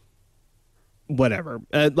whatever,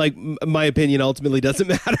 my opinion ultimately doesn't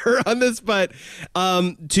matter on this, but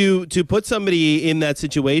to put somebody in that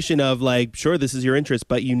situation of sure, this is your interest,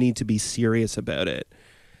 but you need to be serious about it.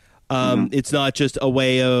 It's not just a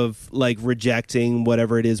way of rejecting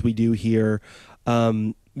whatever it is we do here.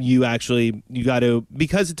 You got to,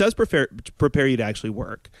 because it does prepare you to actually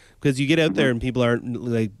work, because you get out there and people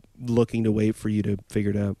aren't looking to wait for you to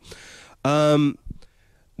figure it out.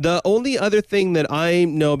 The only other thing that I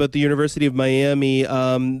know about the University of Miami,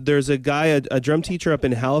 there's a guy, a drum teacher up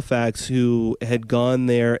in Halifax, who had gone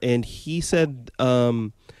there, and he said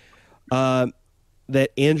that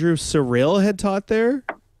Andrew Cyril had taught there.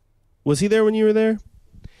 Was he there when you were there?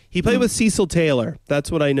 He played with Cecil Taylor. That's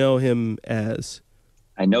what I know him as.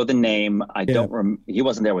 I know the name. I don't he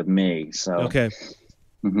wasn't there with me, so. Okay.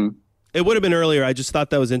 It would have been earlier. I just thought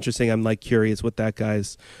that was interesting. I'm curious what that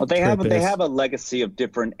guy's. Well, they have a legacy of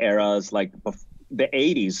different eras. Like the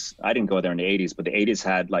 80s. I didn't go there in the 80s, but the 80s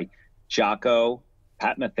had Jocko,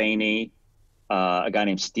 Pat Metheny, a guy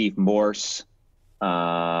named Steve Morse,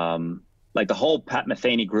 the whole Pat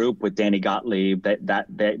Metheny group with Danny Gottlieb.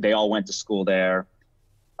 They all went to school there.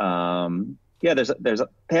 They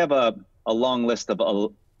have a long list of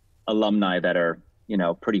alumni that are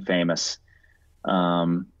pretty famous.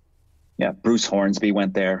 Yeah, Bruce Hornsby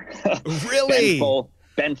went there. Really?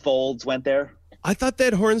 Ben Folds went there. I thought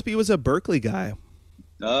that Hornsby was a Berkeley guy.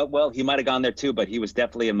 Well, he might have gone there too, but he was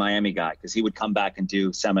definitely a Miami guy because he would come back and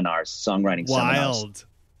do seminars, songwriting seminars. Wild.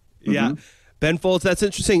 Yeah. Ben Folds, that's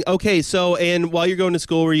interesting. Okay, so and while you're going to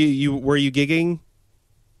school, were you gigging?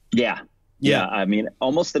 Yeah. I mean,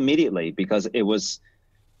 almost immediately, because it was,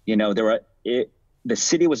 the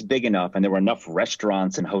city was big enough and there were enough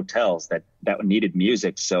restaurants and hotels that needed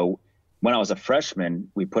music. So when I was a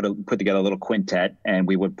freshman, we put together a little quintet and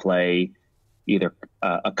we would play either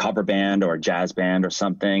a cover band or a jazz band or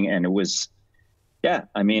something. And it was,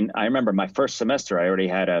 I mean, I remember my first semester, I already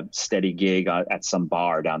had a steady gig at some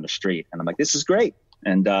bar down the street. And I'm like, this is great.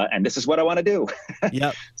 And this is what I want to do.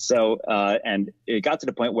 Yep. So, and it got to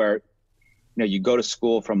the point where, you go to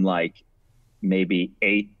school from maybe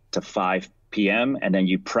 8 to 5 p.m. and then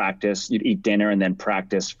you'd eat dinner and then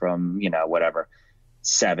practice from,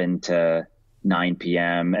 7 to 9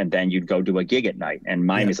 p.m. and then you'd go do a gig at night. And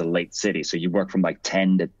Miami's a late city, so you work from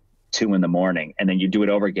 10 to 2 in the morning, and then you do it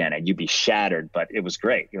over again and you'd be shattered, but it was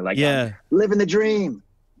great. You're like, I'm living the dream.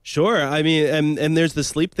 Sure. I mean, and there's the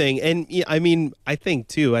sleep thing. And I mean, I think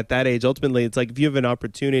too, at that age, ultimately, it's if you have an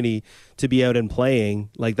opportunity to be out and playing,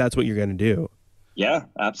 that's what you're going to do. Yeah,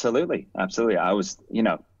 absolutely. Absolutely. I was,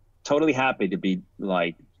 totally happy to be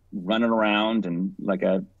running around and like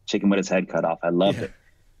a chicken with its head cut off. I loved it.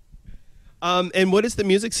 And what is the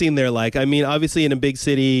music scene there like? I mean, obviously in a big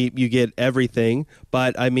city, you get everything,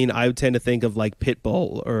 but I mean, I would tend to think of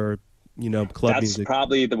Pitbull or, club music. That's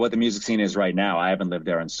probably what the music scene is right now. I haven't lived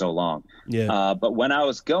there in so long. Yeah. But when I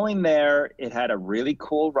was going there, it had a really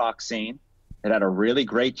cool rock scene. It had a really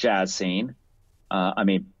great jazz scene. I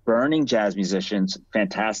mean, burning jazz musicians,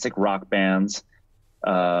 fantastic rock bands.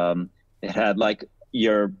 It had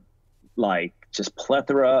just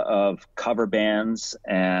plethora of cover bands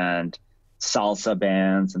and salsa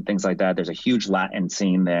bands and things like that. There's a huge Latin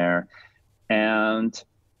scene there, and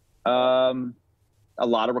a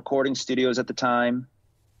lot of recording studios at the time.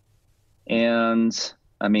 And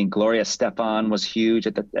I mean, Gloria Estefan was huge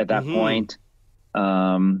at that point.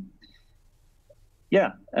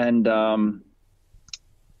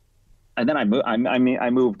 And then I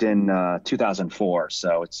moved in 2004,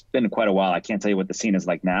 so it's been quite a while. I can't tell you what the scene is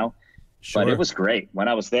like now, but it was great. When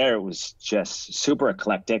I was there, it was just super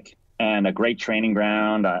eclectic and a great training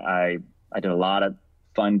ground. I did a lot of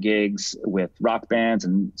fun gigs with rock bands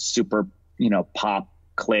and super, pop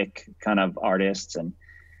click kind of artists. And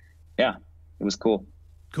yeah, it was cool.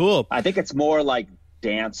 Cool. I think it's more like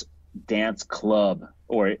dance club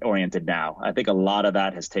oriented now. I think a lot of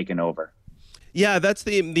that has taken over. Yeah, that's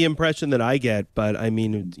the impression that I get. But I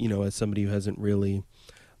mean, as somebody who hasn't really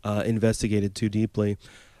investigated too deeply.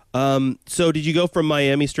 So did you go from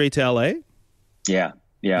Miami straight to LA? Yeah.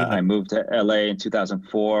 I moved to LA in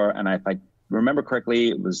 2004. And if I remember correctly,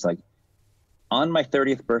 it was like on my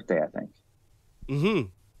 30th birthday, I think. Mm-hmm.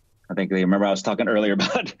 I think they remember I was talking earlier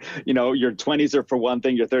about, your 20s are for one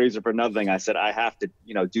thing, your 30s are for another thing. I said, I have to,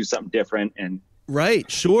 do something different. And right.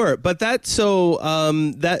 Sure. But so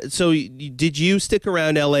did you stick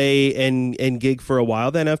around LA and gig for a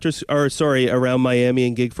while then around Miami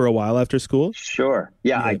and gig for a while after school? Sure.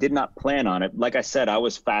 Yeah. I did not plan on it. Like I said, I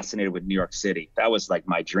was fascinated with New York City. That was like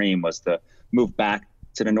my dream, was to move back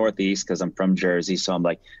to the Northeast because I'm from Jersey. So I'm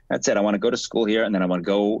like, that's it. I want to go to school here. And then I want to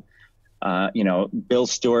go, Bill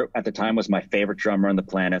Stewart at the time was my favorite drummer on the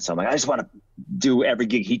planet. So I'm like, I just want to do every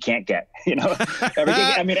gig he can't get,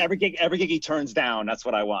 every gig he turns down. That's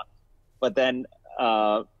what I want. But then,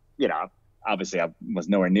 obviously I was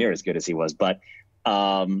nowhere near as good as he was, but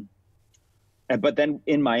then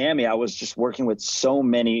in Miami, I was just working with so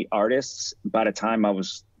many artists by the time I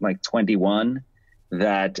was like 21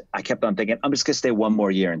 that I kept on thinking, I'm just going to stay one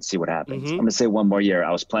more year and see what happens. I'm going to stay one more year.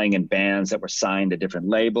 I was playing in bands that were signed to different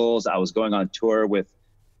labels. I was going on tour with,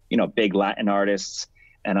 big Latin artists.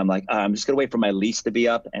 And I'm like, I'm just going to wait for my lease to be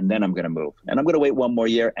up and then I'm going to move. And I'm going to wait one more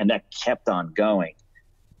year. And that kept on going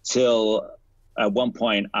till at one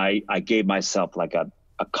point I gave myself like a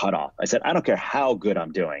cutoff. I said, I don't care how good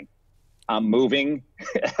I'm doing. I'm moving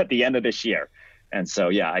at the end of this year. And so,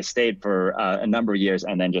 yeah, I stayed for a number of years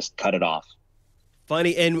and then just cut it off.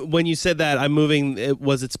 Funny. And when you said that I'm moving,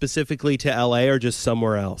 was it specifically to LA or just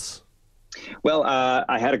somewhere else? Well,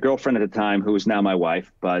 I had a girlfriend at the time who is now my wife,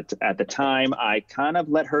 but at the time I kind of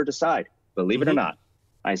let her decide, believe it or not.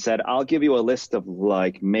 I said, I'll give you a list of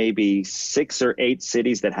like maybe 6 or 8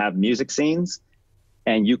 cities that have music scenes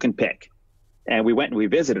and you can pick. And we went and we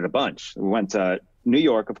visited a bunch. We went to New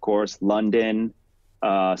York, of course, London,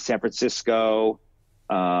 San Francisco,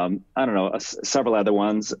 I don't know, several other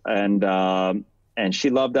ones. And she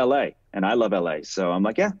loved LA and I love LA. So I'm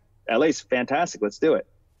like, yeah, LA's fantastic. Let's do it.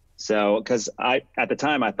 So, cause at the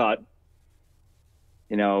time I thought,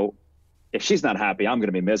 if she's not happy, I'm going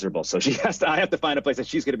to be miserable. So I have to find a place that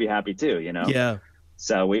she's going to be happy too, Yeah.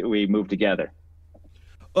 So we moved together.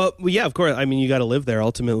 Well, yeah, of course. I mean, you got to live there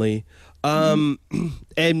ultimately.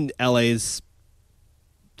 And LA is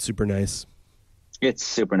super nice. It's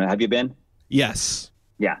super nice. Have you been? Yes.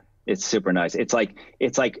 Yeah. It's super nice. It's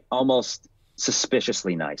like almost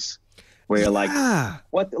suspiciously nice. Where you're like,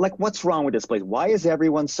 what's wrong with this place? Why is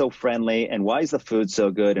everyone so friendly? And why is the food so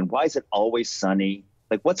good? And why is it always sunny?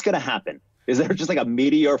 Like, what's going to happen? Is there just like a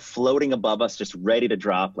meteor floating above us, just ready to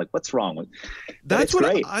drop? Like, what's wrong with? That's what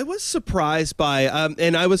great. I was surprised by.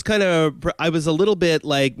 And I was I was a little bit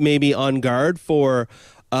like maybe on guard for,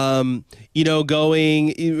 getting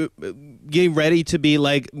ready to be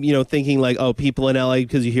like, thinking like, oh, people in LA,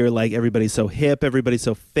 because you hear like everybody's so hip, everybody's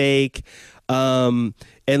so fake. And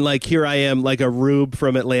like, here I am, like a rube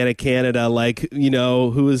from Atlantic, Canada, like,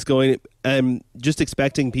 who is going, just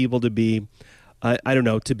expecting people to be, I don't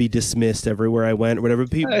know, to be dismissed everywhere I went or whatever.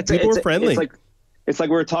 People were friendly. It's like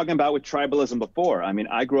we were talking about with tribalism before. I mean,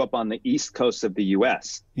 I grew up on the East Coast of the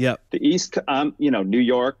U.S. Yeah. The East, New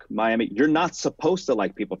York, Miami. You're not supposed to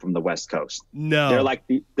like people from the West Coast. No. They're like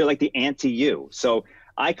the anti-you. So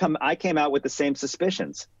I came out with the same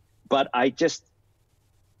suspicions, but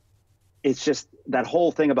it's just that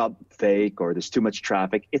whole thing about fake or there's too much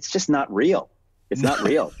traffic. It's just not real. It's not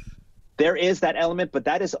real. There is that element, but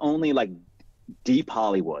that is only like deep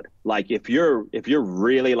Hollywood. Like if you're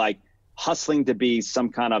really like hustling to be some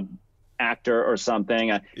kind of actor or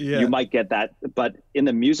something, you might get that. But in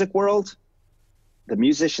the music world, the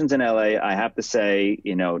musicians in LA, I have to say,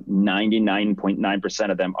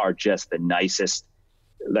 99.9% of them are just the nicest,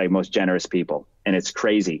 like most generous people. And it's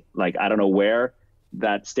crazy. Like, I don't know where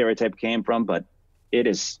that stereotype came from, but it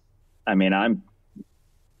is, I mean, I'm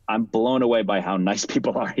blown away by how nice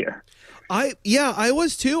people are here. I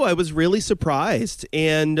was too. I was really surprised.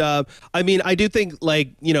 And I mean, I do think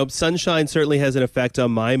like, sunshine certainly has an effect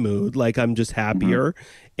on my mood. Like I'm just happier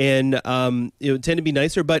and it would tend to be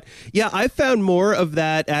nicer. But yeah, I found more of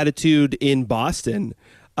that attitude in Boston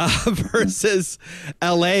versus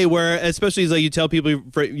LA, where especially as like you tell people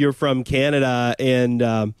you're from Canada and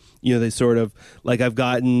they sort of like, I've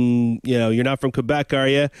gotten, you're not from Quebec, are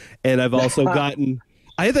you? And I've also gotten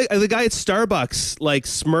The guy at Starbucks like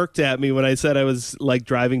smirked at me when I said I was like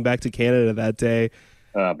driving back to Canada that day.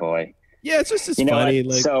 Oh boy. Yeah, it's just as funny.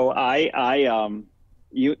 Like, so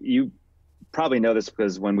you probably know this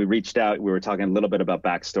because when we reached out, we were talking a little bit about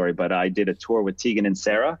backstory, but I did a tour with Tegan and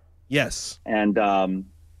Sara. Yes. And I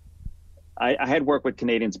had worked with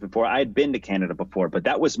Canadians before. I had been to Canada before, but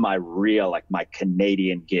that was my my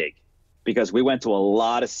Canadian gig, because we went to a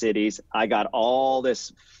lot of cities. I got all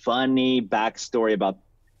this funny backstory about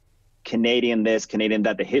Canadian this, Canadian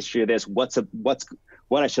that, the history of this, what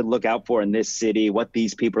I should look out for in this city, what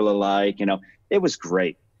these people are like. It was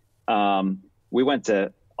great. We went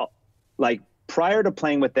to, prior to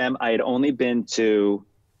playing with them, I had only been to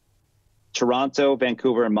Toronto,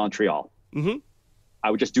 Vancouver, and Montreal. Mm-hmm. I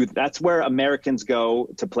would just that's where Americans go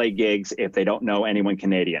to play gigs if they don't know anyone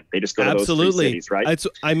Canadian. They just go to those three cities, right?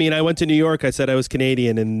 I went to New York. I said I was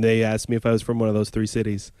Canadian, and they asked me if I was from one of those three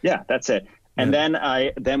cities. Yeah, that's it. And then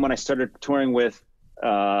when I started touring with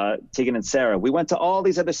Tegan and Sara, we went to all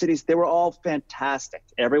these other cities. They were all fantastic.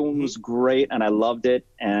 Everyone was great, and I loved it.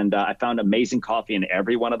 And I found amazing coffee in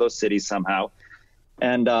every one of those cities somehow.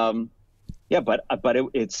 And but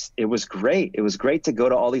it was great. It was great to go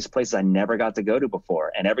to all these places I never got to go to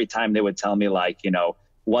before. And every time they would tell me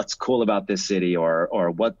what's cool about this city,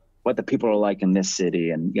 or what the people are like in this city,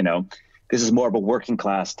 and this is more of a working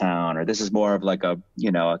class town, or this is more of like a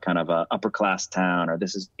kind of a upper class town, or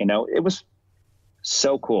this is it was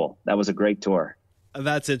so cool. That was a great tour.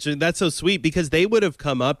 That's interesting. That's so sweet, because they would have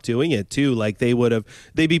come up doing it too. Like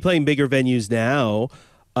they'd be playing bigger venues now.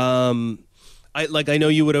 I know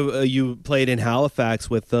you would have you played in Halifax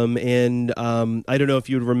with them, and I don't know if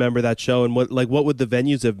you would remember that show, and what would the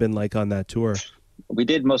venues have been like on that tour? We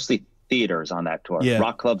did mostly theaters on that tour,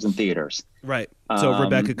 rock clubs and theaters. Right. So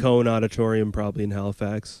Rebecca Cohen Auditorium probably in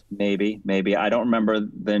Halifax. Maybe. I don't remember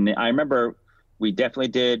I remember we definitely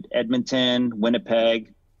did Edmonton,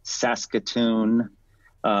 Winnipeg, Saskatoon,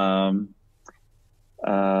 Calgary.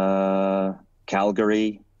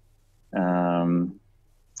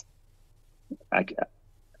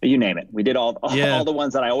 You name it. We did all the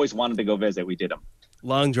ones that I always wanted to go visit. We did them.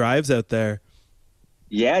 Long drives out there.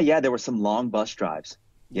 Yeah. There were some long bus drives.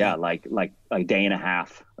 Yeah, like a day and a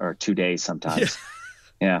half or 2 days sometimes.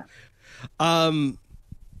 Yeah. But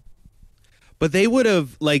they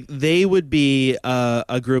would be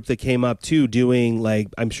a group that came up too, doing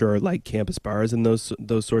I'm sure campus bars and those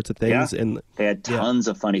sorts of things. Yeah. And they had tons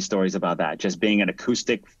of funny stories about that. Just being an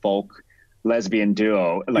acoustic folk lesbian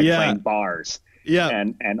duo, playing bars. Yeah.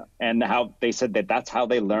 And how they said that's how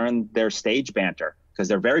they learned their stage banter, because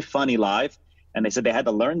they're very funny live. And they said they had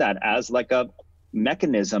to learn that as a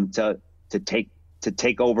mechanism to take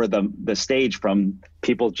over the stage from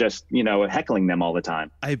people just heckling them all the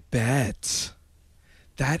time. I bet.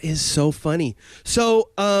 That is so funny. So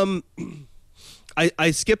I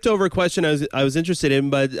skipped over a question I was interested in,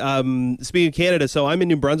 but speaking of Canada, so I'm in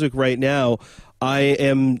New Brunswick right now. I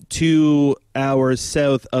am 2 hours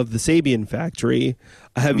south of the Sabian factory.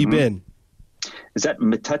 Have you been? Is that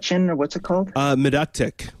Metuchen, or what's it called?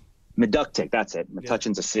 Meductic. Meductic, that's it.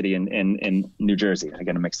 Metuchen's a city in New Jersey. I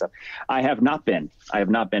get them mixed up. I have not been.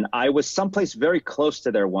 I was someplace very close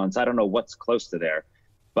to there once. I don't know what's close to there,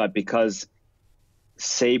 but because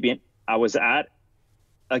Sabian, I was at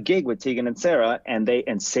a gig with Tegan and Sara, and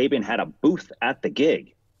Sabian had a booth at the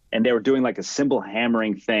gig, and they were doing a cymbal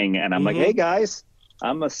hammering thing, and I'm like, hey guys,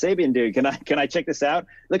 I'm a Sabian dude. Can I check this out?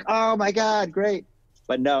 Like, oh my God, great.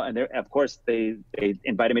 But no, and of course they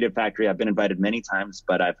invited me to the factory. I've been invited many times,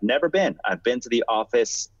 but I've never been. I've been to the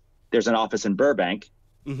office. There's an office in Burbank,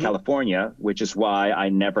 California, which is why I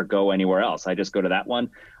never go anywhere else. I just go to that one.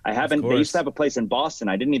 I haven't. They used to have a place in Boston.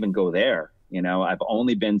 I didn't even go there. I've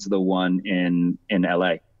only been to the one in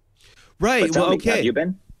LA. Right. Well, okay. Have you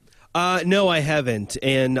been? No, I haven't,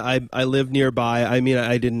 and I live nearby. I mean,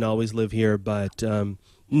 I didn't always live here, but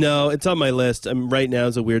no, it's on my list. Right now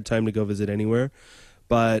is a weird time to go visit anywhere.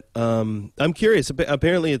 But I'm curious.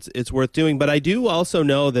 Apparently, it's worth doing. But I do also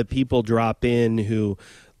know that people drop in who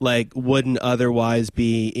wouldn't otherwise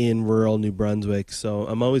be in rural New Brunswick. So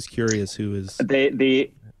I'm always curious who is. I've been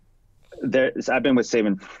with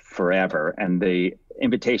Sabian forever, and the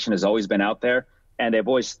invitation has always been out there, and they've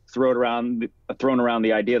always thrown around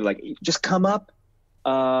the idea just come up,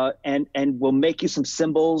 and we'll make you some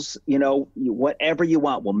cymbals. Whatever you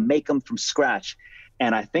want, we'll make them from scratch.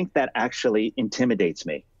 And I think that actually intimidates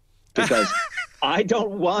me, because I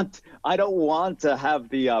don't want to have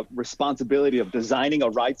the responsibility of designing a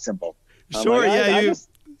ride cymbal. Sure, I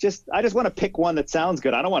just want to pick one that sounds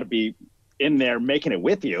good. I don't want to be in there making it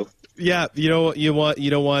with you. Yeah, you don't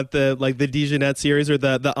want the the Dijonette series or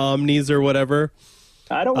the Omnis or whatever.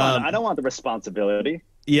 I don't want the responsibility.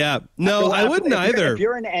 Yeah, no, I wouldn't either. If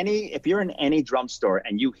you're in any drum store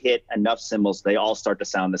and you hit enough cymbals, they all start to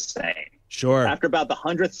sound the same. Sure. After about the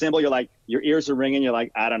 100th cymbal, you're like, your ears are ringing. You're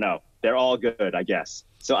like, I don't know. They're all good, I guess.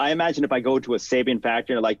 So I imagine if I go to a Sabian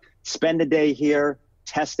factory, like, spend a day here,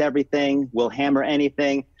 test everything, we'll hammer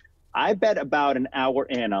anything. I bet about an hour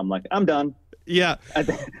in, I'm like, I'm done. Yeah.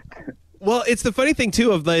 Well, it's the funny thing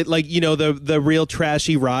too of the real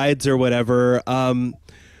trashy rides or whatever,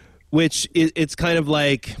 which it's kind of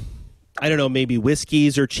like, I don't know, maybe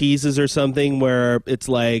whiskeys or cheeses or something where it's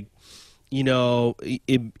like,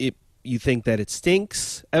 you think that it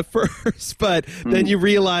stinks at first, but then you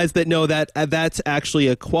realize that no, that's actually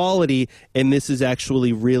a quality, and this is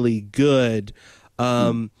actually really good.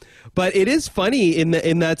 But it is funny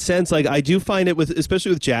in that sense. Like, I do find it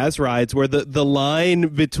especially with jazz rides, where the line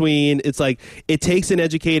between, it's like, it takes an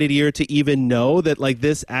educated ear to even know that, like,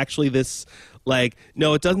 like,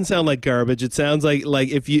 no, it doesn't sound like garbage. It sounds like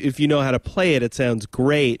if you know how to play it, it sounds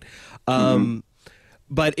great.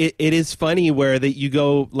 But it is funny where that you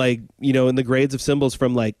go, like, in the grades of cymbals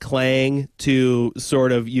from like clang to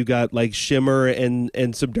sort of, you got like shimmer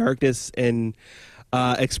and some darkness and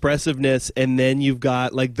expressiveness, and then you've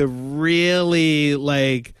got like the really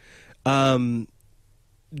like ton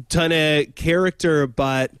of character.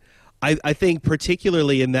 But I think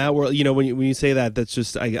particularly in that world, when you say that, that's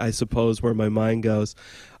just I suppose where my mind goes.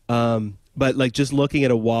 But like just looking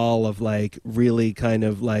at a wall of like really kind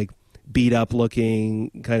of like beat up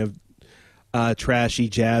looking kind of trashy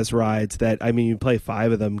jazz rides that, I mean, you play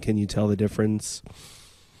 5 of them, can you tell the difference?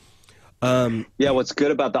 Yeah, what's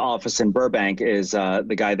good about the office in Burbank is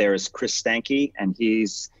the guy there is Chris Stanky, and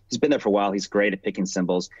he's been there for a while. He's great at picking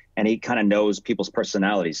cymbals, and he kind of knows people's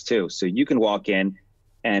personalities too. So you can walk in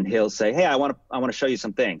and he'll say, hey, I want to show you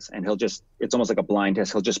some things. And it's almost like a blind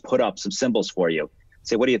test. He'll just put up some cymbals for you.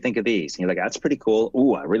 Say, what do you think of these? And you're like, that's pretty cool.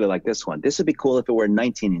 Ooh, I really like this one. This would be cool if it were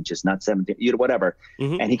 19 inches, not 17, whatever.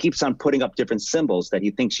 And he keeps on putting up different cymbals that he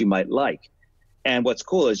thinks you might like. And what's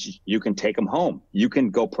cool is you can take them home. You can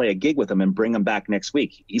go play a gig with him and bring them back next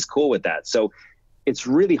week. He's cool with that. So it's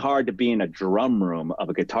really hard to be in a drum room of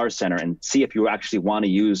a Guitar Center and see if you actually want to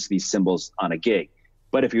use these cymbals on a gig.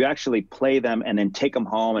 But if you actually play them and then take them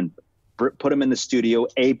home and put them in the studio,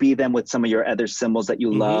 A/B them with some of your other cymbals that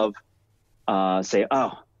you love, say,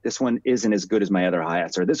 oh, this one isn't as good as my other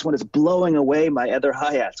hi-hats, or this one is blowing away my other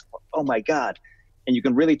hi-hats. Oh my God. And you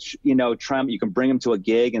can really, try them. You can bring them to a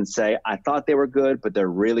gig and say, I thought they were good, but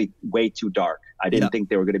they're really way too dark. I didn't think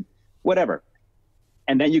they were going to, whatever.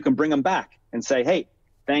 And then you can bring them back and say, hey,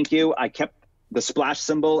 thank you. I kept the splash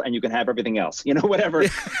cymbal and you can have everything else, whatever.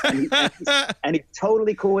 and he's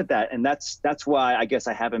totally cool with that. And that's why I guess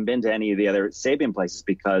I haven't been to any of the other Sabian places,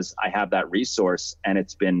 because I have that resource. And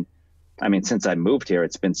it's been, since I moved here,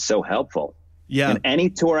 it's been so helpful. Yeah. And any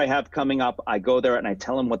tour I have coming up, I go there and I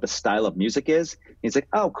tell him what the style of music is. He's like,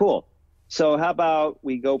 oh, cool. So how about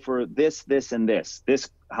we go for this, and this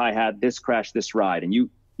hi-hat, this crash, this ride. And you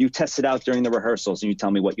test it out during the rehearsals and you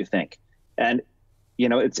tell me what you think. And,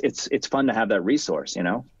 it's fun to have that resource,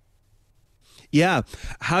 Yeah.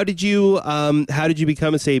 How did you become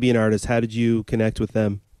a Sabian artist? How did you connect with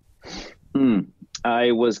them?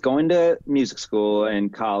 I was going to music school in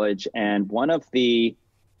college, and one of the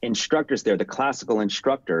instructors there, the classical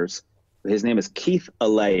instructors, his name is Keith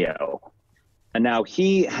Aleo. And now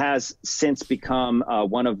he has since become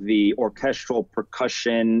one of the orchestral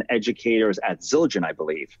percussion educators at Zildjian, I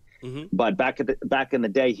believe. But back in the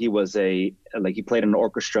day, he was he played in an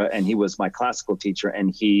orchestra, and he was my classical teacher,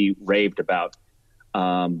 and he raved about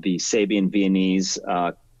the Sabian Viennese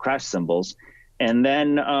crash cymbals. And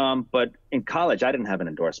then, but in college, I didn't have an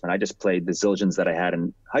endorsement. I just played the Zildjians that I had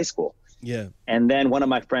in high school. Yeah. And then one of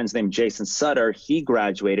my friends named Jason Sutter, he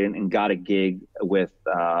graduated and got a gig with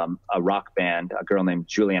a rock band, a girl named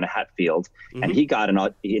Juliana Hatfield, and he got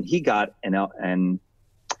an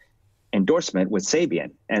endorsement with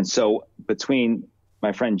Sabian. And so between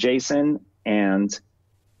my friend Jason and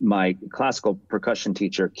my classical percussion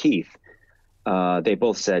teacher Keith, they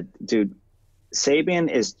both said, "Dude, Sabian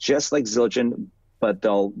is just like Zildjian, but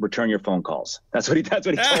they'll return your phone calls." That's what he told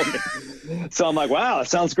me. So I'm like, wow, that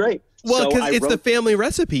sounds great. Well, because it's the family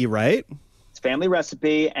recipe, right? It's family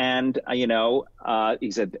recipe, and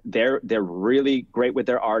he said they're really great with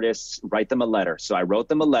their artists. Write them a letter. So I wrote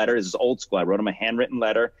them a letter. This is old school. I wrote them a handwritten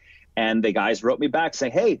letter, and the guys wrote me back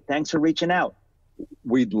saying, "Hey, thanks for reaching out.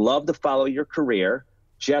 We'd love to follow your career.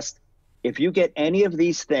 Just if you get any of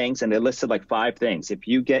these things," and they listed like 5 things. If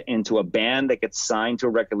you get into a band that gets signed to a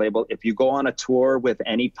record label, if you go on a tour with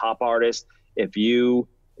any pop artist, if you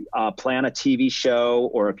play on a TV show,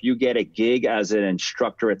 or if you get a gig as an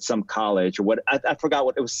instructor at some college or what, I forgot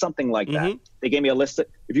what, it was something like that. They gave me a list of,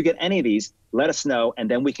 if you get any of these, let us know,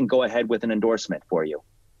 and then we can go ahead with an endorsement for you.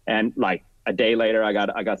 And like a day later, I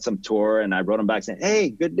got some tour, and I wrote them back saying, hey,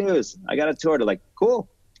 good news, I got a tour. They're like, cool,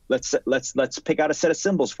 let's pick out a set of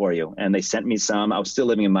cymbals for you. And they sent me some. I was still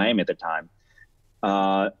living in Miami at the time.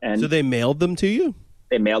 And so they mailed them to you?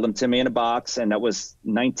 They mailed them to me in a box, and that was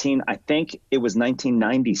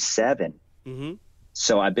 1997.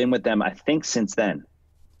 So I've been with them, I think, since then.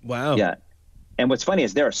 Wow. Yeah. And what's funny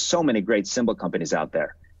is there are so many great cymbal companies out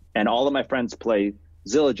there, and all of my friends play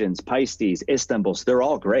Zildjians, Paistis, Istanbuls. They're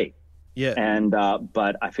all great. Yeah. And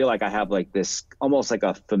but I feel like I have like this almost like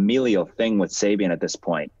a familial thing with Sabian at this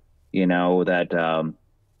point, you know, that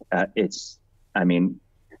it's, I mean,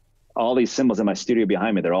 all these cymbals in my studio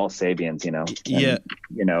behind me, they're all Sabians, you know. And, yeah.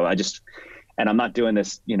 You know, and I'm not doing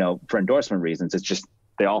this, you know, for endorsement reasons. It's just,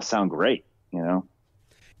 they all sound great, you know.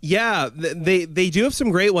 Yeah, they do have some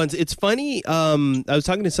great ones. It's funny. I was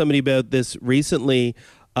talking to somebody about this recently,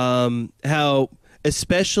 how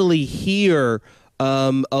especially here,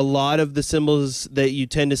 a lot of the cymbals that you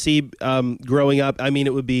tend to see growing up, I mean,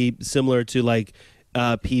 it would be similar to like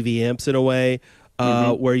PV amps in a way,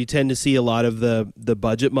 where you tend to see a lot of the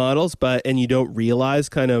budget models, and you don't realize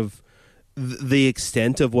kind of the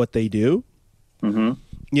extent of what they do.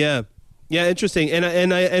 Yeah. Yeah, interesting,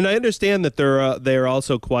 and I understand that they're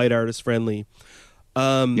also quite artist friendly.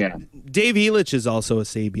 Yeah, Dave Elitch is also a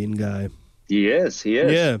Sabian guy. He is.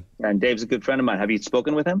 Yeah, and Dave's a good friend of mine. Have you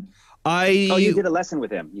spoken with him? You did a lesson with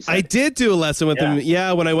him. You said. I did do a lesson with him.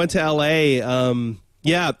 Yeah, when I went to LA.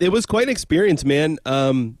 Yeah, it was quite an experience, man.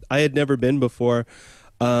 I had never been before,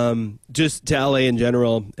 just to LA in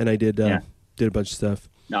general, and I did a bunch of stuff.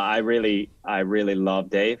 No, I really love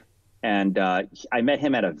Dave. And I met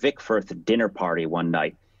him at a Vic Firth dinner party one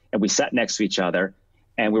night, and we sat next to each other,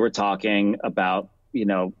 and we were talking about, you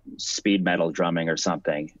know, speed metal drumming or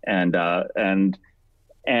something. And I'm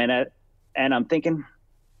thinking,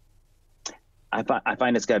 I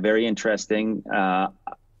find this guy very interesting,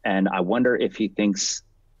 and I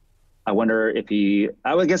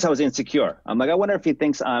guess I was insecure. I'm like, I wonder if he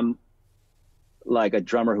thinks I'm like a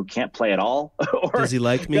drummer who can't play at all. Or, does he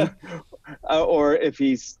like me? Or if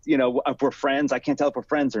he's, you know, if we're friends. I can't tell if we're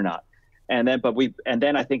friends or not. And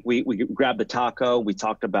then I think we grabbed the taco. We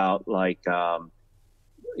talked about like,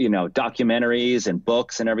 you know, documentaries and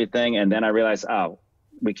books and everything. And then I realized,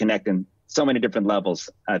 we connect in so many different levels.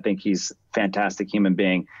 I think he's a fantastic human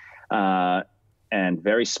being, and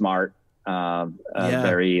very smart,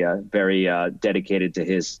 very dedicated to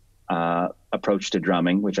his approach to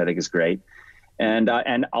drumming, which I think is great. And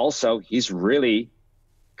also he's really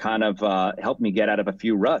kind of helped me get out of a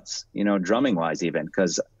few ruts, you know, drumming wise, even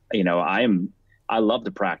because, you know, I love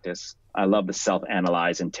to practice. I love to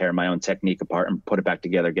self-analyze and tear my own technique apart and put it back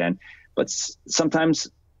together again. But sometimes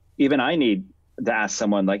even I need to ask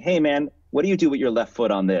someone like, hey man, what do you do with your left foot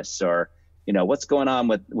on this? Or, you know, what's going on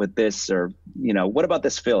with this? Or, you know, what about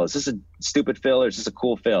this fill? Is this a stupid fill or is this a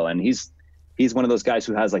cool fill? And he's one of those guys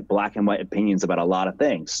who has like black and white opinions about a lot of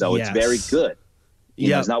things. So It's very good. You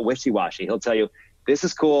know, it's not wishy-washy. He'll tell you, this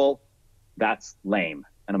is cool, that's lame.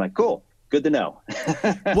 And I'm like, cool, good to know.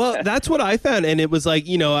 Well, that's what I found. And it was like,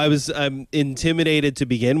 you know, I was intimidated to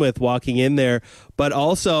begin with walking in there. But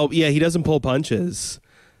also, he doesn't pull punches.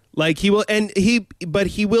 Like he will, but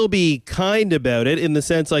he will be kind about it in the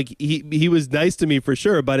sense like he was nice to me for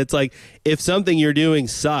sure. But it's like, if something you're doing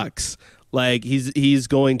sucks, like he's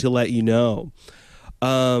going to let you know.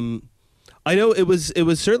 I know it was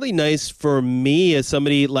certainly nice for me as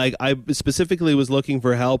somebody, like I specifically was looking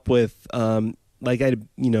for help with like I had,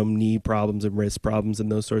 you know, knee problems and wrist problems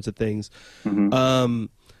and those sorts of things.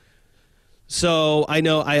 So I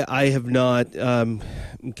know I have not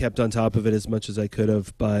kept on top of it as much as I could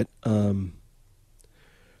have, but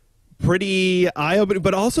pretty eye-opening.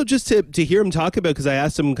 But also just to hear him talk about, because I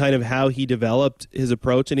asked him kind of how he developed his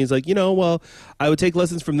approach, and he's like, you know, well, I would take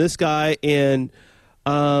lessons from this guy, and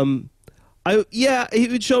he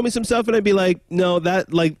would show me some stuff, and I'd be like, no,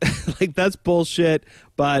 that like that's bullshit,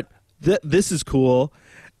 but this is cool.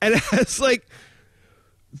 And it's like,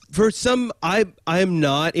 for some, I am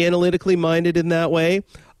not analytically minded in that way.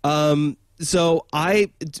 So I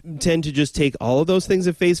tend to just take all of those things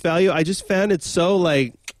at face value. I just found it so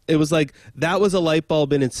like, it was like, that was a light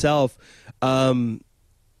bulb in itself, that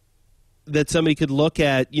somebody could look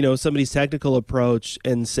at, you know, somebody's technical approach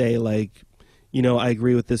and say like, you know, I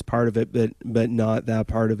agree with this part of it, but not that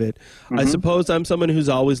part of it. I suppose I'm someone who's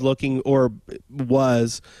always looking, or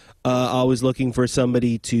was always looking for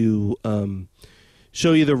somebody to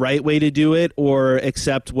show you the right way to do it, or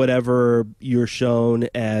accept whatever you're shown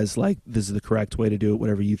as like this is the correct way to do it,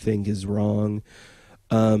 whatever you think is wrong.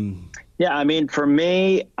 Yeah, I mean, for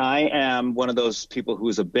me, I am one of those people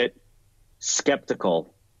who's a bit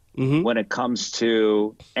skeptical when it comes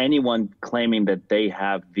to anyone claiming that they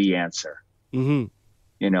have the answer.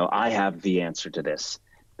 I have the answer to this,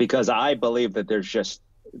 because I believe that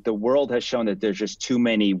the world has shown that there's just too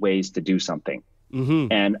many ways to do something,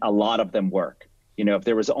 and a lot of them work. If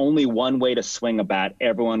there was only one way to swing a bat,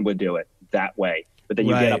 everyone would do it that way. But then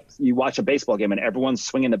you watch a baseball game and everyone's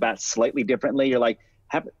swinging the bat slightly differently. You're like,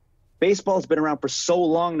 baseball's been around for so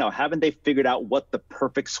long now. Haven't they figured out what the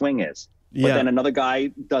perfect swing is? But then another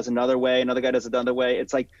guy does another way, another guy does it another way.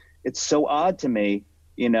 It's like, it's so odd to me,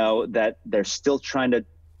 that they're still trying to,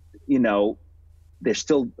 there's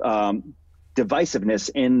still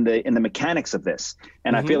divisiveness in the mechanics of this.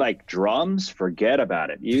 And I feel like drums, forget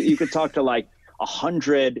about it. You could talk to like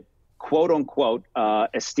 100 quote unquote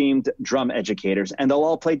esteemed drum educators, and they'll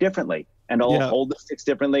all play differently, and they'll all hold the sticks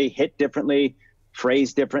differently, hit differently,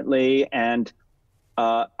 phrase differently. And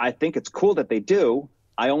I think it's cool that they do.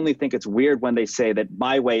 I only think it's weird when they say that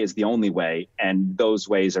my way is the only way and those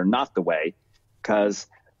ways are not the way, because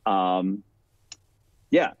I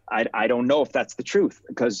don't know if that's the truth,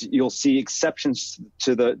 because you'll see exceptions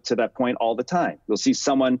to that point all the time. You'll see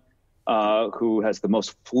someone who has the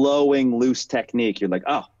most flowing loose technique. You're like,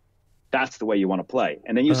 oh, that's the way you want to play.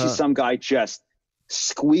 And then you see some guy just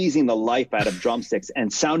squeezing the life out of drumsticks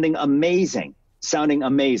and sounding amazing.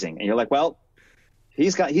 And you're like, well,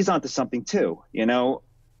 he's onto something too.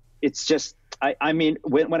 It's just, I mean,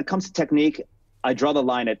 when it comes to technique, I draw the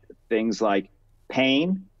line at things like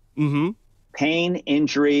pain,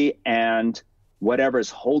 injury, and whatever is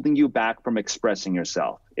holding you back from expressing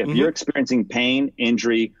yourself. If you're experiencing pain,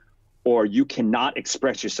 injury, or you cannot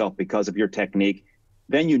express yourself because of your technique,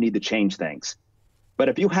 then you need to change things. But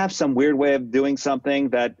if you have some weird way of doing something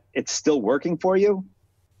that it's still working for you,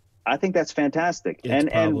 I think that's fantastic.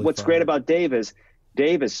 And what's great about Dave is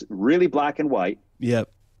really black and white.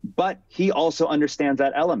 Yep. But he also understands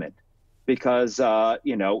that element, because I'll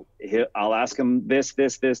ask him this,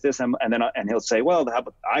 and he'll say, well,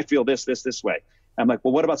 I feel this way. I'm like,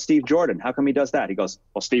 well, what about Steve Jordan? How come he does that? He goes,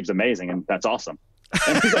 well, Steve's amazing, and that's awesome.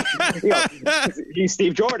 And he's like, he's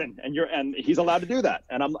Steve Jordan, and he's allowed to do that.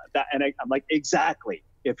 And I'm like, exactly.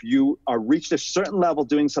 If you are reached a certain level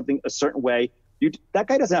doing something a certain way, that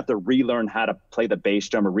guy doesn't have to relearn how to play the bass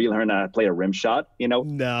drum or relearn how to play a rim shot.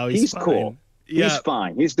 No, he's fine. Cool. Yeah. He's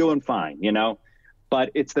fine. He's doing fine.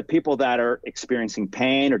 But it's the people that are experiencing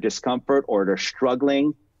pain or discomfort, or they're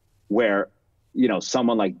struggling, where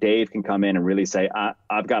someone like Dave can come in and really say,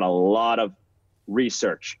 I've got a lot of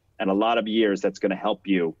research and a lot of years that's going to help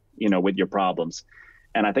you, with your problems.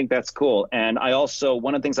 And I think that's cool. And I also,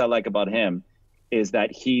 one of the things I like about him is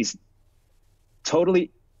that he's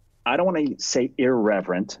totally, I don't want to say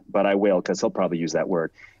irreverent, but I will, because he'll probably use that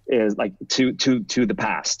word, is like to the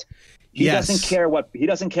past. He doesn't care what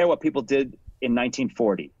people did in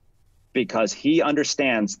 1940, because he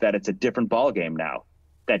understands that it's a different ball game now,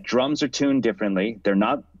 that drums are tuned differently. They're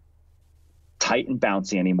not tight and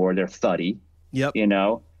bouncy anymore. They're thuddy,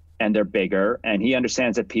 and they're bigger. And he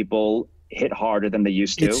understands that people hit harder than they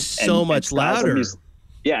used to. It's so much louder.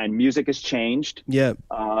 And music has changed. Yeah.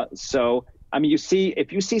 So, I mean,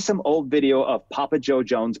 if you see some old video of Papa Joe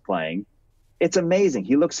Jones playing, it's amazing.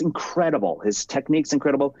 He looks incredible. His technique's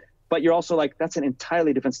incredible. But you're also like, that's an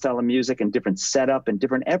entirely different style of music and different setup and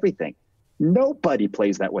different everything. Nobody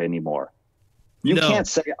plays that way anymore. You can't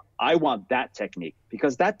say, I want that technique,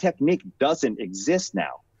 because that technique doesn't exist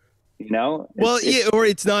now. Or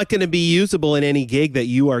it's not going to be usable in any gig that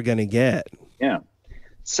you are going to get. Yeah.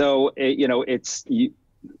 So,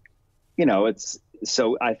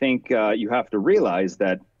 so I think you have to realize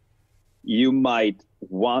that you might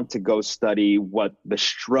want to go study what the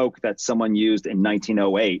stroke that someone used in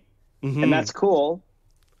 1908. And that's cool,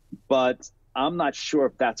 but I'm not sure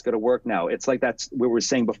if that's going to work now. It's like that's what we were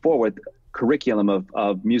saying before with curriculum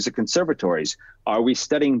of music conservatories. Are we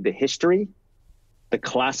studying the history, the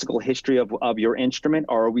classical history of your instrument,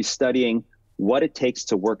 or are we studying what it takes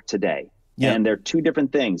to work today? Yeah. And they're two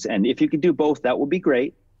different things. And if you could do both, that would be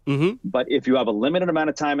great. But if you have a limited amount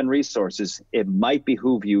of time and resources, it might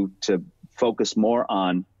behoove you to focus more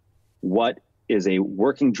on what is a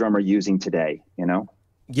working drummer using today,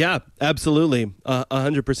 Yeah, absolutely.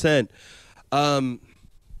 100%.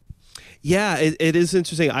 Yeah, it is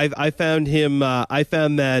interesting. I found him, I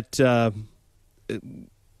found that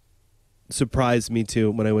surprised me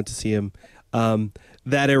too when I went to see him.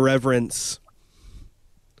 That irreverence.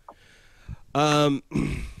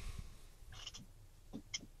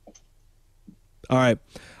 All right.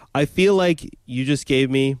 I feel like you just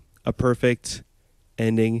gave me a perfect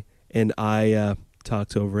ending, and I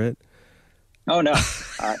talked over it. Oh, no.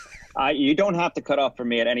 You don't have to cut off for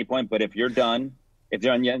me at any point, but if you're done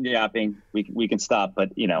yapping, we can stop. But,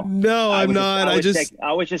 you know. No, I'm not.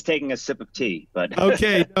 I was just taking a sip of tea, but.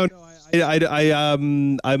 Okay. No,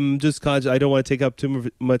 I'm just conscious. I don't want to take up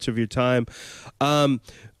too much of your time.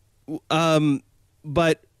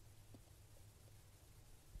 But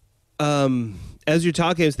as you're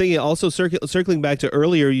talking, I was thinking also circling back to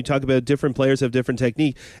earlier, you talk about different players have different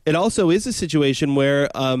technique. It also is a situation where,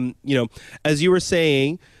 as you were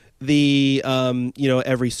saying,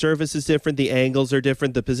 every surface is different, the angles are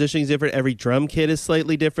different, the positioning is different, every drum kit is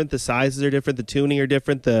slightly different, the sizes are different, the tuning are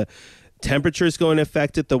different, the temperature is going to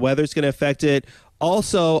affect it, the weather's going to affect it.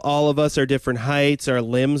 Also, all of us are different heights, our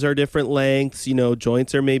limbs are different lengths,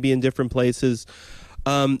 joints are maybe in different places.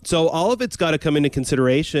 So all of it's got to come into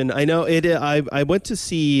consideration. I know it. I went to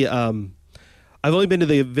see. I've only been to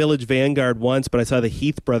the Village Vanguard once, but I saw the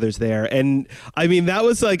Heath brothers there, and I mean that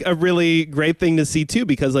was like a really great thing to see too,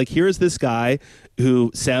 because like here's this guy who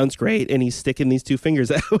sounds great, and he's sticking these two fingers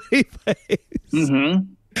out what he plays.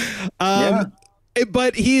 Yeah.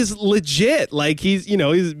 But he's legit. Like he's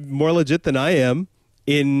more legit than I am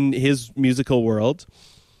in his musical world.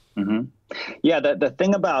 Mm-hmm. Yeah, the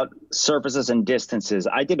thing about surfaces and distances,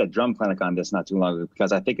 I did a drum clinic on this not too long ago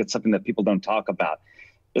because I think it's something that people don't talk about.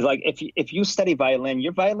 It's like if you study violin,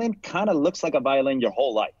 your violin kind of looks like a violin your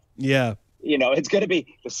whole life. Yeah. It's going to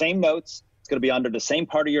be the same notes. It's going to be under the same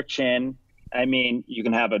part of your chin. I mean, you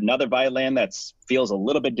can have another violin that feels a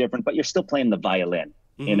little bit different, but you're still playing the violin,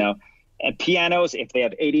 And pianos, if they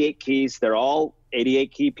have 88 keys, they're all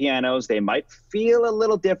 88 key pianos. They might feel a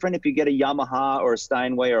little different if you get a Yamaha or a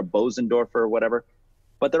Steinway or a Bosendorfer or whatever,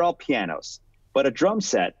 but they're all pianos. But a drum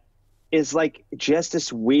set is like just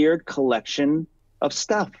this weird collection of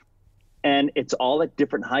stuff. And it's all at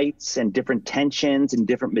different heights and different tensions and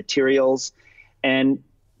different materials. And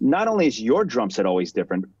not only is your drum set always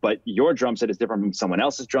different, but your drum set is different from someone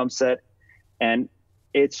else's drum set. And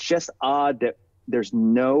it's just odd that there's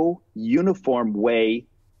no uniform way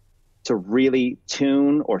to really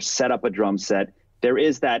tune or set up a drum set. There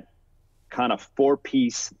is that kind of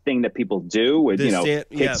 4-piece thing that people do with,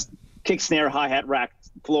 kick, snare, hi-hat, rack,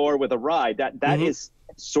 floor with a ride. That is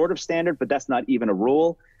sort of standard, but that's not even a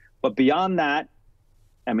rule. But beyond that,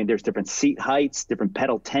 I mean, there's different seat heights, different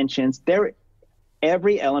pedal tensions.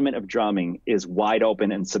 Every element of drumming is wide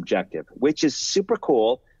open and subjective, which is super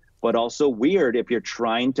cool, but also weird if you're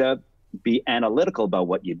trying to be analytical about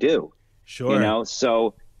what you do. Sure.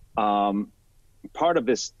 So part of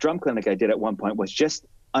this drum clinic I did at one point was just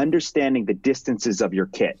understanding the distances of your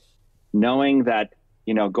kit, knowing that,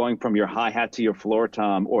 going from your hi-hat to your floor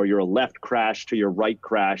tom or your left crash to your right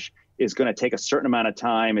crash is going to take a certain amount of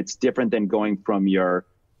time. It's different than going from your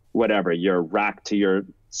rack to your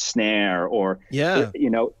snare, or,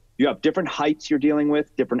 you have different heights you're dealing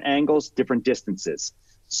with, different angles, different distances.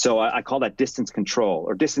 So I call that distance control,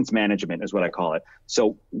 or distance management is what I call it.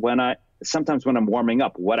 So sometimes when I'm warming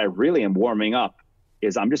up, what I really am warming up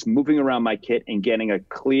is I'm just moving around my kit and getting a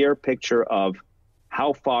clear picture of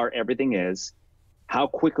how far everything is, how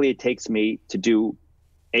quickly it takes me to do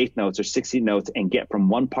 8th notes or 16th notes and get from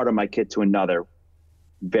one part of my kit to another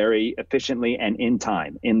very efficiently and in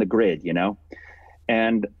time, in the grid,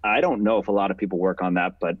 And I don't know if a lot of people work on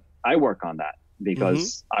that, but I work on that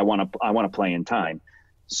because I want to play in time.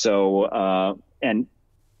 So,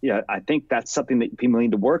 I think that's something that people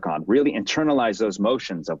need to work on, really internalize those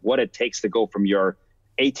motions of what it takes to go from your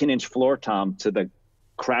 18-inch floor tom to the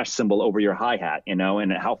crash cymbal over your hi-hat, and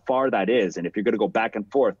how far that is. And if you're going to go back and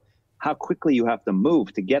forth, how quickly you have to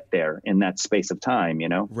move to get there in that space of time,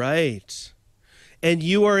 Right. And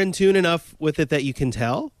you are in tune enough with it that you can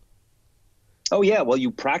tell? Oh, yeah. Well,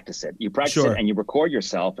 you practice it. You practice it and you record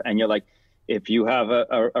yourself, and you're like, if you have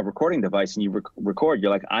a recording device and you record,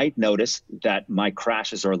 you're like, I notice that my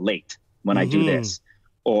crashes are late when I do this,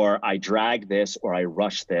 or I drag this, or I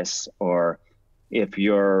rush this, or if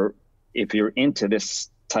you're into this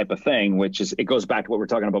type of thing, it goes back to what we were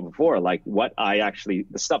talking about before, like the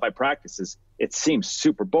stuff I practice it seems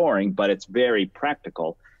super boring, but it's very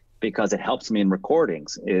practical because it helps me in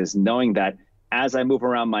recordings, is knowing that as I move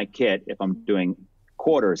around my kit, if I'm doing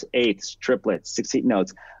quarters, eighths, triplets, 16th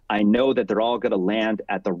notes, I know that they're all going to land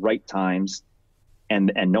at the right times,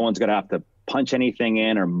 and no one's going to have to punch anything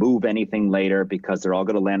in or move anything later because they're all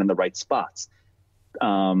going to land in the right spots.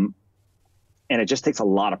 And it just takes a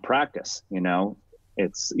lot of practice,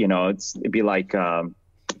 It'd be like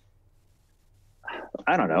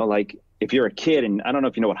I don't know, like if you're a kid, and I don't know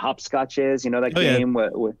if you know what hopscotch is, you know, that game.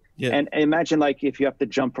 Yeah. And imagine like if you have to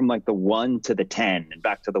jump from like the 1 to the 10 and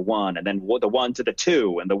back to the 1 and then the 1 to the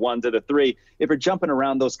 2 and the 1 to the 3. If you're jumping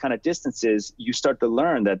around those kind of distances, you start to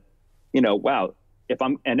learn that, you know, wow,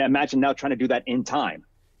 and imagine now trying to do that in time.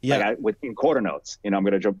 Yeah. Like in quarter notes, you know, I'm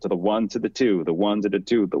going to jump to the 1 to the 2, the 1 to the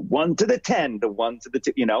 2, the 1 to the 10, the 1 to the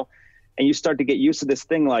 2, you know, and you start to get used to this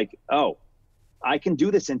thing like, oh, I can do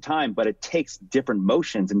this in time, but it takes different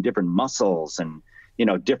motions and different muscles and, you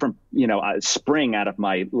know, different, you know, spring out of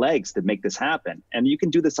my legs to make this happen. And you can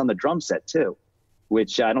do this on the drum set too,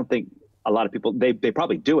 which I don't think a lot of people, they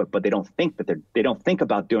probably do it, but they don't think that they don't think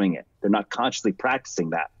about doing it. They're not consciously practicing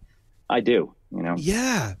that. I do, you know?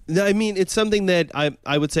 Yeah. I mean, it's something that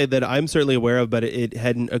I would say that I'm certainly aware of, but it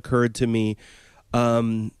hadn't occurred to me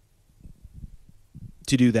to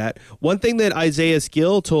do that. One thing that Isaiah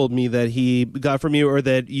Skill told me that he got from you, or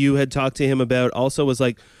that you had talked to him about also, was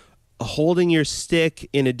like holding your stick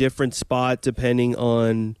in a different spot depending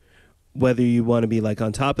on whether you want to be like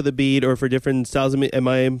on top of the beat or for different styles. Am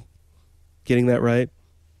I getting that right?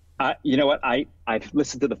 You know what? I've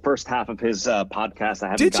listened to the first half of his podcast. I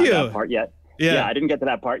haven't gotten that part yet. Yeah, I didn't get to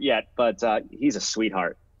that part yet, but he's a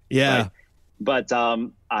sweetheart. Yeah. Right? But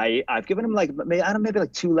I've given him like maybe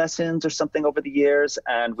like 2 lessons or something over the years,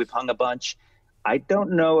 and we've hung a bunch. I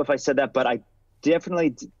don't know if I said that, but I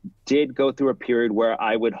definitely did go through a period where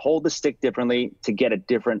I would hold the stick differently to get a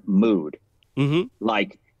different mood. Mm-hmm.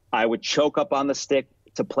 Like I would choke up on the stick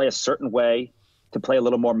to play a certain way, to play a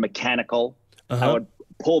little more mechanical. Uh-huh. I would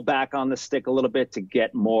pull back on the stick a little bit to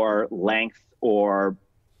get more length or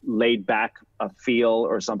laid back a feel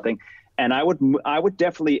or something. And I would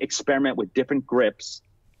definitely experiment with different grips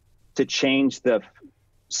to change the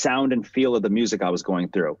sound and feel of the music I was going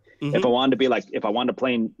through. Mm-hmm. If I wanted to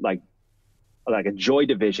play like a Joy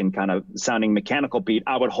Division kind of sounding mechanical beat,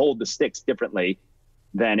 I would hold the sticks differently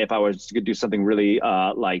than if I was to do something really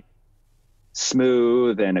like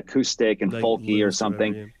smooth and acoustic and like folky or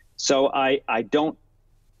something. Whatever, yeah. So I don't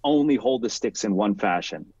only hold the sticks in one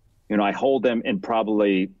fashion. You know, I hold them in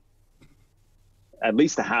probably at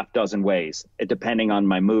least a half dozen ways, depending on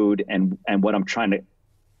my mood and what I'm trying to,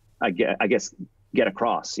 I guess, get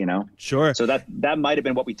across, you know? Sure. So that might have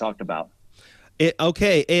been what we talked about.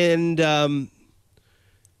 Okay. And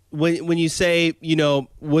when you say, you know,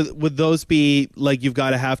 would those be like you've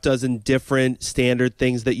got a half dozen different standard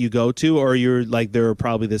things that you go to, or you're like there are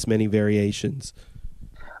probably this many variations?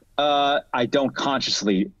 I don't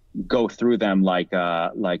consciously go through them like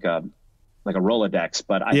a Rolodex,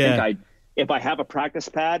 but I think if I have a practice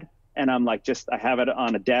pad and I'm like I have it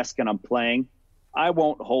on a desk and I'm playing, I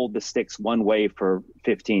won't hold the sticks one way for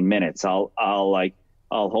 15 minutes. I'll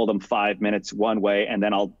hold them 5 minutes one way, and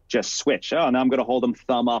then I'll just switch. Oh, now I'm going to hold them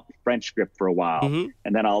thumb up French grip for a while, mm-hmm.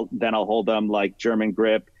 and then I'll hold them like German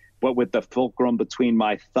grip, but with the fulcrum between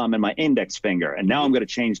my thumb and my index finger. And now I'm going to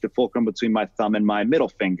change the fulcrum between my thumb and my middle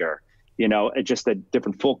finger. You know, just the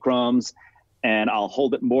different fulcrums, and I'll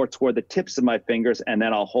hold it more toward the tips of my fingers, and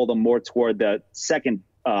then I'll hold them more toward the second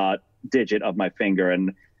digit of my finger,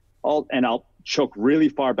 and I'll choke really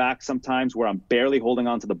far back sometimes where I'm barely holding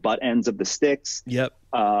on to the butt ends of the sticks. Yep.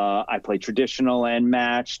 I play traditional and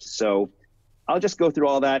matched, so I'll just go through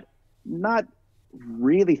all that, not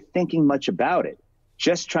really thinking much about it,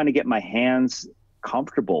 just trying to get my hands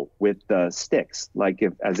comfortable with the sticks, like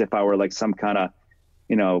as if I were like some kind of,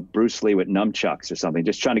 you know, Bruce Lee with nunchucks or something,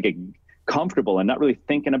 just trying to get comfortable and not really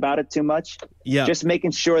thinking about it too much. Yeah. Just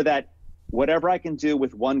making sure that whatever I can do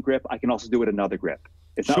with one grip, I can also do with another grip.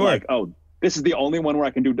 It's not like, oh, this is the only one where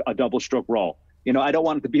I can do a double stroke roll. You know, I don't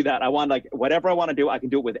want it to be that. I want like whatever I want to do, I can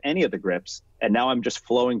do it with any of the grips. And now I'm just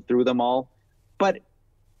flowing through them all. But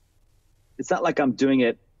it's not like I'm doing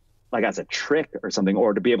it like as a trick or something,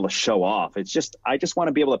 or to be able to show off. It's just, I just want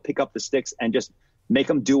to be able to pick up the sticks and just make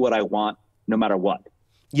them do what I want no matter what.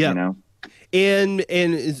 Yeah. You know?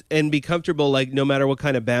 And be comfortable, like no matter what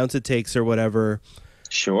kind of bounce it takes or whatever.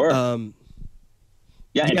 Sure.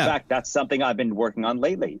 In fact, that's something I've been working on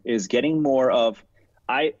lately, is getting more of,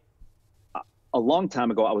 a long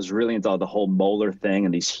time ago, I was really into the whole molar thing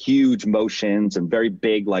and these huge motions and very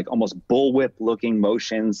big, like almost bullwhip looking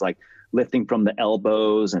motions, like lifting from the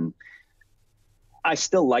elbows. And I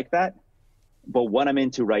still like that. But what I'm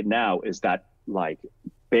into right now is that like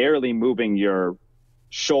barely moving your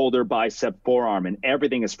shoulder, bicep, forearm, and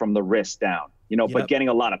everything is from the wrist down, you know, but getting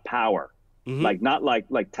a lot of power, like not like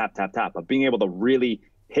tap, tap, tap, but being able to really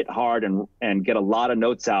hit hard and get a lot of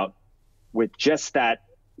notes out with just that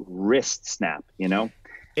wrist snap, you know?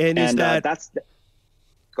 And is that,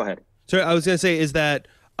 go ahead. So I was going to say, is that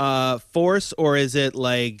force, or is it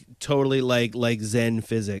like totally like Zen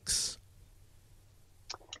physics?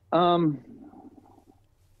 I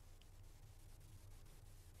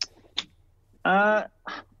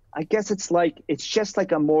guess it's just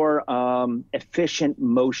like a more efficient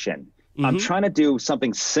motion. I'm trying to do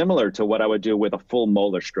something similar to what I would do with a full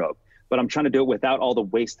molar stroke, but I'm trying to do it without all the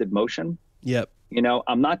wasted motion. Yep. You know,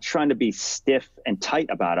 I'm not trying to be stiff and tight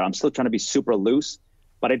about it. I'm still trying to be super loose,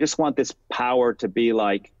 but I just want this power to be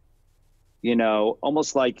like, you know,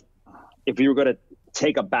 almost like if you were going to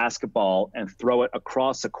take a basketball and throw it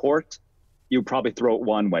across a court, you'd probably throw it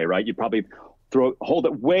one way, right? You'd probably hold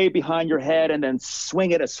it way behind your head and then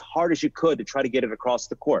swing it as hard as you could to try to get it across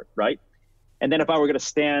the court, right? And then if I were going to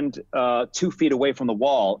stand 2 feet away from the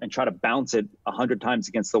wall and try to bounce it 100 times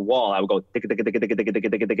against the wall, I would go.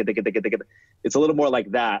 It's a little more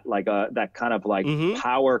like that, like that kind of like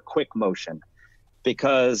power, quick motion.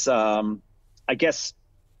 Because I guess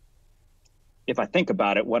if I think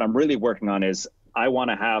about it, what I'm really working on is I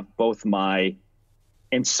want to have both in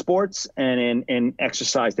sports and in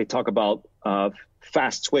exercise, they talk about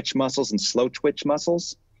fast twitch muscles and slow twitch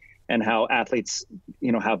muscles, and how athletes,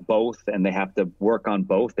 you know, have both and they have to work on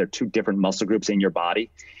both. They're two different muscle groups in your body.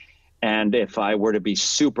 And if I were to be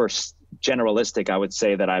super generalistic, I would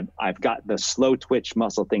say that I've got the slow twitch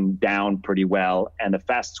muscle thing down pretty well, and the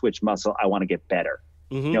fast twitch muscle, I want to get better.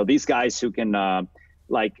 You know, these guys who can I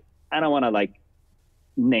don't want to like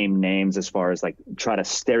name names as far as like try to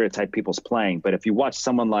stereotype people's playing, but if you watch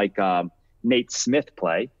someone like Nate Smith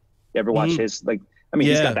play, you ever watch his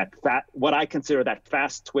he's got that what I consider that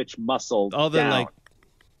fast twitch muscle down.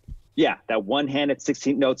 That one-handed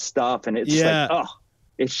 16th note stuff, and it's like,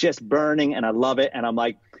 it's just burning, and I love it. And I'm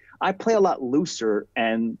like, I play a lot looser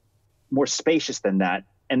and more spacious than that,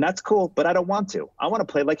 and that's cool, but I don't want to. I want to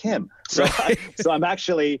play like him. So so I'm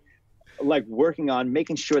actually like working on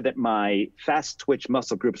making sure that my fast twitch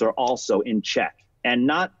muscle groups are also in check, and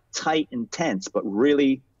not tight and tense, but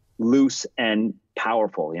really loose and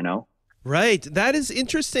powerful, you know? Right. That is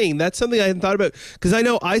interesting. That's something I hadn't thought about, because I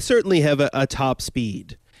know I certainly have a top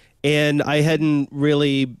speed, and I hadn't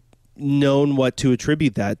really known what to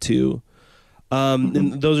attribute that to.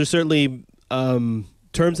 And those are certainly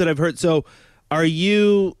terms that I've heard. So are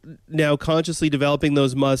you now consciously developing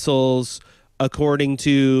those muscles according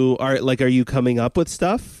to, are you coming up with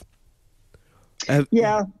stuff?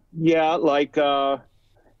 Yeah. Like,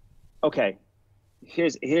 okay,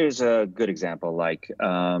 here's a good example.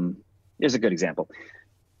 Here's a good example.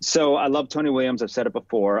 So I love Tony Williams. I've said it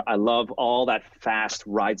before. I love all that fast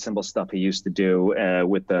ride cymbal stuff he used to do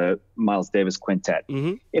with the Miles Davis Quintet.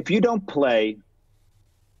 If you don't play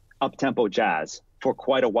up-tempo jazz for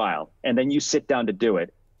quite a while, and then you sit down to do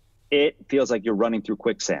it, it feels like you're running through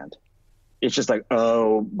quicksand. It's just like,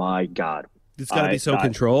 oh my God. It's got to be so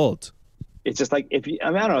controlled. It's just like, I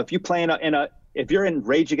don't know, if you play if you're in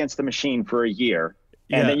Rage Against the Machine for a year,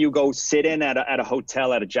 and then you go sit in at a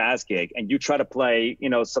hotel at a jazz gig, and you try to play, you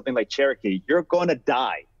know, something like Cherokee, you're going to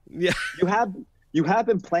die. Yeah. You have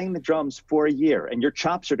been playing the drums for a year, and your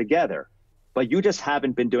chops are together, but you just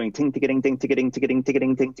haven't been doing ting ticketing ting ticketing ticketing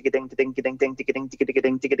ticketing ting ticketing ting ticketing ting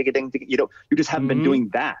ticketing ticketing ticketing. You know, you just haven't been doing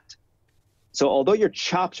that. So although your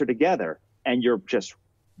chops are together and you're just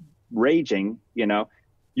raging, you know,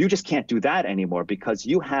 you just can't do that anymore because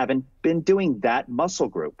you haven't been doing that muscle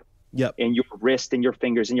group. In your wrist and your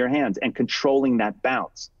fingers and your hands, and controlling that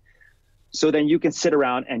bounce. So then you can sit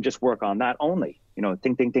around and just work on that only. You know,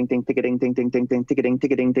 ting ting ting ting ticketing ting ting ting ting ticketing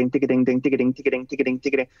ticketing ting ticketing ting ticketing ticketing ticketing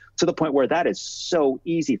ticketing, to the point where that is so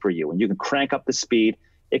easy for you, and you can crank up the speed.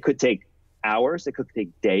 It could take hours, it could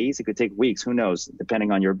take days, it could take weeks, who knows,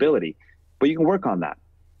 depending on your ability. But you can work on that,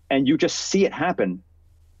 and you just see it happen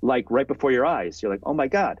like right before your eyes. You're like, oh my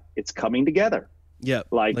God, it's coming together. Yeah,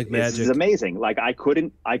 like magic. This is amazing. Like I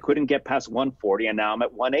couldn't get past 140, and now I'm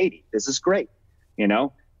at 180. This is great, you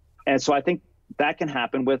know? And so I think that can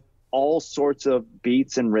happen with all sorts of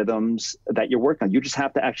beats and rhythms that you're working on. You just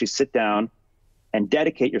have to actually sit down and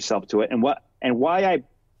dedicate yourself to it. And why I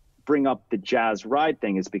bring up the jazz ride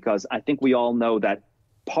thing is because I think we all know that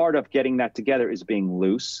part of getting that together is being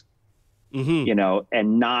loose, you know,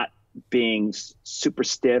 and not being super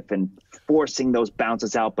stiff and forcing those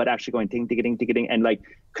bounces out, but actually going ting ticketing ticketing and like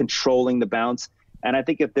controlling the bounce. And I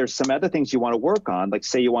think if there's some other things you want to work on, like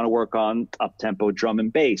say you want to work on up-tempo drum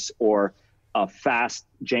and bass, or a fast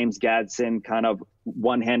James Gadson kind of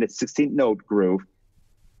one-handed 16th note groove,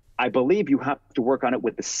 I believe you have to work on it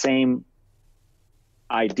with the same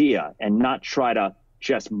idea and not try to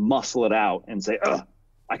just muscle it out and say,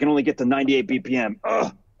 I can only get to 98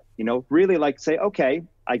 BPM. You know, really like say, okay,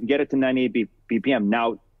 I can get it to 98 BPM.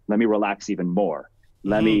 Now let me relax even more.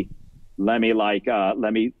 Let me let me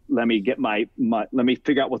get my let me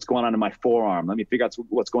figure out what's going on in my forearm. Let me figure out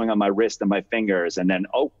what's going on my wrist and my fingers. And then,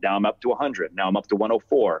 now I'm up to 100. Now I'm up to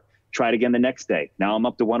 104. Try it again the next day. Now I'm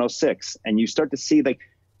up to 106. And you start to see like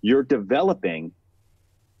you're developing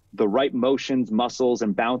the right motions, muscles,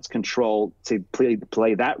 and bounce control to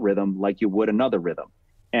play that rhythm like you would another rhythm.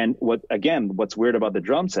 And what's weird about the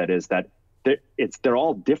drum set is that they're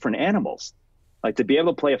all different animals. Like to be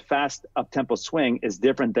able to play a fast up-tempo swing is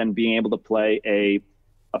different than being able to play a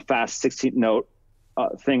fast 16th note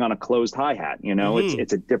thing on a closed hi-hat. You know,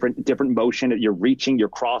 it's a different motion. You're reaching, you're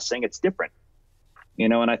crossing. It's different. You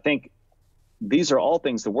know, and I think these are all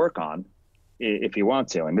things to work on if you want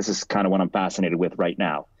to. And this is kind of what I'm fascinated with right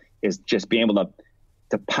now, is just being able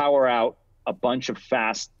to power out a bunch of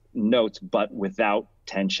fast notes, but without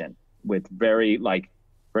tension, with very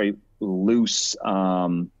loose,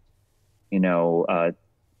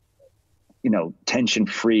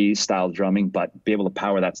 tension-free style drumming, but be able to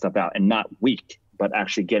power that stuff out and not weak, but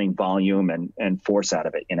actually getting volume and force out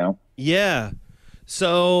of it, you know? Yeah.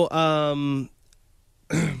 So,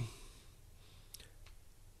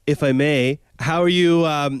 if I may, how are you,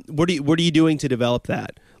 what are you doing to develop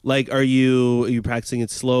that? Like, are you practicing it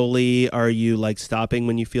slowly? Are you like stopping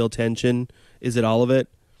when you feel tension? Is it all of it?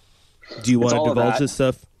 Do you want to divulge this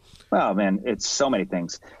stuff? Oh man, it's so many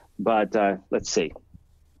things. But let's see.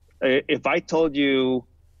 If I told you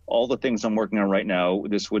all the things I'm working on right now,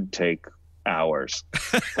 this would take hours.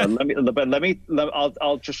 I'll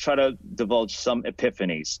just try to divulge some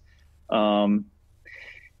epiphanies.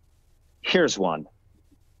 Here's one.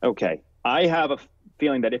 Okay, I have a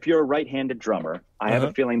feeling that if you're a right-handed drummer, I have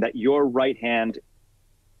a feeling that your right hand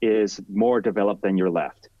is more developed than your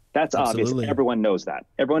left. That's obvious. Everyone knows that.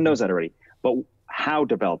 Everyone knows that already. But how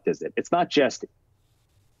developed is it? It's not just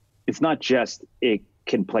it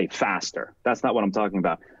can play faster. That's not what I'm talking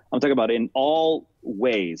about. I'm talking about in all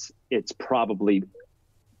ways, it's probably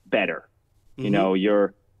better. Mm-hmm. You know,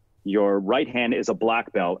 your right hand is a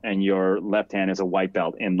black belt and your left hand is a white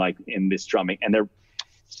belt in this drumming. And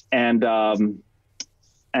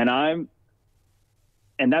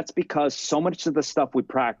that's because so much of the stuff we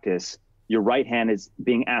practice, your right hand is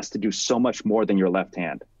being asked to do so much more than your left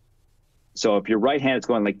hand. So if your right hand is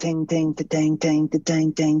going like ting ting ta ting ting ta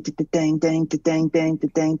ting ting ta ting ting ta ting ting ta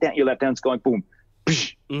ting ting, your left hand's going boom,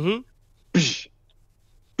 psh, psh,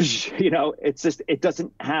 psh, you know, it's just it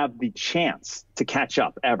doesn't have the chance to catch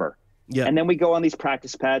up ever. Yeah. And then we go on these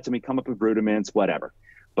practice pads and we come up with rudiments, whatever.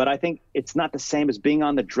 But I think it's not the same as being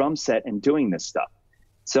on the drum set and doing this stuff.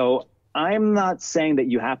 So I'm not saying that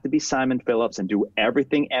you have to be Simon Phillips and do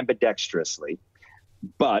everything ambidextrously,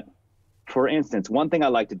 but for instance, one thing I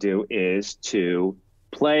like to do is to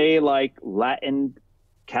play like Latin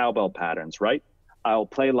cowbell patterns, right? I'll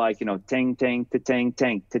play like, you know, ting, ting, ta ting,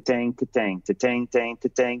 ting, ta ting, ta ting, ta ting, ting, ta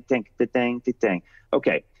ting, ting, ta ting, ta ting.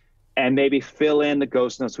 Okay. And maybe fill in the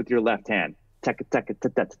ghost notes with your left hand. That's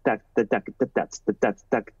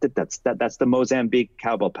the Mozambique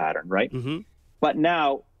cowbell pattern, right? Mm-hmm. But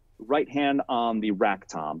now, right hand on the rack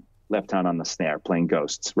tom, left hand on the snare, playing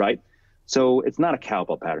ghosts, right? So it's not a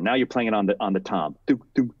cowbell pattern. Now you're playing it on the tom.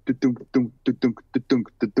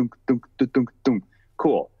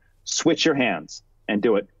 Cool. Switch your hands and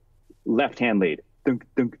do it. Left hand lead.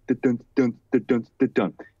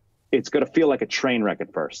 It's going to feel like a train wreck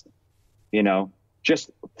at first. You know, just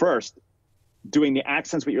first doing the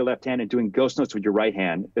accents with your left hand and doing ghost notes with your right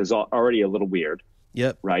hand is already a little weird.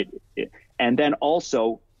 Yep. Right. And then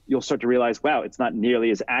also you'll start to realize, wow, it's not nearly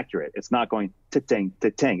as accurate. It's not going ta-ting,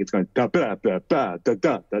 ta-ting. It's going da ba ba ba da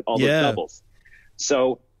da, all those doubles.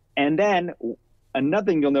 So, and then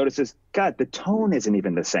another thing you'll notice is, God, the tone isn't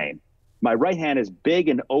even the same. My right hand is big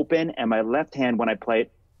and open, and my left hand, when I play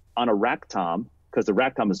it on a rack tom, because the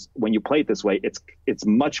rack tom is, when you play it this way, it's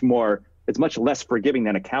much less forgiving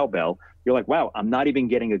than a cowbell. You're like, wow, I'm not even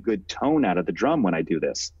getting a good tone out of the drum when I do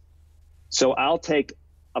this. So I'll take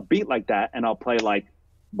a beat like that and I'll play like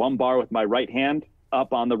one bar with my right hand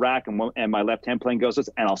up on the rack and my left hand playing ghosts,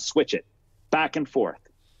 and I'll switch it back and forth.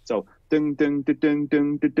 So ding ding ding ding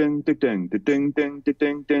ding ding ding ding ding ding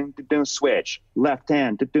ding ding ding, switch left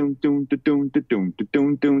hand ding ding ding ding ding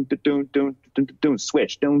ding ding ding ding,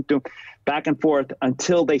 switch ding ding, back and forth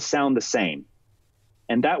until they sound the same.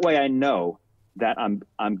 And that way I know that I'm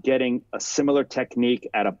getting a similar technique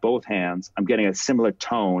out of both hands. I'm getting a similar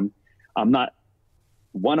tone.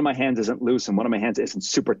 One of my hands isn't loose and one of my hands isn't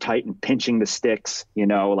super tight and pinching the sticks. You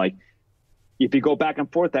know, like if you go back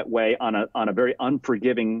and forth that way on a very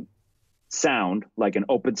unforgiving sound, like an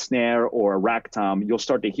open snare or a rack tom, you'll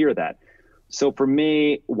start to hear that. So for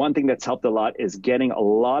me, one thing that's helped a lot is getting a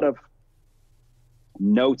lot of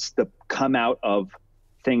notes that come out of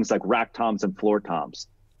things like rack toms and floor toms.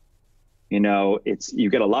 You know, you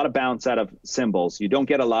get a lot of bounce out of cymbals. You don't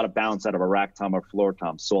get a lot of bounce out of a rack tom or floor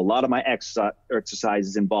tom. So a lot of my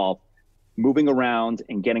exercises involve moving around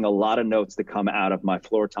and getting a lot of notes that come out of my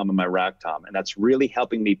floor tom and my rack tom. And that's really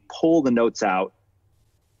helping me pull the notes out,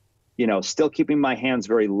 you know, still keeping my hands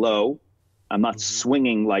very low. I'm not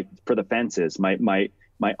swinging like for the fences. My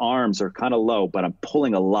arms are kind of low, but I'm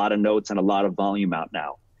pulling a lot of notes and a lot of volume out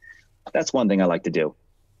now. That's one thing I like to do.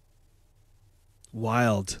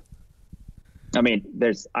 Wild. I mean,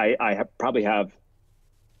 probably have,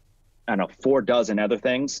 I don't know, 4 dozen other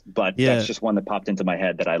things, but that's just one that popped into my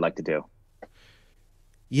head that I like to do.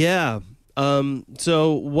 Yeah.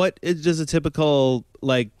 So what does a typical,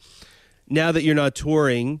 like, now that you're not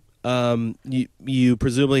touring, you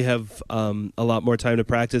presumably have a lot more time to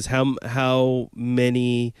practice. How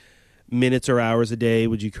many minutes or hours a day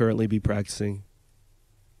would you currently be practicing?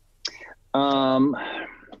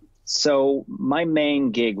 So my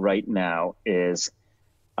main gig right now is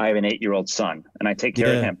I have an 8-year-old son and I take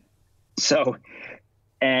care of him. So,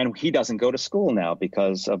 and he doesn't go to school now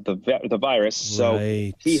because of the virus. So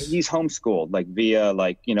he's homeschooled, like via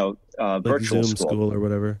like virtual Zoom school or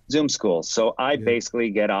whatever. Zoom school. So I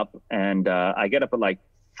basically get up and I get up at like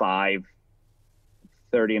 5:30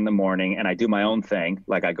 in the morning and I do my own thing.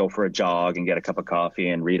 Like I go for a jog and get a cup of coffee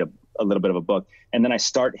and read a little bit of a book. And then I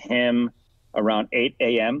start him around 8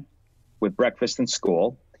 a.m. with breakfast and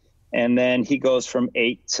school. And then he goes from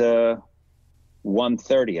 8 to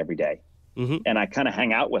 1:30 every day. And I kind of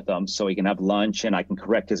hang out with him so he can have lunch and I can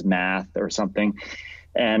correct his math or something.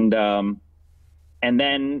 And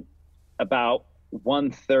then about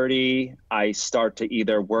 1:30, I start to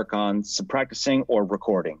either work on some practicing or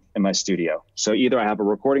recording in my studio. So either I have a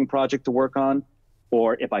recording project to work on,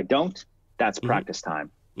 or if I don't, that's practice time.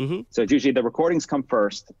 So it's usually the recordings come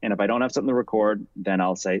first. And if I don't have something to record, then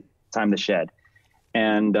I'll say, time to shed.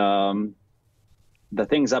 And the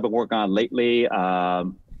things I've been working on lately,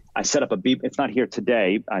 I set up it's not here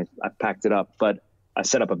today. I packed it up, but I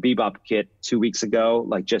set up a bebop kit 2 weeks ago,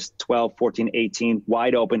 like just 12, 14, 18,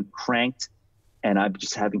 wide open, cranked. And I'm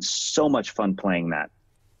just having so much fun playing that,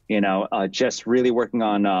 just really working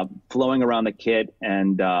on flowing around the kit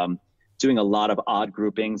and doing a lot of odd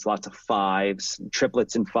groupings, lots of 5s,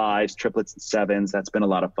 triplets and 5s, triplets and 7s. That's been a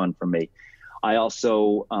lot of fun for me. I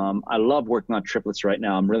also, I love working on triplets right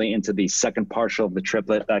now. I'm really into the second partial of the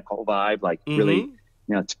triplet, that whole vibe, like really,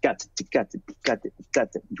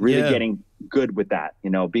 really getting good with that,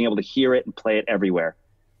 being able to hear it and play it everywhere.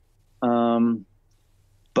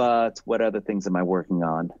 But what other things am I working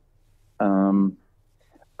on?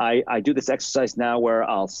 I do this exercise now where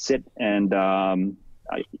I'll sit and,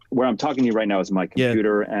 where I'm talking to you right now is my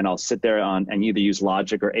computer, and I'll sit there and either use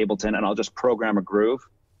Logic or Ableton, and I'll just program a groove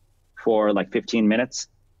for like 15 minutes,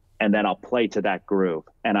 and then I'll play to that groove.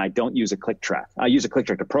 And I don't use a click track. I use a click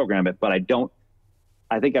track to program it, but I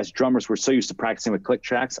think as drummers, we're so used to practicing with click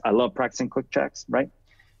tracks. I love practicing click tracks, right?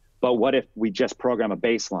 But what if we just program a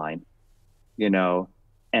bass line,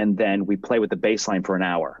 and then we play with the bass line for an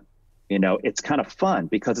hour? It's kind of fun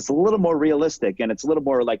because it's a little more realistic and it's a little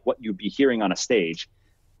more like what you'd be hearing on a stage.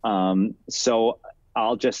 So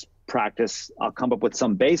I'll just practice. I'll come up with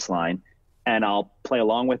some bass line and I'll play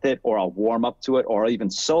along with it, or I'll warm up to it, or I'll even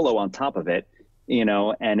solo on top of it,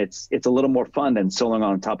 and it's a little more fun than soloing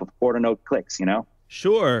on top of quarter note clicks,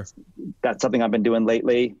 Sure. That's something I've been doing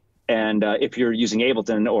lately. And if you're using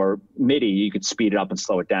Ableton or MIDI, you could speed it up and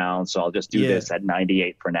slow it down. So I'll just do this at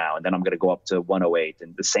 98 for now. And then I'm going to go up to 108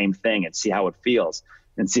 and the same thing and see how it feels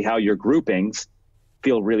and see how your groupings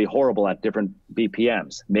feel really horrible at different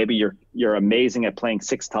BPMs. Maybe you're amazing at playing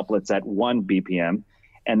 6 tuplets at 1 BPM.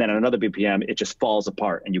 And then at another BPM, it just falls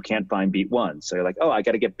apart and you can't find beat 1. So you're like, I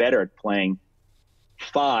got to get better at playing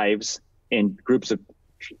 5s in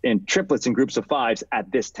triplets and groups of 5s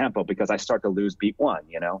at this tempo because I start to lose beat 1,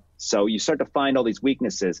 So you start to find all these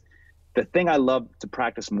weaknesses. The thing I love to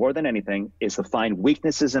practice more than anything is to find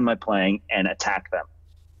weaknesses in my playing and attack them.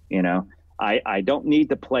 I don't need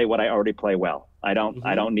to play what I already play well. I don't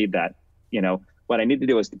need that. What I need to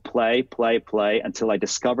do is to play until I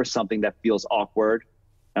discover something that feels awkward.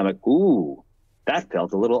 I'm like, ooh, that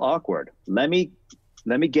felt a little awkward. Let me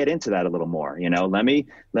get into that a little more. Let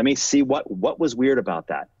me see what was weird about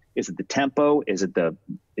that. Is it the tempo? Is it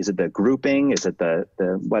the grouping? Is it the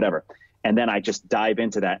whatever? And then I just dive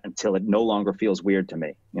into that until it no longer feels weird to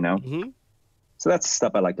me. So that's the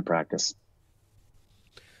stuff I like to practice.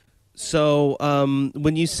 So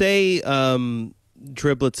when you say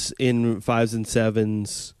triplets in 5s and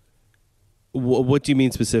 7s, what do you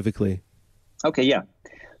mean specifically? Okay, yeah.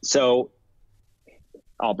 So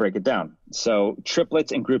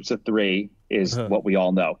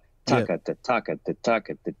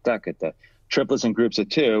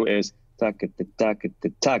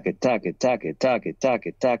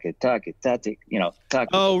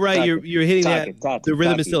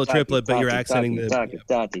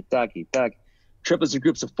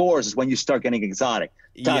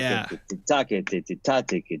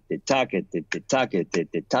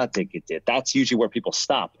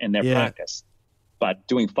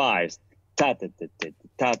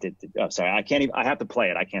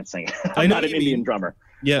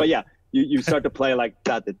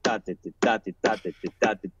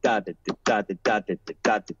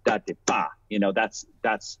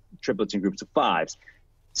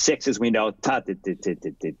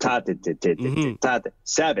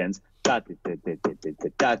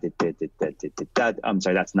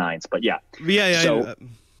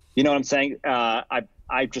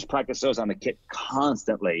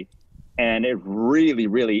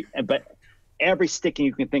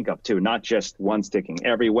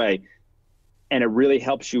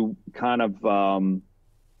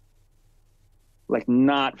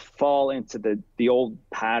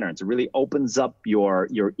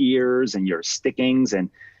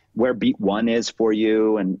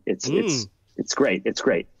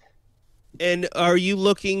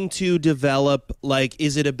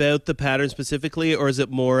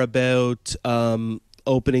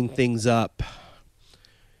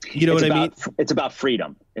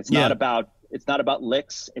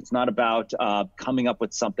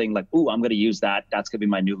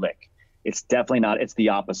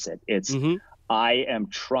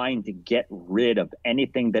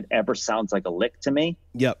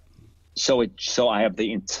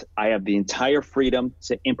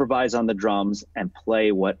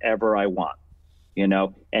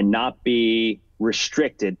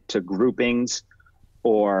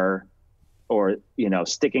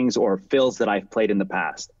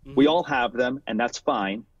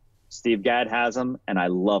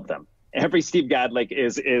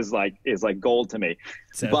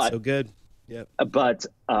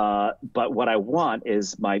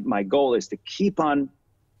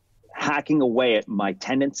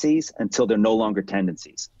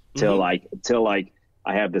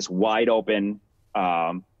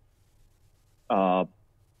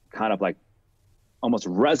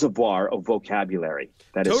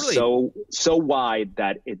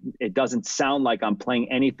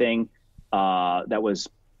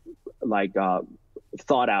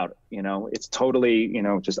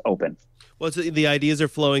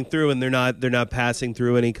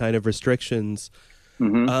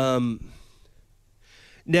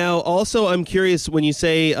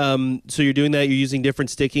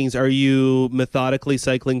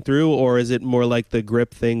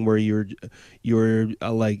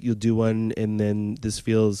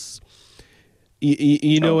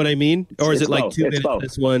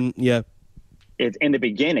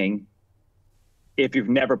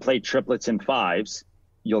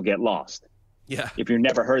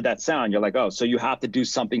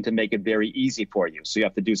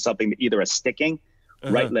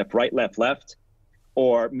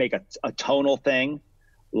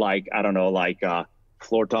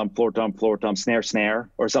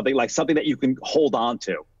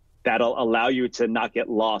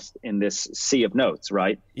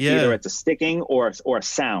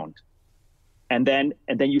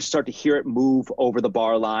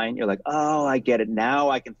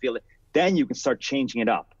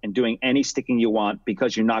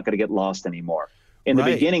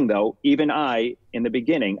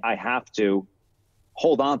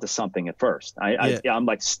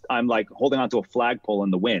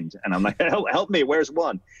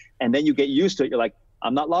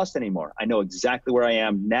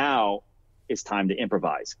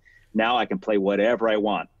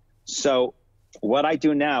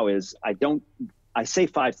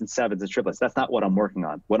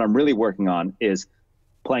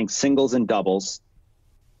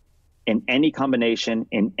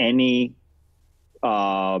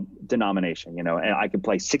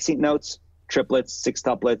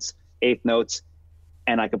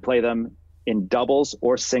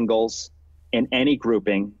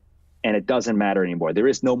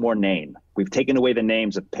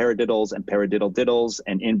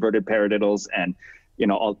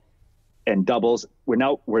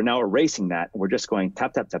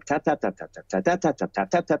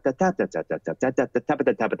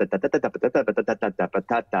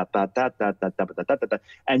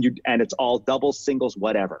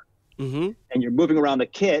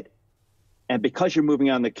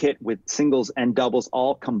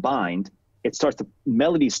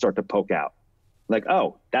melodies start to poke out. Like,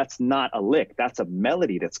 oh, that's not a lick. That's a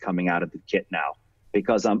melody that's coming out of the kit now,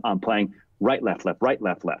 because I'm playing right, left, left, right,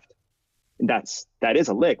 left, left. That is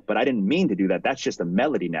a lick, but I didn't mean to do that. That's just a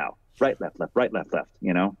melody now. Right, left, left, right, left, left,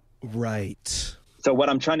 you know? Right. So what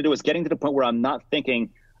I'm trying to do is getting to the point where I'm not thinking,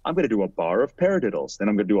 I'm going to do a bar of paradiddles, then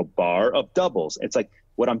I'm going to do a bar of doubles. It's like,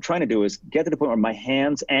 what I'm trying to do is get to the point where my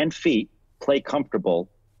hands and feet play comfortable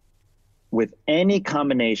with any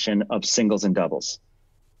combination of singles and doubles.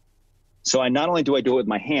 So I not only do I do it with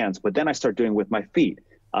my hands, but then I start doing it with my feet,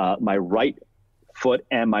 my right foot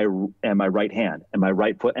and my right hand, and my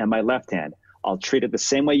right foot and my left hand. I'll treat it the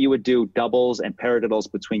same way you would do doubles and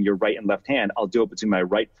paradiddles between your right and left hand. I'll do it between my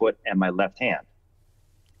right foot and my left hand.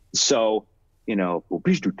 So, you know,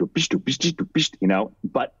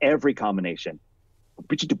 but every combination,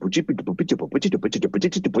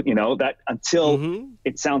 you know, that until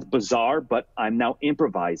it sounds bizarre, but I'm now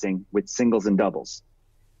improvising with singles and doubles.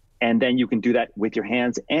 And then you can do that with your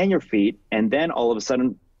hands and your feet. And then all of a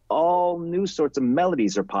sudden, all new sorts of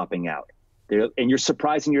melodies are popping out. And you're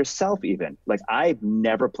surprising yourself even. Like, I've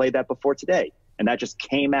never played that before today. And that just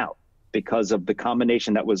came out because of the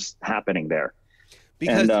combination that was happening there.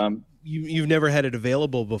 Because you've never had it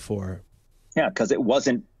available before. Yeah, because it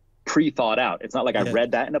wasn't pre-thought out. It's not like I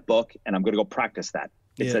read that in a book and I'm going to go practice that.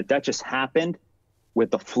 It's that just happened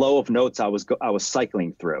with the flow of notes I was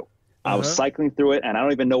cycling through. I was cycling through it, and I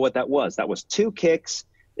don't even know what that was. That was 2 kicks.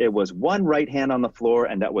 It was 1 right hand on the floor,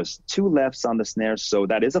 and that was 2 lefts on the snare. So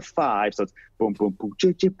that is a 5. So it's boom, boom, boom,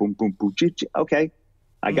 boom, boom, boom. Okay,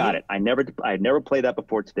 I got it. I never played that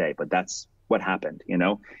before today, but that's what happened, you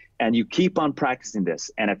know? And you keep on practicing this.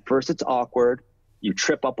 And at first it's awkward. You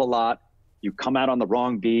trip up a lot. You come out on the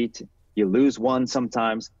wrong beat. You lose one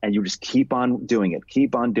sometimes, and you just keep on doing it,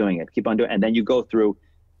 keep on doing it, keep on doing it. And then you go through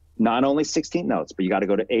not only 16th notes, but you got to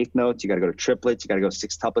go to 8th notes, you got to go to triplets, you got to go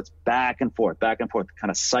 6-tuplets, back and forth,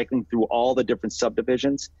 kind of cycling through all the different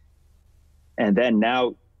subdivisions. And then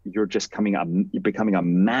now you're just becoming a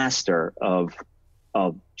master of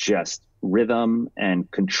just rhythm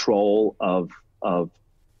and control of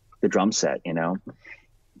the drum set, you know?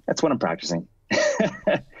 That's what I'm practicing.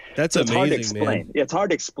 That's so amazing, hard to explain. man. It's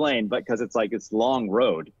hard to explain, but because it's long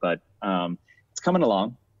road, but it's coming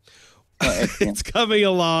along. It's coming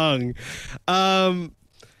along. Man,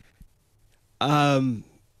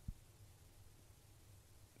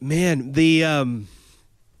 the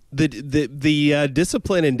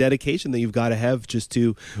discipline and dedication that you've got to have just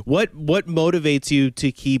to what motivates you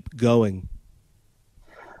to keep going?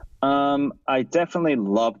 I definitely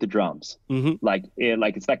love the drums. Like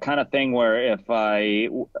it's that kind of thing where if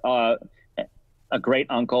a great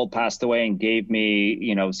uncle passed away and gave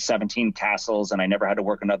me, 17 castles and I never had to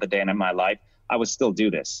work another day in my life, I would still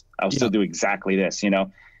do this. I would still do exactly this,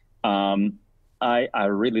 I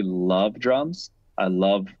really love drums. I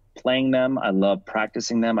love playing them. I love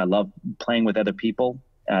practicing them. I love playing with other people.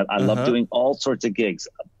 I love doing all sorts of gigs,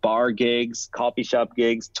 bar gigs, coffee shop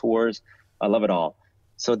gigs, tours. I love it all.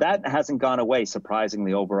 So that hasn't gone away,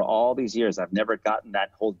 surprisingly, over all these years. I've never gotten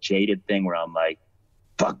that whole jaded thing where I'm like,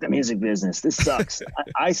 fuck the music business. This sucks.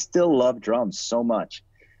 I still love drums so much.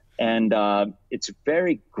 And it's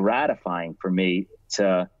very gratifying for me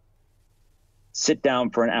to sit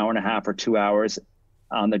down for an hour and a half or 2 hours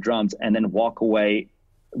on the drums and then walk away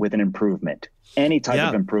with an improvement, any type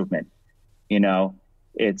of improvement,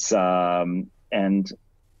 it's, and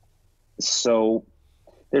so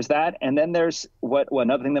there's that. And then there's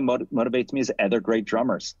another thing that motivates me is other great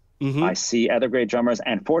drummers. I see other great drummers,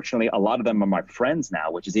 and fortunately, a lot of them are my friends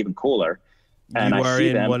now, which is even cooler. And you I are see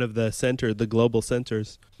in them. one of the global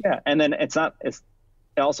centers. Yeah, and then it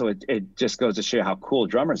just goes to show how cool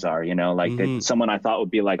drummers are. That someone I thought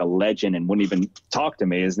would be like a legend and wouldn't even talk to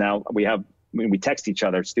me is now we text each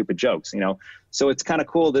other stupid jokes. So it's kind of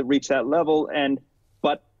cool to reach that level,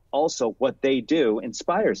 but also what they do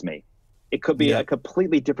inspires me. It could be a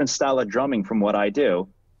completely different style of drumming from what I do,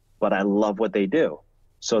 but I love what they do.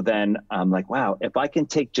 So then I'm like, wow, if I can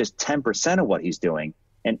take just 10% of what he's doing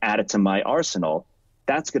and add it to my arsenal,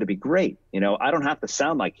 that's going to be great. I don't have to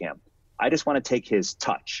sound like him. I just want to take his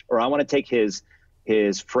touch, or I want to take his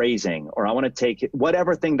phrasing, or I want to take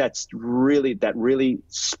whatever thing that really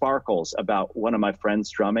sparkles about one of my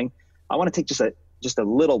friends drumming. I want to take just a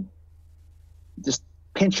little, just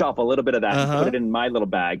pinch off a little bit of that and put it in my little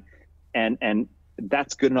bag. And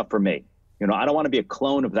that's good enough for me. I don't want to be a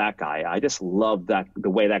clone of that guy. I just love the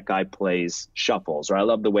way that guy plays shuffles, or I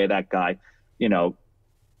love the way that guy,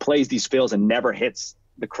 plays these fills and never hits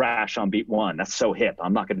the crash on beat 1. That's so hip.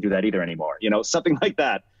 I'm not going to do that either anymore. Something like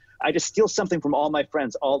that. I just steal something from all my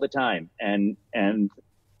friends all the time. And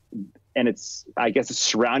and it's, I guess it's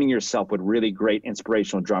surrounding yourself with really great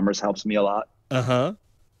inspirational drummers helps me a lot. I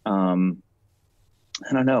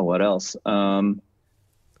don't know what else.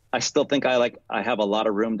 I still think I have a lot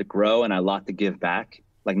of room to grow and a lot to give back.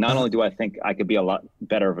 Like, not only do I think I could be a lot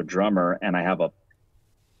better of a drummer, and I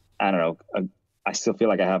still feel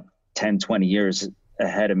like I have 10, 20 years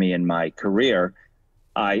ahead of me in my career.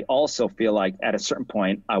 I also feel like at a certain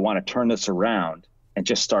point, I want to turn this around and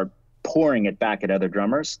just start pouring it back at other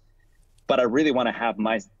drummers. But I really want to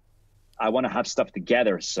have stuff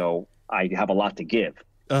together, so I have a lot to give.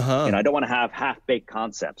 And I don't want to have half-baked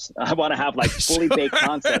concepts. I want to have like fully baked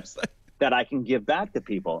concepts that I can give back to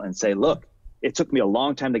people and say, look, it took me a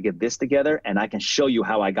long time to get this together, and I can show you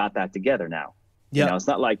how I got that together now. You know, it's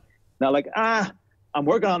not like, I'm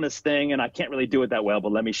working on this thing and I can't really do it that well,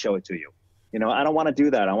 but let me show it to you. You know, I don't want to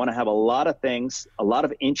do that. I want to have a lot of things, a lot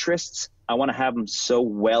of interests. I want to have them so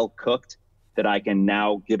well cooked that I can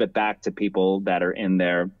now give it back to people that are in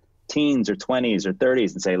their teens or 20s or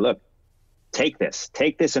 30s and say, look, take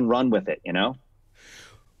this and run with it, you know?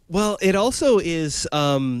 Well, it also is,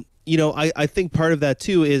 you know, I think part of that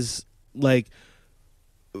too is like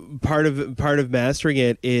part of mastering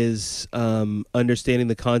it is understanding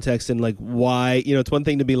the context and like why, you know, it's one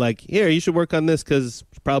thing to be like, here, you should work on this because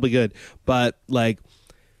it's probably good. But like,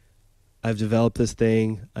 I've developed this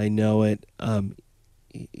thing. I know it.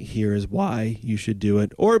 Here is why you should do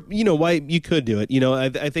it, or, you know, why you could do it. You know, I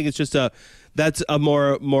think it's just that's a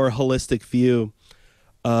more holistic view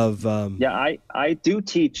of. I do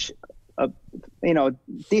teach a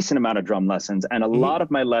decent amount of drum lessons, and a lot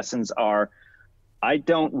of my lessons are, I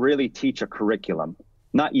don't really teach a curriculum,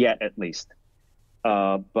 not yet at least.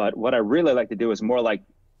 But what I really like to do is more like,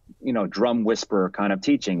 you know, drum whisperer kind of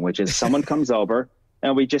teaching, which is someone comes over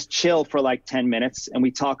and we just chill for like 10 minutes and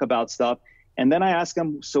we talk about stuff. And then I ask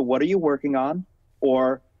them, so what are you working on?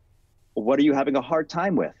 Or what are you having a hard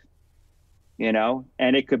time with? You know,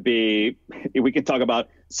 and it could be, we can talk about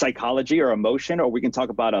psychology or emotion, or we can talk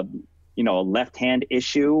about a left hand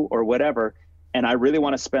issue or whatever. And I really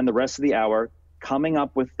want to spend the rest of the hour coming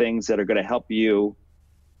up with things that are going to help you,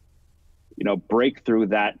 you know, break through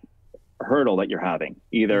that hurdle that you're having.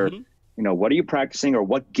 Either, you know, what are you practicing, or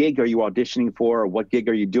what gig are you auditioning for, or what gig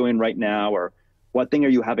are you doing right now, or what thing are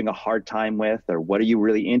you having a hard time with, or what are you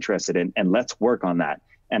really interested in? And let's work on that.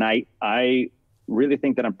 And I really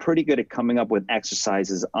think that I'm pretty good at coming up with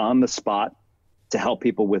exercises on the spot to help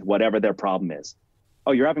people with whatever their problem is.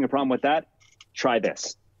 Oh, you're having a problem with that? Try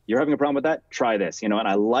this. You're having a problem with that? Try this. You know, and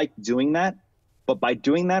I like doing that. But by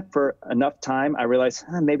doing that for enough time, I realized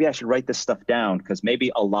maybe I should write this stuff down, because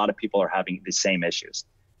maybe a lot of people are having the same issues.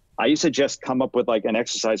 I used to just come up with like an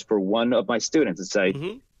exercise for one of my students and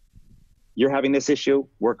say, you're having this issue,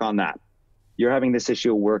 work on that. You're having this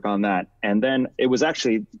issue, work on that. And then it was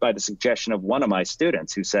actually by the suggestion of one of my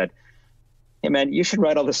students who said, hey man, you should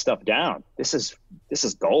write all this stuff down. This is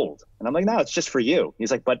gold. And I'm like, no, it's just for you.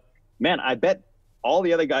 He's like, but man, I bet all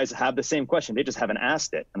the other guys have the same question. They just haven't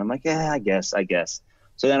asked it. And I'm like, yeah, I guess.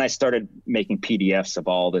 So then I started making PDFs of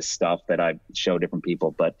all this stuff that I show different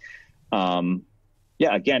people. But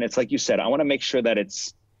yeah, again, it's like you said, I want to make sure that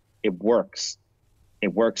it works.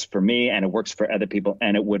 It works for me and it works for other people,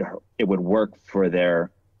 and it would work for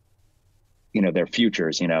their, you know, their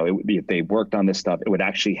futures. You know, if they worked on this stuff, it would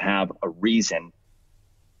actually have a reason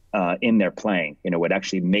in their playing. You know, it would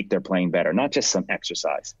actually make their playing better, not just some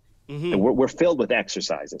exercise. We're filled with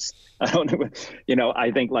exercises.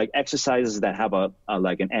 I think like exercises that have a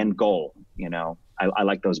like an end goal, you know, I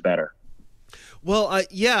like those better. Well,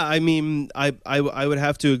 I mean, I would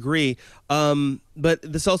have to agree. But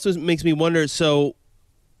this also makes me wonder. So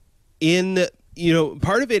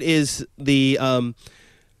part of it is the,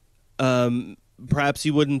 perhaps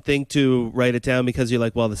you wouldn't think to write it down because you're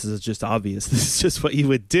like, well, this is just obvious. This is just what you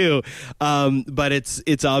would do. But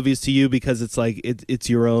it's obvious to you because it's like, it's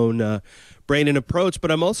your own, brain and approach. But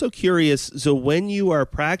I'm also curious. So when you are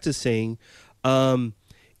practicing,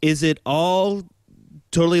 is it all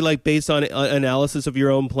totally like based on analysis of your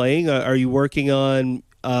own playing? Are you working on,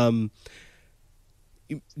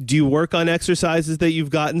 do you work on exercises that you've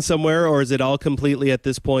gotten somewhere, or is it all completely at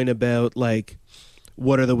this point about like,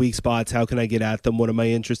 what are the weak spots? How can I get at them? What am I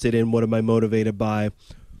interested in? What am I motivated by?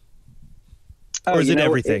 Or is it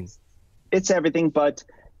everything? It's everything, but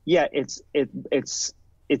yeah, it's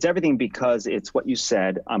everything because it's what you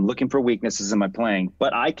said. I'm looking for weaknesses in my playing,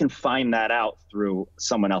 but I can find that out through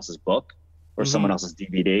someone else's book or someone else's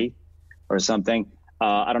DVD or something.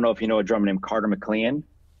 I don't know if you know a drummer named Carter McLean.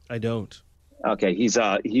 I don't. Okay, he's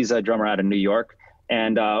a drummer out of New York,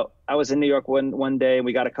 and I was in New York one day, and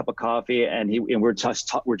we got a cup of coffee, and we're just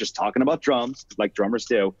talking about drums like drummers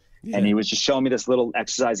do, And he was just showing me this little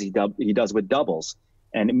exercise he does with doubles,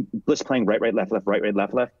 and just playing right, left,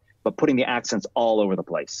 left, but putting the accents all over the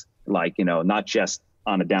place. Like, not just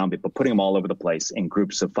on a downbeat, but putting them all over the place in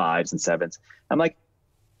groups of 5s and 7s. I'm like,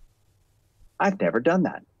 I've never done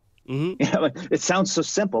that. It sounds so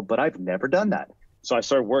simple, but I've never done that. So I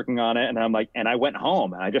started working on it, and I'm like, and I went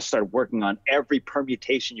home and I just started working on every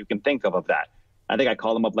permutation you can think of that. I think I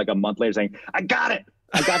called him up like a month later saying, I got it.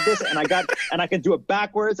 I got this, and I can do it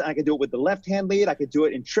backwards, and I can do it with the left hand lead. I could do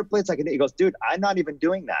it in triplets. He goes, dude, I'm not even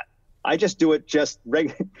doing that. I just do it just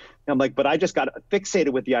regular. I'm like, but I just got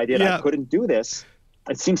fixated with the idea that I couldn't do this.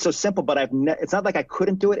 It seems so simple, but it's not like I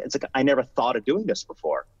couldn't do it. It's like I never thought of doing this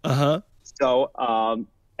before. So,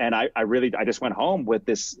 and I just went home with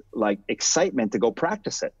this like excitement to go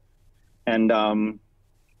practice it. And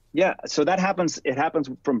so that happens. It happens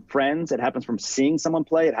from friends. It happens from seeing someone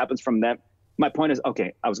play. It happens from them. My point is,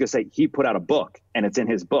 okay, I was going to say he put out a book, and it's in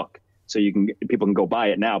his book, so people can go buy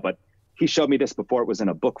it now, but he showed me this before it was in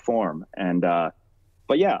a book form. And,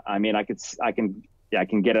 but yeah, I mean, I can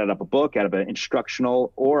get it out of a book, out of an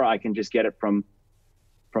instructional, or I can just get it from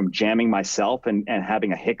jamming myself and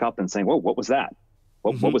having a hiccup and saying, whoa, what was that?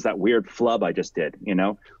 What was that weird flub I just did,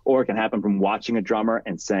 Or it can happen from watching a drummer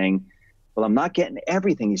and saying, well, I'm not getting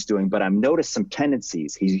everything he's doing, but I've noticed some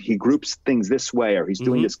tendencies. He groups things this way, or he's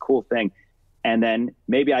doing this cool thing. And then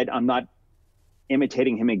maybe I'm not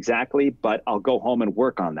imitating him exactly, but I'll go home and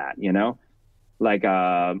work on that, Like,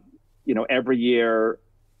 every year,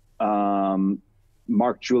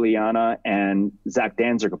 Mark Juliana and Zach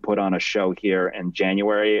Danziger put on a show here in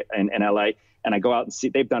January in LA. And I go out and see,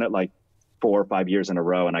 they've done it like 4 or 5 years in a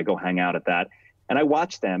row. And I go hang out at that. And I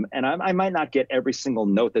watch them, and I might not get every single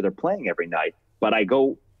note that they're playing every night, but I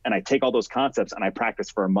go and I take all those concepts and I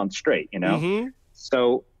practice for a month straight,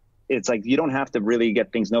 So it's like, you don't have to really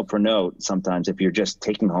get things note for note sometimes if you're just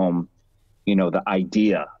taking home, the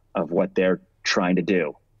idea of what they're trying to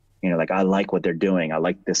do. Like, I like what they're doing. I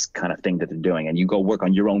like this kind of thing that they're doing. And you go work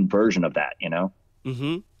on your own version of that,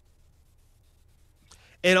 And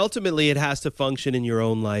ultimately it has to function in your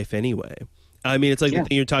own life anyway. I mean, it's like the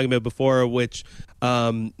thing you're talking about before, which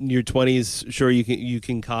your 20s, sure, you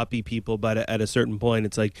can copy people, but at a certain point,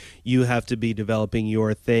 it's like you have to be developing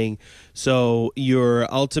your thing. So you're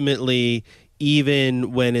ultimately,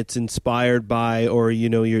 even when it's inspired by, or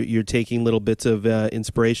you're taking little bits of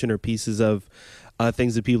inspiration or pieces of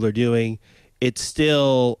things that people are doing, it's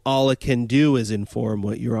still, all it can do is inform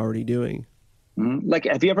what you're already doing. Like,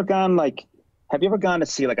 have you ever gone to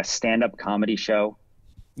see like a stand-up comedy show?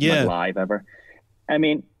 Yeah. Like live ever? I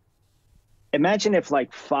mean, imagine if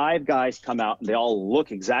like 5 guys come out and they all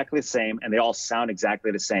look exactly the same and they all sound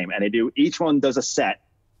exactly the same, and each one does a set,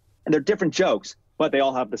 and they're different jokes, but they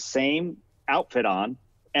all have the same outfit on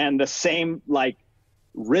and the same like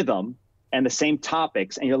rhythm and the same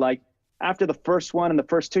topics. And you're like, after the first one and the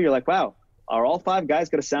first 2, you're like, wow, are all 5 guys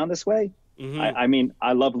going to sound this way? I mean,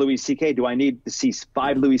 I love Louis C.K. Do I need to see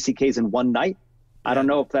 5 Louis C.K.s in one night? I don't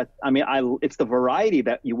know if that, it's the variety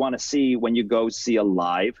that you want to see when you go see a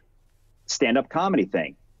live stand-up comedy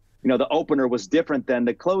thing. The opener was different than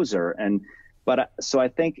the closer. So I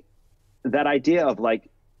think that idea of like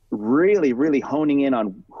really, really honing in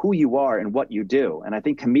on who you are and what you do. And I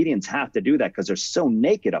think comedians have to do that because they're so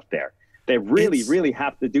naked up there. They really, really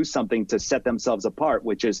have to do something to set themselves apart,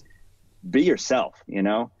 which is be yourself,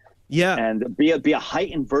 Yeah. And be a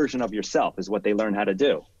heightened version of yourself is what they learn how to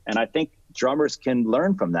do. And I think drummers can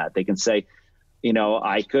learn from that. They can say,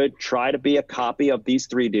 I could try to be a copy of these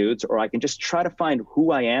 3 dudes, or I can just try to find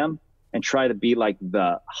who I am and try to be like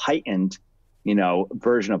the heightened,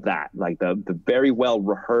 version of that, like the very well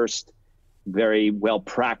rehearsed, very well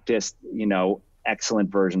practiced, excellent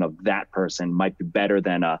version of that person might be better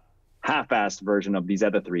than a half-assed version of these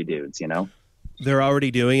other 3 dudes, They're already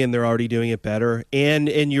doing it, and they're already doing it better. And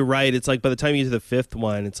you're right. It's like by the time you get to the 5th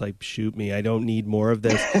one, it's like, shoot me, I don't need more of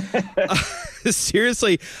this.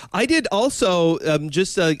 Seriously. I did also,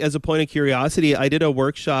 just as a point of curiosity, I did a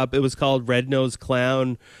workshop. It was called Red Nose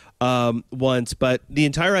Clown once. But the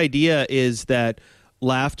entire idea is that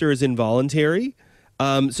laughter is involuntary.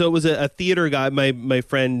 So it was a theater guy, my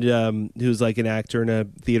friend who's like an actor and a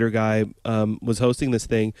theater guy was hosting this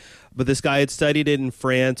thing. But this guy had studied it in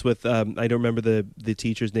France with, I don't remember the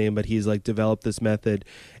teacher's name, but he's like developed this method.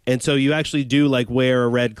 And so you actually do like wear a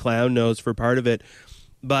red clown nose for part of it.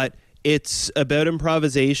 But it's about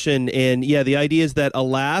improvisation. And yeah, the idea is that a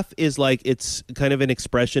laugh is like, it's kind of an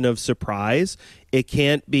expression of surprise. It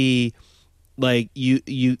can't be like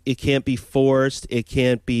it can't be forced. It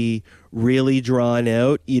can't be really drawn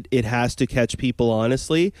out. It has to catch people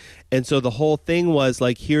honestly. And so the whole thing was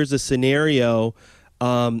like, here's a scenario.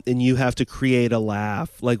 and you have to create a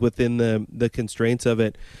laugh like within the constraints of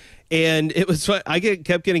it. And it was fun.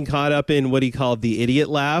 Kept getting caught up in what he called the idiot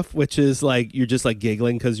laugh, which is like you're just like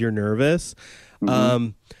giggling because you're nervous.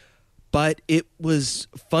 But it was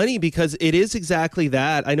funny because it is exactly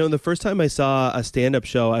that. I know the first time I saw a stand-up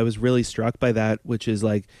show, I was really struck by that, which is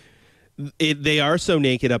like they are so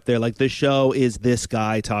naked up there. Like the show is this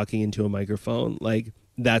guy talking into a microphone. Like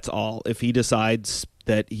that's all. If he decides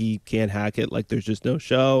that he can't hack it, like there's just no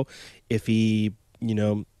show. If he,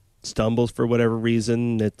 stumbles for whatever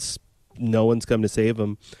reason, it's no one's come to save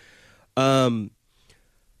him. But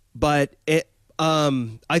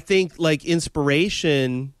I think like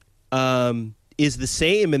inspiration is the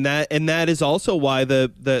same, and that is also why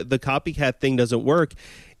the copycat thing doesn't work.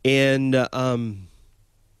 And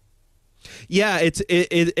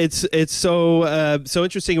it's so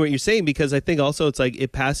interesting what you're saying, because I think also it's like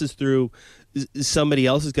it passes through somebody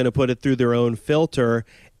else is going to put it through their own filter,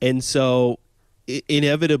 and so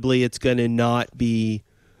inevitably it's going to not be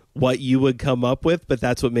what you would come up with, but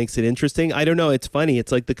that's what makes it interesting. I don't know. It's funny.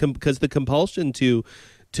 It's like because the compulsion to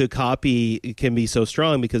copy can be so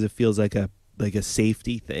strong because it feels like a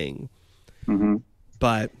safety thing.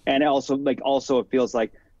 But and also it feels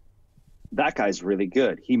like that guy's really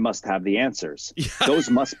good. He must have the answers. Yeah. Those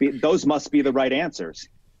must be the right answers.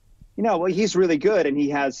 Well, he's really good and he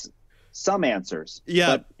has some answers.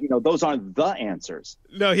 Yeah. But those aren't the answers.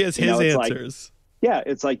 No, he has his answers.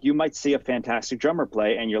 It's like you might see a fantastic drummer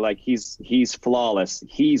play and you're like, he's flawless.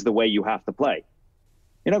 He's the way you have to play.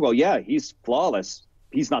 He's flawless.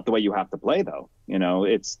 He's not the way you have to play though.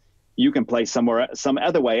 It's, you can play some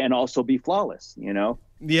other way and also be flawless,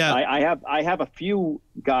 Yeah. I have a few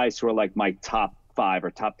guys who are like my top 5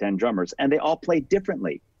 or top 10 drummers, and they all play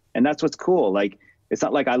differently. And that's what's cool. Like, it's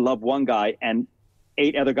not like I love one guy and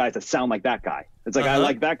 8 other guys that sound like that guy. It's like, I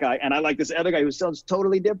like that guy and I like this other guy who sounds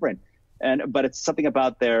totally different. But it's something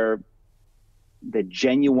about the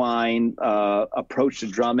genuine approach to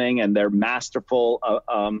drumming and their masterful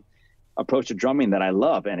approach to drumming that I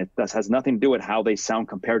love. And it has nothing to do with how they sound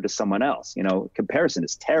compared to someone else. Comparison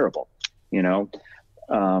is terrible, Yeah.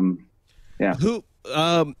 Who,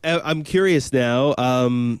 I'm curious now,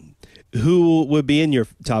 who would be in your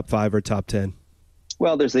top 5 or top 10?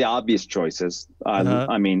 Well, there's the obvious choices.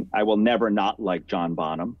 I mean, I will never not like John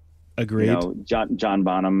Bonham. Agreed. John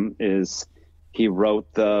Bonham he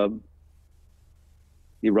wrote the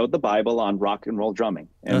Bible on rock and roll drumming,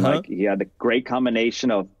 and he had a great combination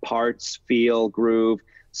of parts, feel, groove,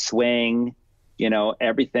 swing.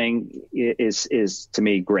 Everything is to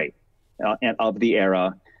me great, and of the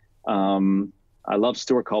era. I love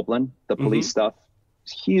Stuart Copeland, the Police stuff.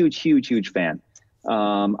 Huge fan.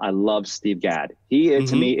 I love Steve Gadd. He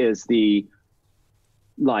to me is the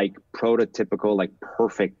prototypical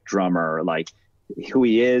perfect drummer, who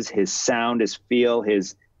he is, his sound, his feel,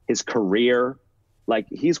 his career.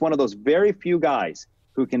 He's one of those very few guys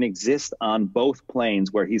who can exist on both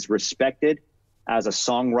planes, where he's respected as a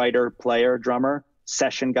songwriter, player, drummer,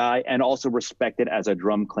 session guy, and also respected as a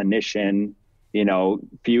drum clinician,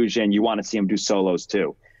 fusion. You want to see him do solos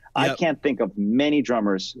too. Yep. I can't think of many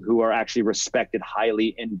drummers who are actually respected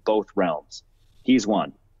highly in both realms. He's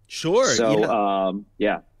one. Sure. So,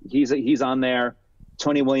 he's on there.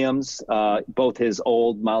 Tony Williams, both his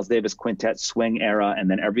old Miles Davis quintet swing era,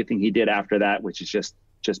 and then everything he did after that, which is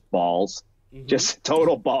just balls, just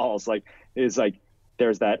total balls. There's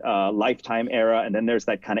that Lifetime era, and then there's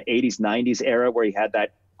that kind of 80s, 90s era where he had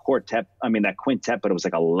that that quintet, but it was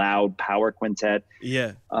like a loud power quintet.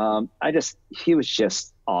 Yeah. He was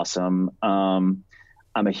just awesome. I'm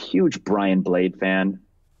a huge Brian Blade fan.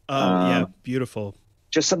 Oh, yeah, beautiful.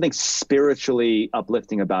 Just something spiritually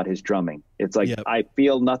uplifting about his drumming. It's like, I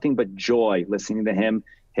feel nothing but joy listening to him.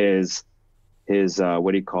 His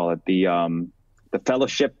what do you call it? The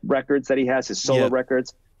fellowship records that he has, his solo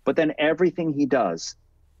records. But then everything he does,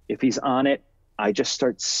 if he's on it, I just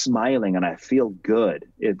start smiling and I feel good.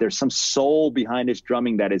 There's some soul behind his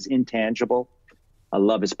drumming that is intangible. I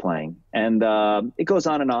love his playing. And it goes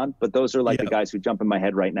on and on, but those are the guys who jump in my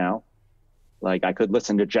head right now. I could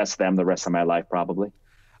listen to just them the rest of my life, probably.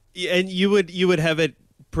 And you would have it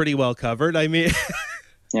pretty well covered. I mean,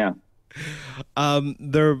 yeah.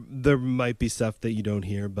 There might be stuff that you don't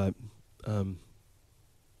hear, but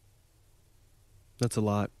that's a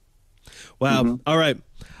lot. Wow. All right.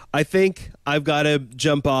 I think I've got to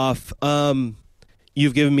jump off.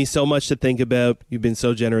 You've given me so much to think about. You've been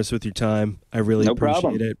so generous with your time. I really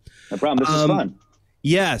appreciate it. No problem. This is fun.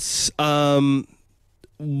 Yes.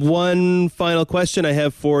 One final question I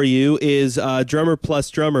have for you is drummer plus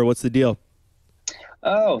drummer. What's the deal?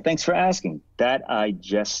 Oh, thanks for asking. That I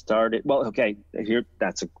just started. Well, okay, here,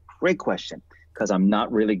 that's a great question because I'm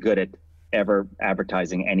not really good at ever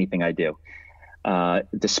advertising anything I do.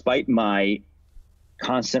 Despite my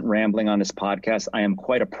constant rambling on this podcast, I am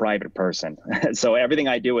quite a private person. So everything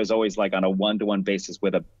I do is always like on a one-to-one basis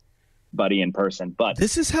with a buddy in person. But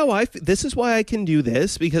this is why I can do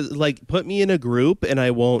this, because like put me in a group and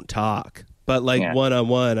I won't talk, but like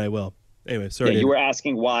one-on-one I will. Anyway, sorry. Yeah, you were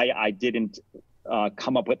asking why I didn't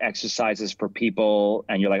come up with exercises for people,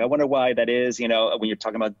 and you're like, I wonder why that is, when you're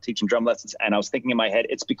talking about teaching drum lessons. And I was thinking in my head,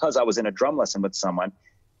 it's because I was in a drum lesson with someone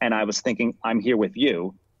and I was thinking, I'm here with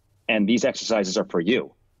you and these exercises are for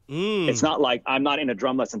you. It's not like I'm not in a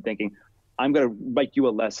drum lesson thinking I'm going to write you a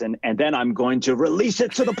lesson and then I'm going to release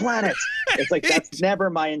it to the planet. It's like, that's never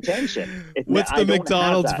my intention. What's the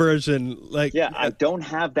McDonald's version? Like, I don't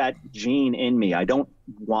have that gene in me. I don't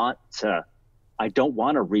want to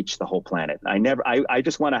reach the whole planet. I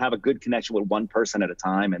just want to have a good connection with one person at a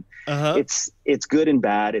time. And it's good and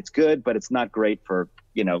bad. It's good, but it's not great for,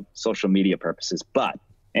 social media purposes. But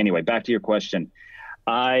anyway, back to your question.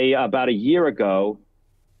 I, about a year ago,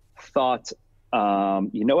 thought,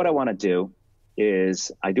 what I want to do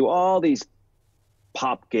is I do all these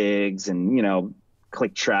pop gigs and,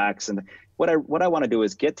 click tracks. And what I want to do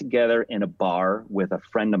is get together in a bar with a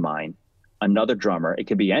friend of mine, another drummer. It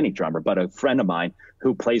could be any drummer, but a friend of mine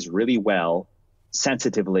who plays really well,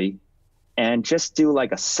 sensitively, and just do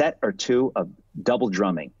like a set or two of double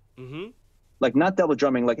drumming. Like not double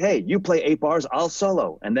drumming, like, hey, you play 8 bars, I'll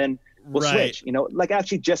solo. And then we'll switch, like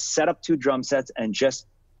actually just set up 2 drum sets and just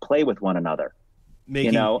play with one another.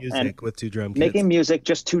 Making music with 2 drum kits. Making music,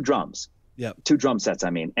 just 2 drums. Yeah. 2 drum sets,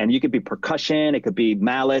 I mean. And you could be percussion, it could be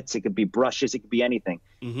mallets, it could be brushes, it could be anything.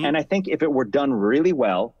 And I think if it were done really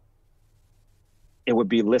well, it would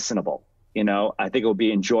be listenable. I think it would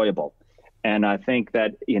be enjoyable. And I think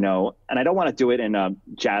that, and I don't want to do it in a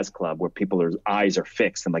jazz club where people's eyes are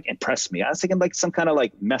fixed and like impress me. I was thinking like some kind of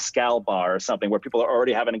like mezcal bar or something where people are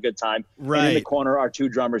already having a good time. Right. And in the corner are 2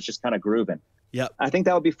 drummers just kind of grooving. Yeah. I think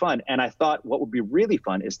that would be fun. And I thought what would be really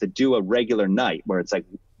fun is to do a regular night where it's like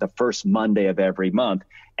the first Monday of every month.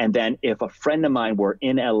 And then if a friend of mine were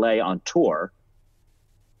in LA on tour,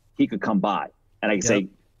 he could come by and I could say,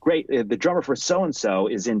 great, the drummer for so-and-so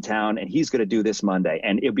is in town and he's going to do this Monday.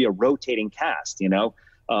 And it'd be a rotating cast,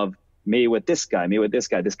 of me with this guy,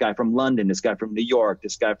 this guy from London, this guy from New York,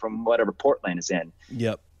 this guy from whatever Portland is in.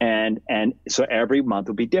 Yep. And so every month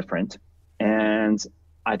would be different. And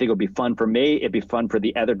I think it would be fun for me. It'd be fun for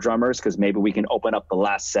the other drummers because maybe we can open up the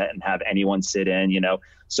last set and have anyone sit in,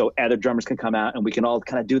 so other drummers can come out and we can all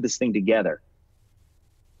kind of do this thing together.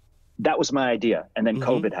 That was my idea. And then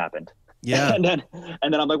COVID happened. Yeah. And then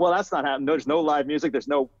I'm like, well, that's not happening. There's no live music. There's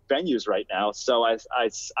no venues right now. So I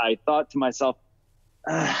thought to myself,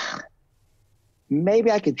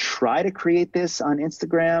 maybe I could try to create this on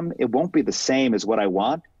Instagram. It won't be the same as what I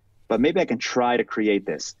want, but maybe I can try to create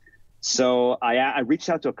this. So I reached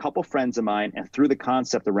out to a couple friends of mine and threw the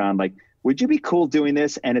concept around like, would you be cool doing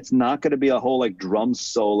this? And it's not going to be a whole like drum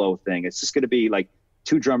solo thing. It's just going to be like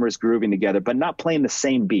 2 drummers grooving together, but not playing the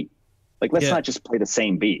same beat. Like, let's not just play the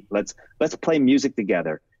same beat. Let's play music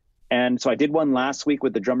together. And so I did one last week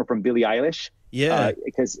with the drummer from Billie Eilish. Yeah.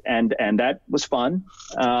 And that was fun.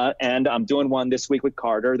 And I'm doing one this week with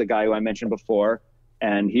Carter, the guy who I mentioned before.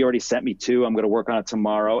 And he already sent me 2. I'm going to work on it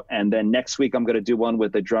tomorrow. And then next week, I'm going to do one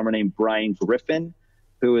with a drummer named Brian Griffin,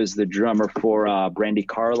 who is the drummer for Brandy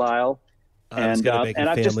Carlisle. I was going to make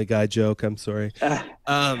a Family Guy joke. I'm sorry. And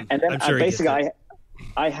then I'm sure basically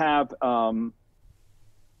I have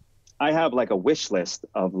like a wish list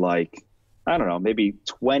of like, I don't know, maybe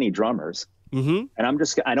 20 drummers. And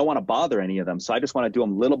I don't want to bother any of them. So I just want to do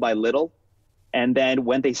them little by little. And then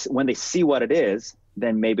when they see what it is,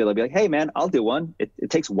 then maybe they'll be like, hey man, I'll do one. It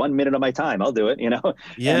takes 1 minute of my time. I'll do it,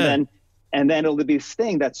 Yeah. And then it'll be this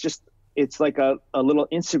thing that's just, it's like a little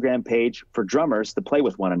Instagram page for drummers to play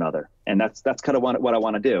with one another. And that's kind of what I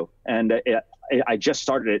want to do. And I just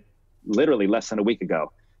started it literally less than a week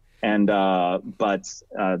ago. And, but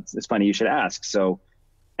it's funny you should ask. So,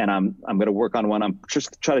 and I'm going to work on one. I'm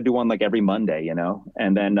just try to do one like every Monday,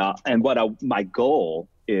 and then, my goal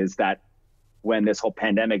is that when this whole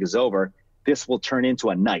pandemic is over, this will turn into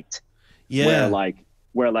a night where like,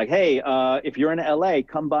 hey, if you're in LA,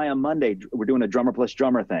 come by on Monday. We're doing a drummer plus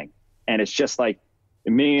drummer thing. And it's just like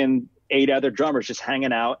me and 8 other drummers just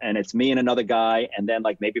hanging out. And it's me and another guy. And then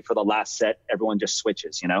like maybe for the last set, everyone just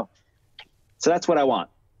switches, So that's what I want.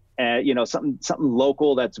 Something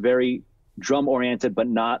local that's very drum oriented, but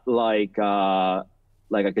not like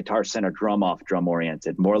like a Guitar Center drum off drum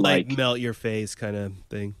oriented, more like melt your face kind of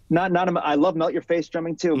thing. I love melt your face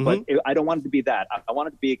drumming too, but I don't want it to be that. I want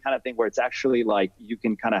it to be a kind of thing where it's actually like you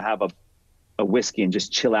can kind of have a whiskey and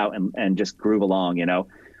just chill out and just groove along, you know?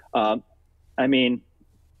 I mean,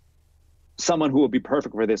 someone who would be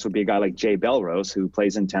perfect for this would be a guy like Jay Belrose, who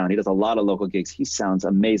plays in town. He does a lot of local gigs. He sounds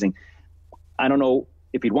amazing. I don't know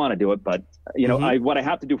if he'd want to do it, but you know, what I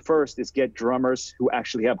have to do first is get drummers who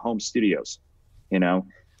actually have home studios, you know?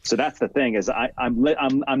 So that's the thing is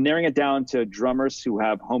I'm narrowing it down to drummers who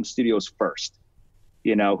have home studios first,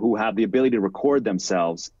 you know, who have the ability to record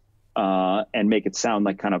themselves and make it sound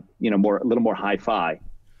like kind of, you know, a little more hi-fi,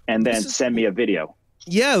 and then send me a video.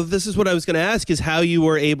 Yeah, this is what I was going to ask, is how you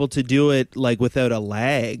were able to do it like without a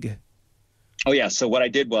lag. Oh yeah. So what I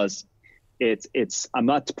did was I'm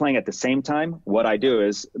not playing at the same time. What I do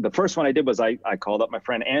is the first one I did was I called up my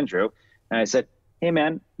friend Andrew and I said, hey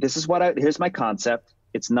man, this is here's my concept.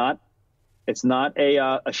 It's not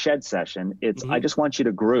a shed session. It's, I just want you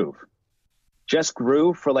to groove. Just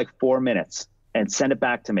groove for like 4 minutes and send it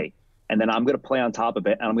back to me. And then I'm going to play on top of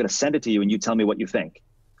it and I'm going to send it to you and you tell me what you think.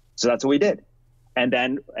 So that's what we did. And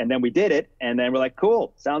then we did it, and then we're like,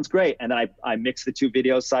 cool, sounds great. And then I mixed the two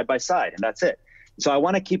videos side by side, and that's it. So I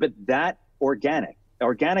want to keep it that organic,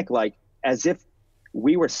 like as if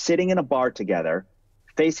we were sitting in a bar together,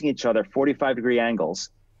 facing each other, 45-degree angles.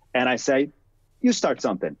 And I say, you start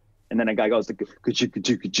something. And then a guy goes, I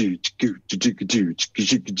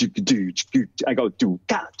go,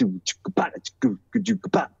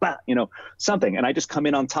 you know, something. And I just come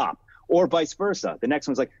in on top, or vice versa. The next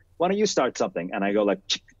one's like, why don't you start something? And I go like,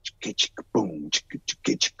 boom,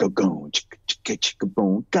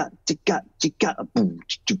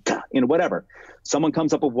 you know, whatever. Someone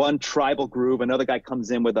comes up with one tribal groove, another guy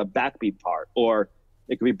comes in with a backbeat part, or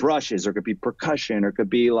it could be brushes, or it could be percussion, or it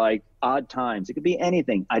could be like odd times. It could be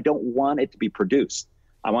anything. I don't want it to be produced.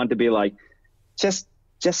 I want it to be like, just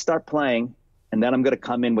start playing, and then I'm going to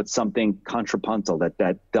come in with something contrapuntal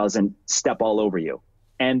that doesn't step all over you.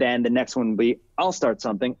 And then the next one will be, I'll start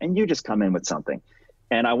something and you just come in with something.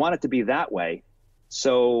 And I want it to be that way.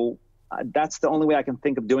 So that's the only way I can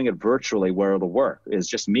think of doing it virtually where it'll work, is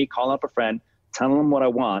just me calling up a friend, telling them what I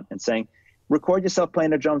want and saying, record yourself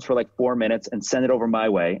playing the drums for like 4 minutes and send it over my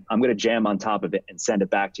way. I'm going to jam on top of it and send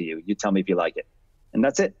it back to you. You tell me if you like it. And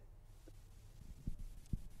that's it.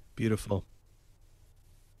 Beautiful.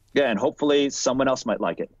 Yeah. And hopefully someone else might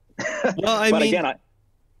like it. Well, I mean,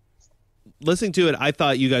 listening to it, I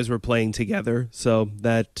thought you guys were playing together, so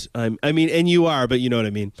that I mean, and you are, but you know what I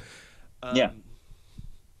mean. Yeah.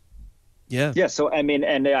 So I mean,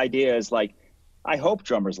 and the idea is like, I hope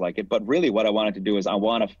drummers like it, but really, what I wanted to do is I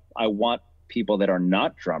want people that are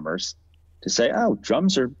not drummers to say, "Oh,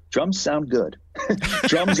 drums sound good.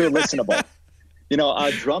 Drums are listenable. You know,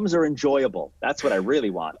 drums are enjoyable." That's what I really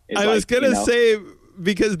want. I was gonna say,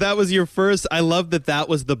 because that was your first. I love that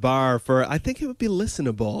was the bar for. I think it would be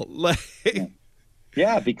listenable. Like,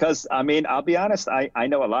 yeah, because I mean, I'll be honest. I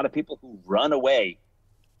know a lot of people who run away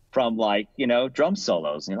from, like, you know, drum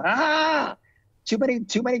solos. You know,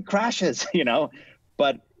 too many crashes. You know,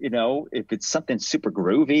 but you know, if it's something super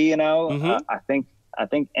groovy, you know, I think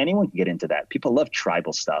anyone can get into that. People love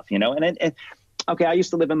tribal stuff. You know, and okay, I used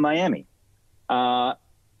to live in Miami.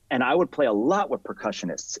 And I would play a lot with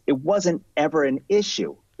percussionists. It wasn't ever an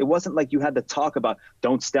issue. It wasn't like you had to talk about,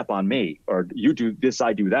 don't step on me, or you do this,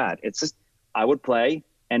 I do that. It's just, I would play,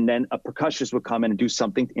 and then a percussionist would come in and do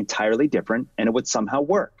something entirely different, and it would somehow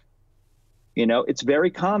work. You know, it's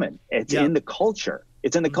very common. It's in the culture.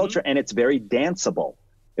 It's in the culture, and it's very danceable.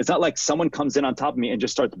 It's not like someone comes in on top of me and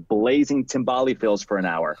just starts blazing timbali fills for an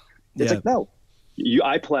hour. It's like, no,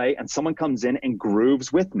 I play, and someone comes in and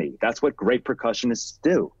grooves with me. That's what great percussionists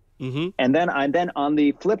do. And then on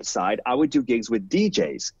the flip side, I would do gigs with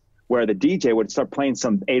DJs where the DJ would start playing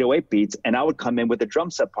some 808 beats, and I would come in with a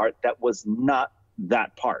drum set part that was not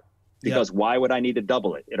that part, because why would I need to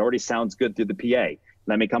double it? It already sounds good through the PA.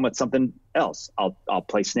 Let me come with something else. I'll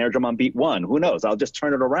play snare drum on beat one. Who knows? I'll just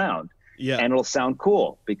turn it around, and it'll sound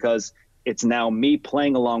cool because it's now me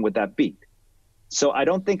playing along with that beat. So I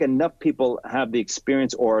don't think enough people have the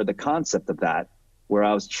experience or the concept of that, where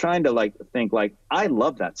I was trying to think I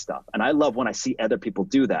love that stuff. And I love when I see other people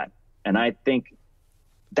do that. And I think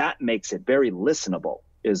that makes it very listenable.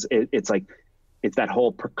 It's that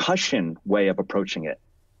whole percussion way of approaching it.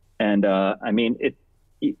 And I mean,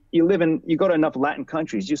 you go to enough Latin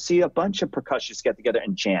countries, you see a bunch of percussionists get together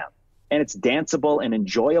and jam, and it's danceable and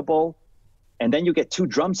enjoyable. And then you get two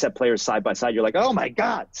drum set players side by side. You're like, oh my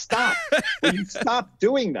God, stop. Will you stop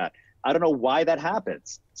doing that? I don't know why that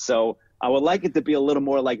happens. So I would like it to be a little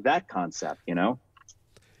more like that concept, you know?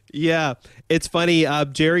 Yeah, it's funny.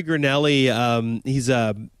 Jerry Granelli, he's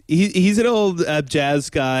an old jazz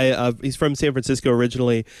guy. He's from San Francisco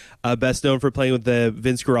originally, best known for playing with the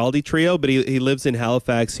Vince Guaraldi trio, but he lives in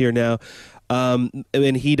Halifax here now.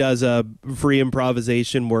 And he does a free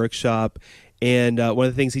improvisation workshop. And one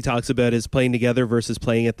of the things he talks about is playing together versus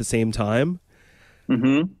playing at the same time.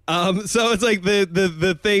 Mm-hmm. So it's like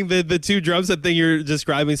the two drum set thing you're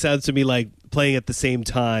describing sounds to me like playing at the same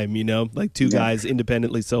time, you know, like two guys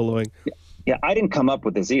independently soloing. Yeah, I didn't come up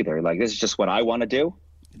with this either. Like, this is just what I want to do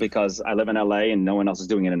because I live in LA and no one else is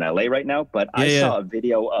doing it in LA right now. But I saw a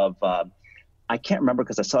video of, I can't remember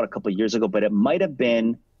because I saw it a couple of years ago, but it might have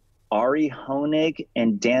been Ari Honig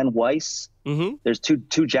and Dan Weiss. Mm-hmm. There's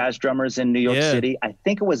two jazz drummers in New York City. I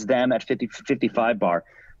think it was them at 55 Bar.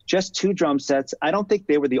 Just two drum sets. I don't think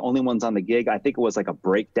they were the only ones on the gig. I think it was like a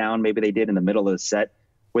breakdown maybe they did in the middle of the set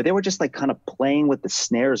where they were just like kind of playing with the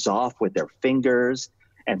snares off with their fingers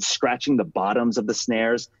and scratching the bottoms of the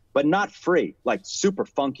snares, but not free, like super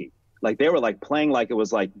funky. Like they were like playing like it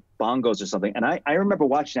was like bongos or something. And I remember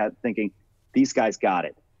watching that thinking, these guys got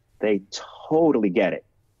it. They totally get it.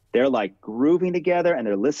 They're like grooving together and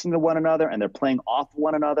they're listening to one another and they're playing off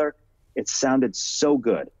one another. It sounded so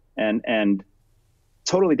good and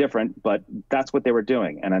totally different, but that's what they were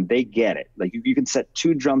doing. And they get it. Like you can set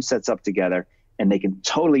two drum sets up together and they can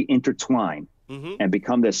totally intertwine and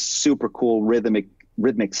become this super cool rhythmic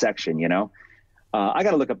section, you know? I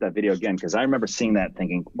got to look up that video again because I remember seeing that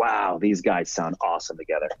thinking, wow, these guys sound awesome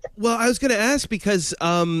together. Well, I was going to ask because,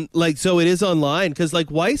 like, so it is online because, like,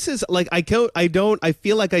 Weiss is like, I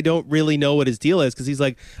feel like I don't really know what his deal is because he's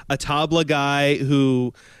like a tabla guy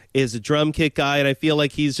who is a drum kit guy, and I feel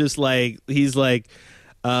like he's just like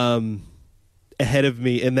ahead of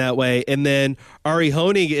me in that way. And then Ari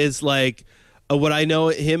Honig is like what I know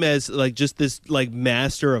him as, like just this like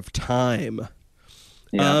master of time.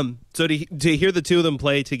 Yeah. So to hear the two of them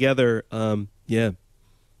play together, yeah,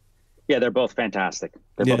 they're both fantastic.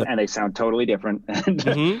 They're both, and they sound totally different.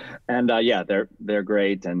 And yeah, they're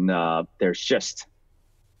great. And there's just,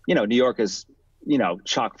 you know, New York is, you know,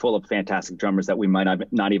 chock full of fantastic drummers that we might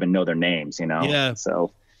not even know their names, you know? Yeah.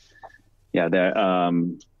 So yeah, they're,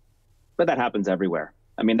 but that happens everywhere.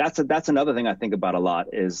 I mean, that's another thing I think about a lot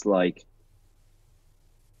is like,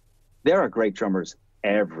 there are great drummers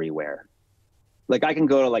everywhere. Like I can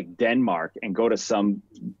go to like Denmark and go to some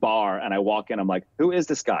bar and I walk in, I'm like, who is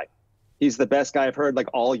this guy? He's the best guy I've heard like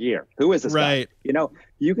all year. Who is this guy? You know,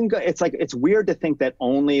 you can go, it's like, it's weird to think that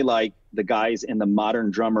only like the guys in the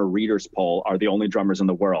modern drummer readers poll are the only drummers in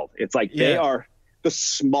the world. It's like they are the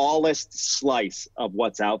smallest slice of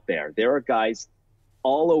what's out there. There are guys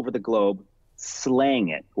all over the globe slaying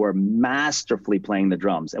it who are masterfully playing the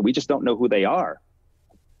drums and we just don't know who they are.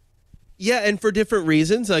 Yeah, and for different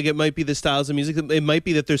reasons. Like it might be the styles of music. It might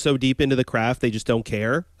be that they're so deep into the craft they just don't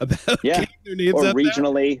care about getting their names or up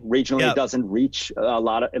regionally it doesn't reach a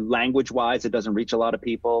lot of language-wise. It doesn't reach a lot of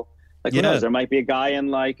people. Like who knows? There might be a guy in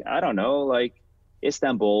like I don't know, like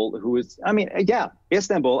Istanbul who is. I mean,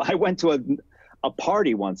 Istanbul. I went to a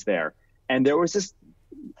party once there, and there was this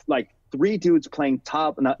like three dudes playing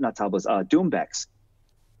not tablas, doumbeks,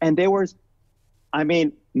 and they were. I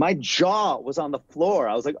mean, my jaw was on the floor.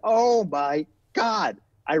 I was like, oh my God.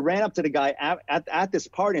 I ran up to the guy at this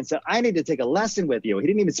party and said, I need to take a lesson with you. He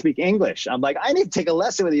didn't even speak English. I'm like, I need to take a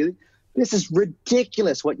lesson with you. This is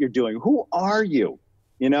ridiculous what you're doing. Who are you?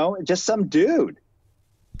 You know, just some dude.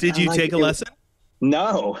 Did you take a lesson?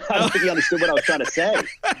 No, I don't think he understood what I was trying to say.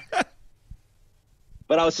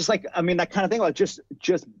 But I was just like, I mean, that kind of thing. I was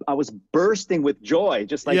just I was bursting with joy.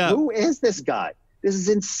 Just like, who is this guy? This is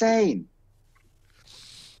insane.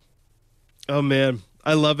 Oh man,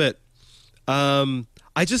 I love it. I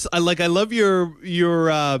love your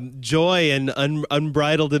joy and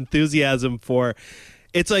unbridled enthusiasm for.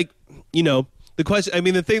 It's like, you know, the question. I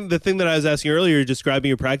mean, the thing that I was asking earlier, describing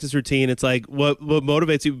your practice routine. It's like what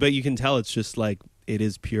motivates you, but you can tell it's just like it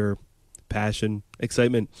is pure passion,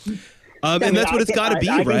 excitement, and that's what it's got to be,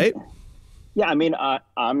 right? Yeah, I mean,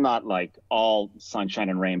 I'm not like all sunshine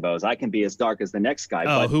and rainbows. I can be as dark as the next guy.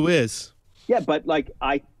 Oh, who is? Yeah, but like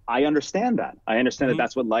I understand that. I understand that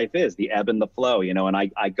that's what life is, the ebb and the flow, you know, and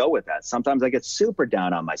I go with that. Sometimes I get super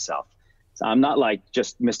down on myself. So I'm not like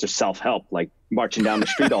just Mr. Self-Help, like marching down the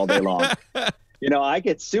street all day long. You know, I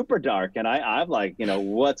get super dark and I'm like, you know,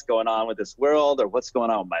 what's going on with this world or what's going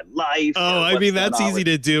on with my life? Oh, I mean, that's easy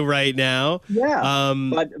to do right now. Yeah.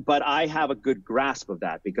 But I have a good grasp of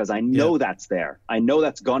that because I know that's there. I know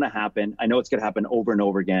that's going to happen. I know it's going to happen over and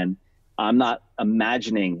over again. I'm not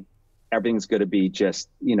imagining everything's going to be just,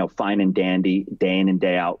 you know, fine and dandy day in and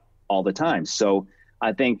day out all the time. So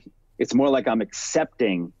I think it's more like I'm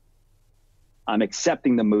accepting I'm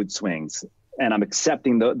accepting the mood swings, and I'm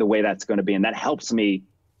accepting the way that's going to be. And that helps me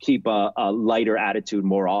keep a lighter attitude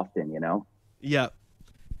more often, you know? Yeah.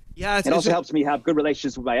 Yeah. It also helps me have good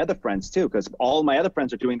relationships with my other friends too, because all my other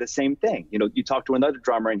friends are doing the same thing. You know, you talk to another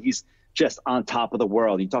drummer and he's just on top of the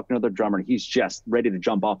world. You talk to another drummer and he's just ready to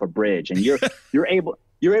jump off a bridge, and you're able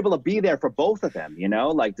to be there for both of them, you know,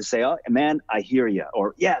 like to say, oh man, I hear you,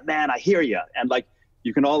 or yeah, man, I hear you. And like,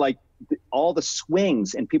 you can all like all the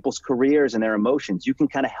swings in people's careers and their emotions, you can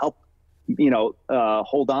kind of help, you know,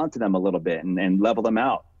 hold on to them a little bit and level them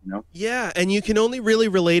out. You know? Yeah, and you can only really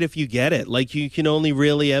relate if you get it. Like, you can only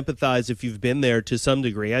really empathize if you've been there to some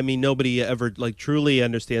degree. I mean, nobody ever like truly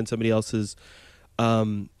understands somebody else's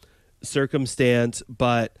circumstance,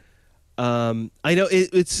 but I know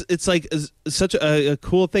it's like such a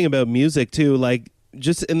cool thing about music too. Like,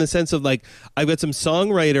 just in the sense of like, I've got some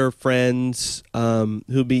songwriter friends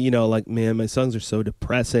who be, you know, like, man, my songs are so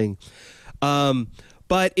depressing.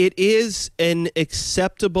 But it is an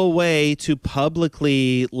acceptable way to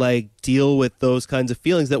publicly like deal with those kinds of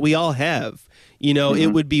feelings that we all have. You know, It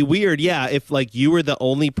would be weird, yeah, if like you were the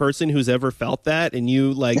only person who's ever felt that, and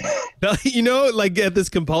you like, you know, like get this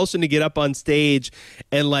compulsion to get up on stage,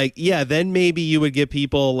 and like, yeah, then maybe you would get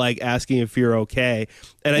people like asking if you're okay.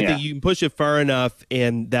 And I think you can push it far enough,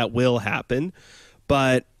 and that will happen.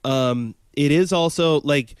 But it is also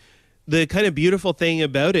like, the kind of beautiful thing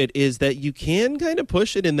about it is that you can kind of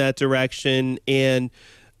push it in that direction and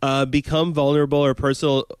become vulnerable or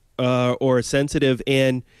personal or sensitive,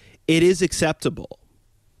 and it is acceptable.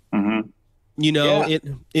 You know,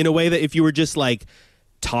 in a way that if you were just like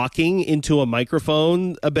talking into a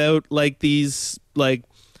microphone about like these like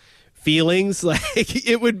feelings, like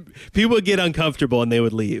people would get uncomfortable and they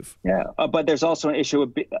would leave. Yeah, but there's also an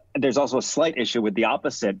issue there's also a slight issue with the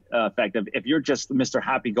opposite effect of, if you're just Mr.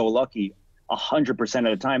 Happy-Go-Lucky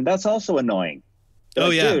 100% of the time, that's also annoying. Oh,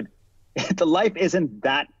 like, yeah, dude, the life isn't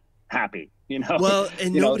that happy, you know. Well,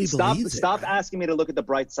 and nobody believes it. Stop asking me to look at the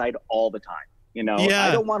bright side all the time. You know,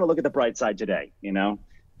 I don't want to look at the bright side today. You know,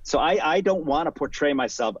 so I don't want to portray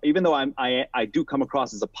myself, even though I do come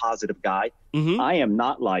across as a positive guy. I am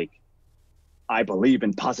not like, I believe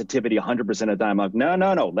in positivity 100% of the time. I'm like,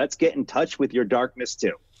 no. Let's get in touch with your darkness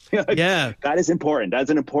too. Yeah, that is important. That's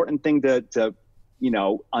an important thing to you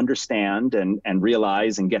know, understand and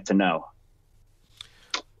realize and get to know.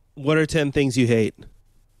 What are 10 things you hate?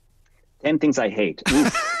 10 things I hate.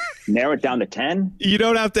 Narrow it down to 10. You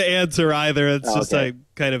don't have to answer either. It's just like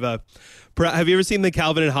kind of a. Have you ever seen the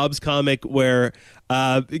Calvin and Hobbes comic where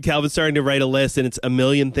Calvin's starting to write a list and it's a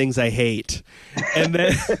million things I hate, and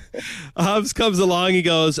then Hobbes comes along, he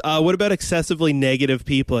goes, what about excessively negative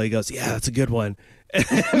people? He goes, yeah, that's a good one. And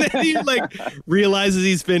then he like realizes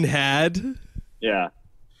he's been had. Yeah,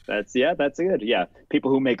 that's good. Yeah,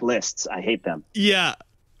 people who make lists, I hate them. Yeah.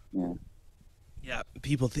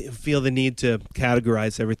 People feel the need to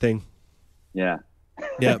categorize everything. Yeah.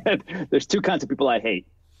 There's two kinds of people I hate: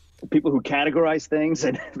 people who categorize things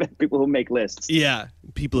and people who make lists. Yeah,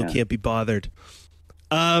 people who can't be bothered.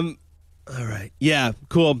 All right. Yeah,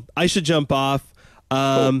 cool. I should jump off.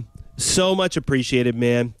 Cool. So much appreciated,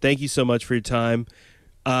 man. Thank you so much for your time.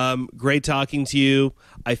 Great talking to you.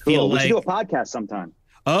 I feel like we should do a podcast sometime.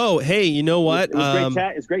 Oh, hey, you know what? It was great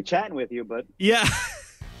chat. It's great chatting with you, but yeah,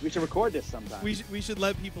 we should record this sometime. We should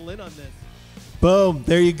let people in on this. Boom!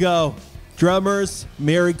 There you go, drummers.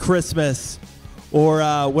 Merry Christmas, or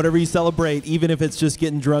whatever you celebrate, even if it's just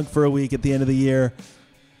getting drunk for a week at the end of the year.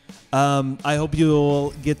 I hope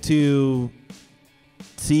you'll get to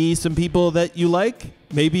see some people that you like,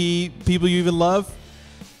 maybe people you even love.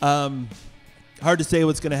 Hard to say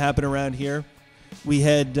what's going to happen around here. We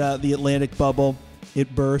had the Atlantic bubble.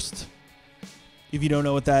 It burst. If you don't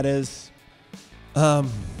know what that is,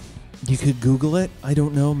 you could Google it. I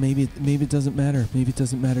don't know. Maybe it doesn't matter. Maybe it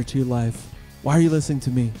doesn't matter to your life. Why are you listening to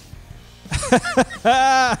me?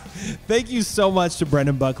 Thank you so much to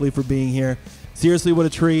Brendan Buckley for being here. Seriously, what a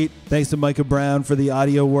treat. Thanks to Micah Brown for the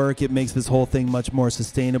audio work. It makes this whole thing much more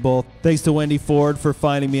sustainable. Thanks to Wendy Ford for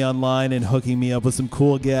finding me online and hooking me up with some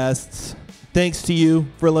cool guests. Thanks to you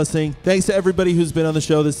for listening. Thanks to everybody who's been on the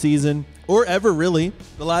show this season, or ever really.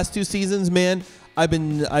 The last 2 seasons, man, I've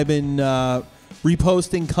been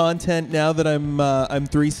reposting content now that I'm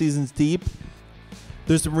 3 seasons deep.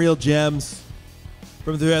 There's some real gems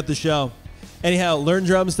from throughout the show. Anyhow,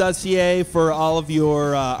 learndrums.ca for all of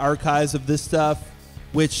your archives of this stuff,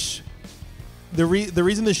 which the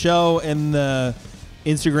reason the show and the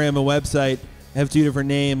Instagram and website have 2 different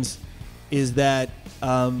names is that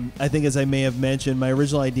I think, as I may have mentioned, my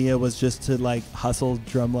original idea was just to like hustle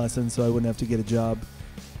drum lessons so I wouldn't have to get a job.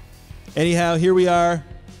 Anyhow, here we are.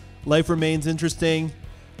 Life remains interesting.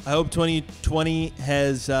 I hope 2020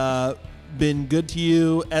 has been good to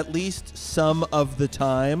you at least some of the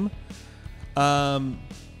time.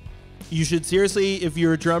 You should seriously, if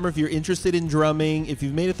you're a drummer, if you're interested in drumming, if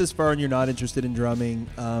you've made it this far and you're not interested in drumming,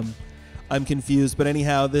 I'm confused. But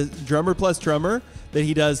anyhow, the Drummer Plus Drummer that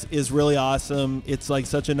he does is really awesome. It's like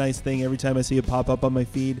such a nice thing every time I see it pop up on my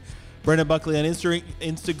feed. Brendan Buckley on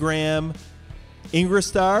Instagram.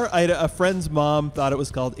 Ingristar. I had a friend's mom thought it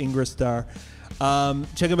was called Ingristar.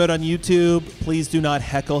 Check him out on YouTube. Please do not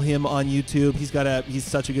heckle him on YouTube. He's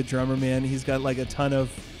such a good drummer, man. He's got like a ton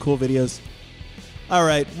of cool videos. All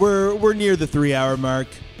right, we're near the 3-hour mark.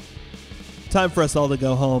 Time for us all to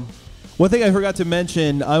go home. One thing I forgot to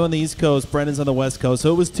mention, I'm on the East Coast, Brendan's on the West Coast,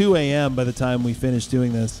 so it was 2 a.m. by the time we finished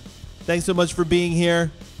doing this. Thanks so much for being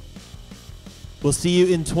here. We'll see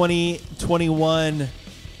you in 2021.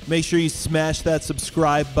 Make sure you smash that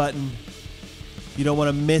subscribe button. You don't want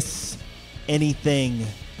to miss anything.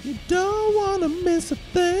 You don't want to miss a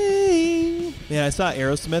thing. Man, I saw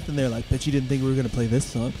Aerosmith and they're like, bet you didn't think we were going to play this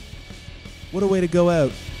song. What a way to go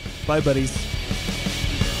out. Bye, buddies.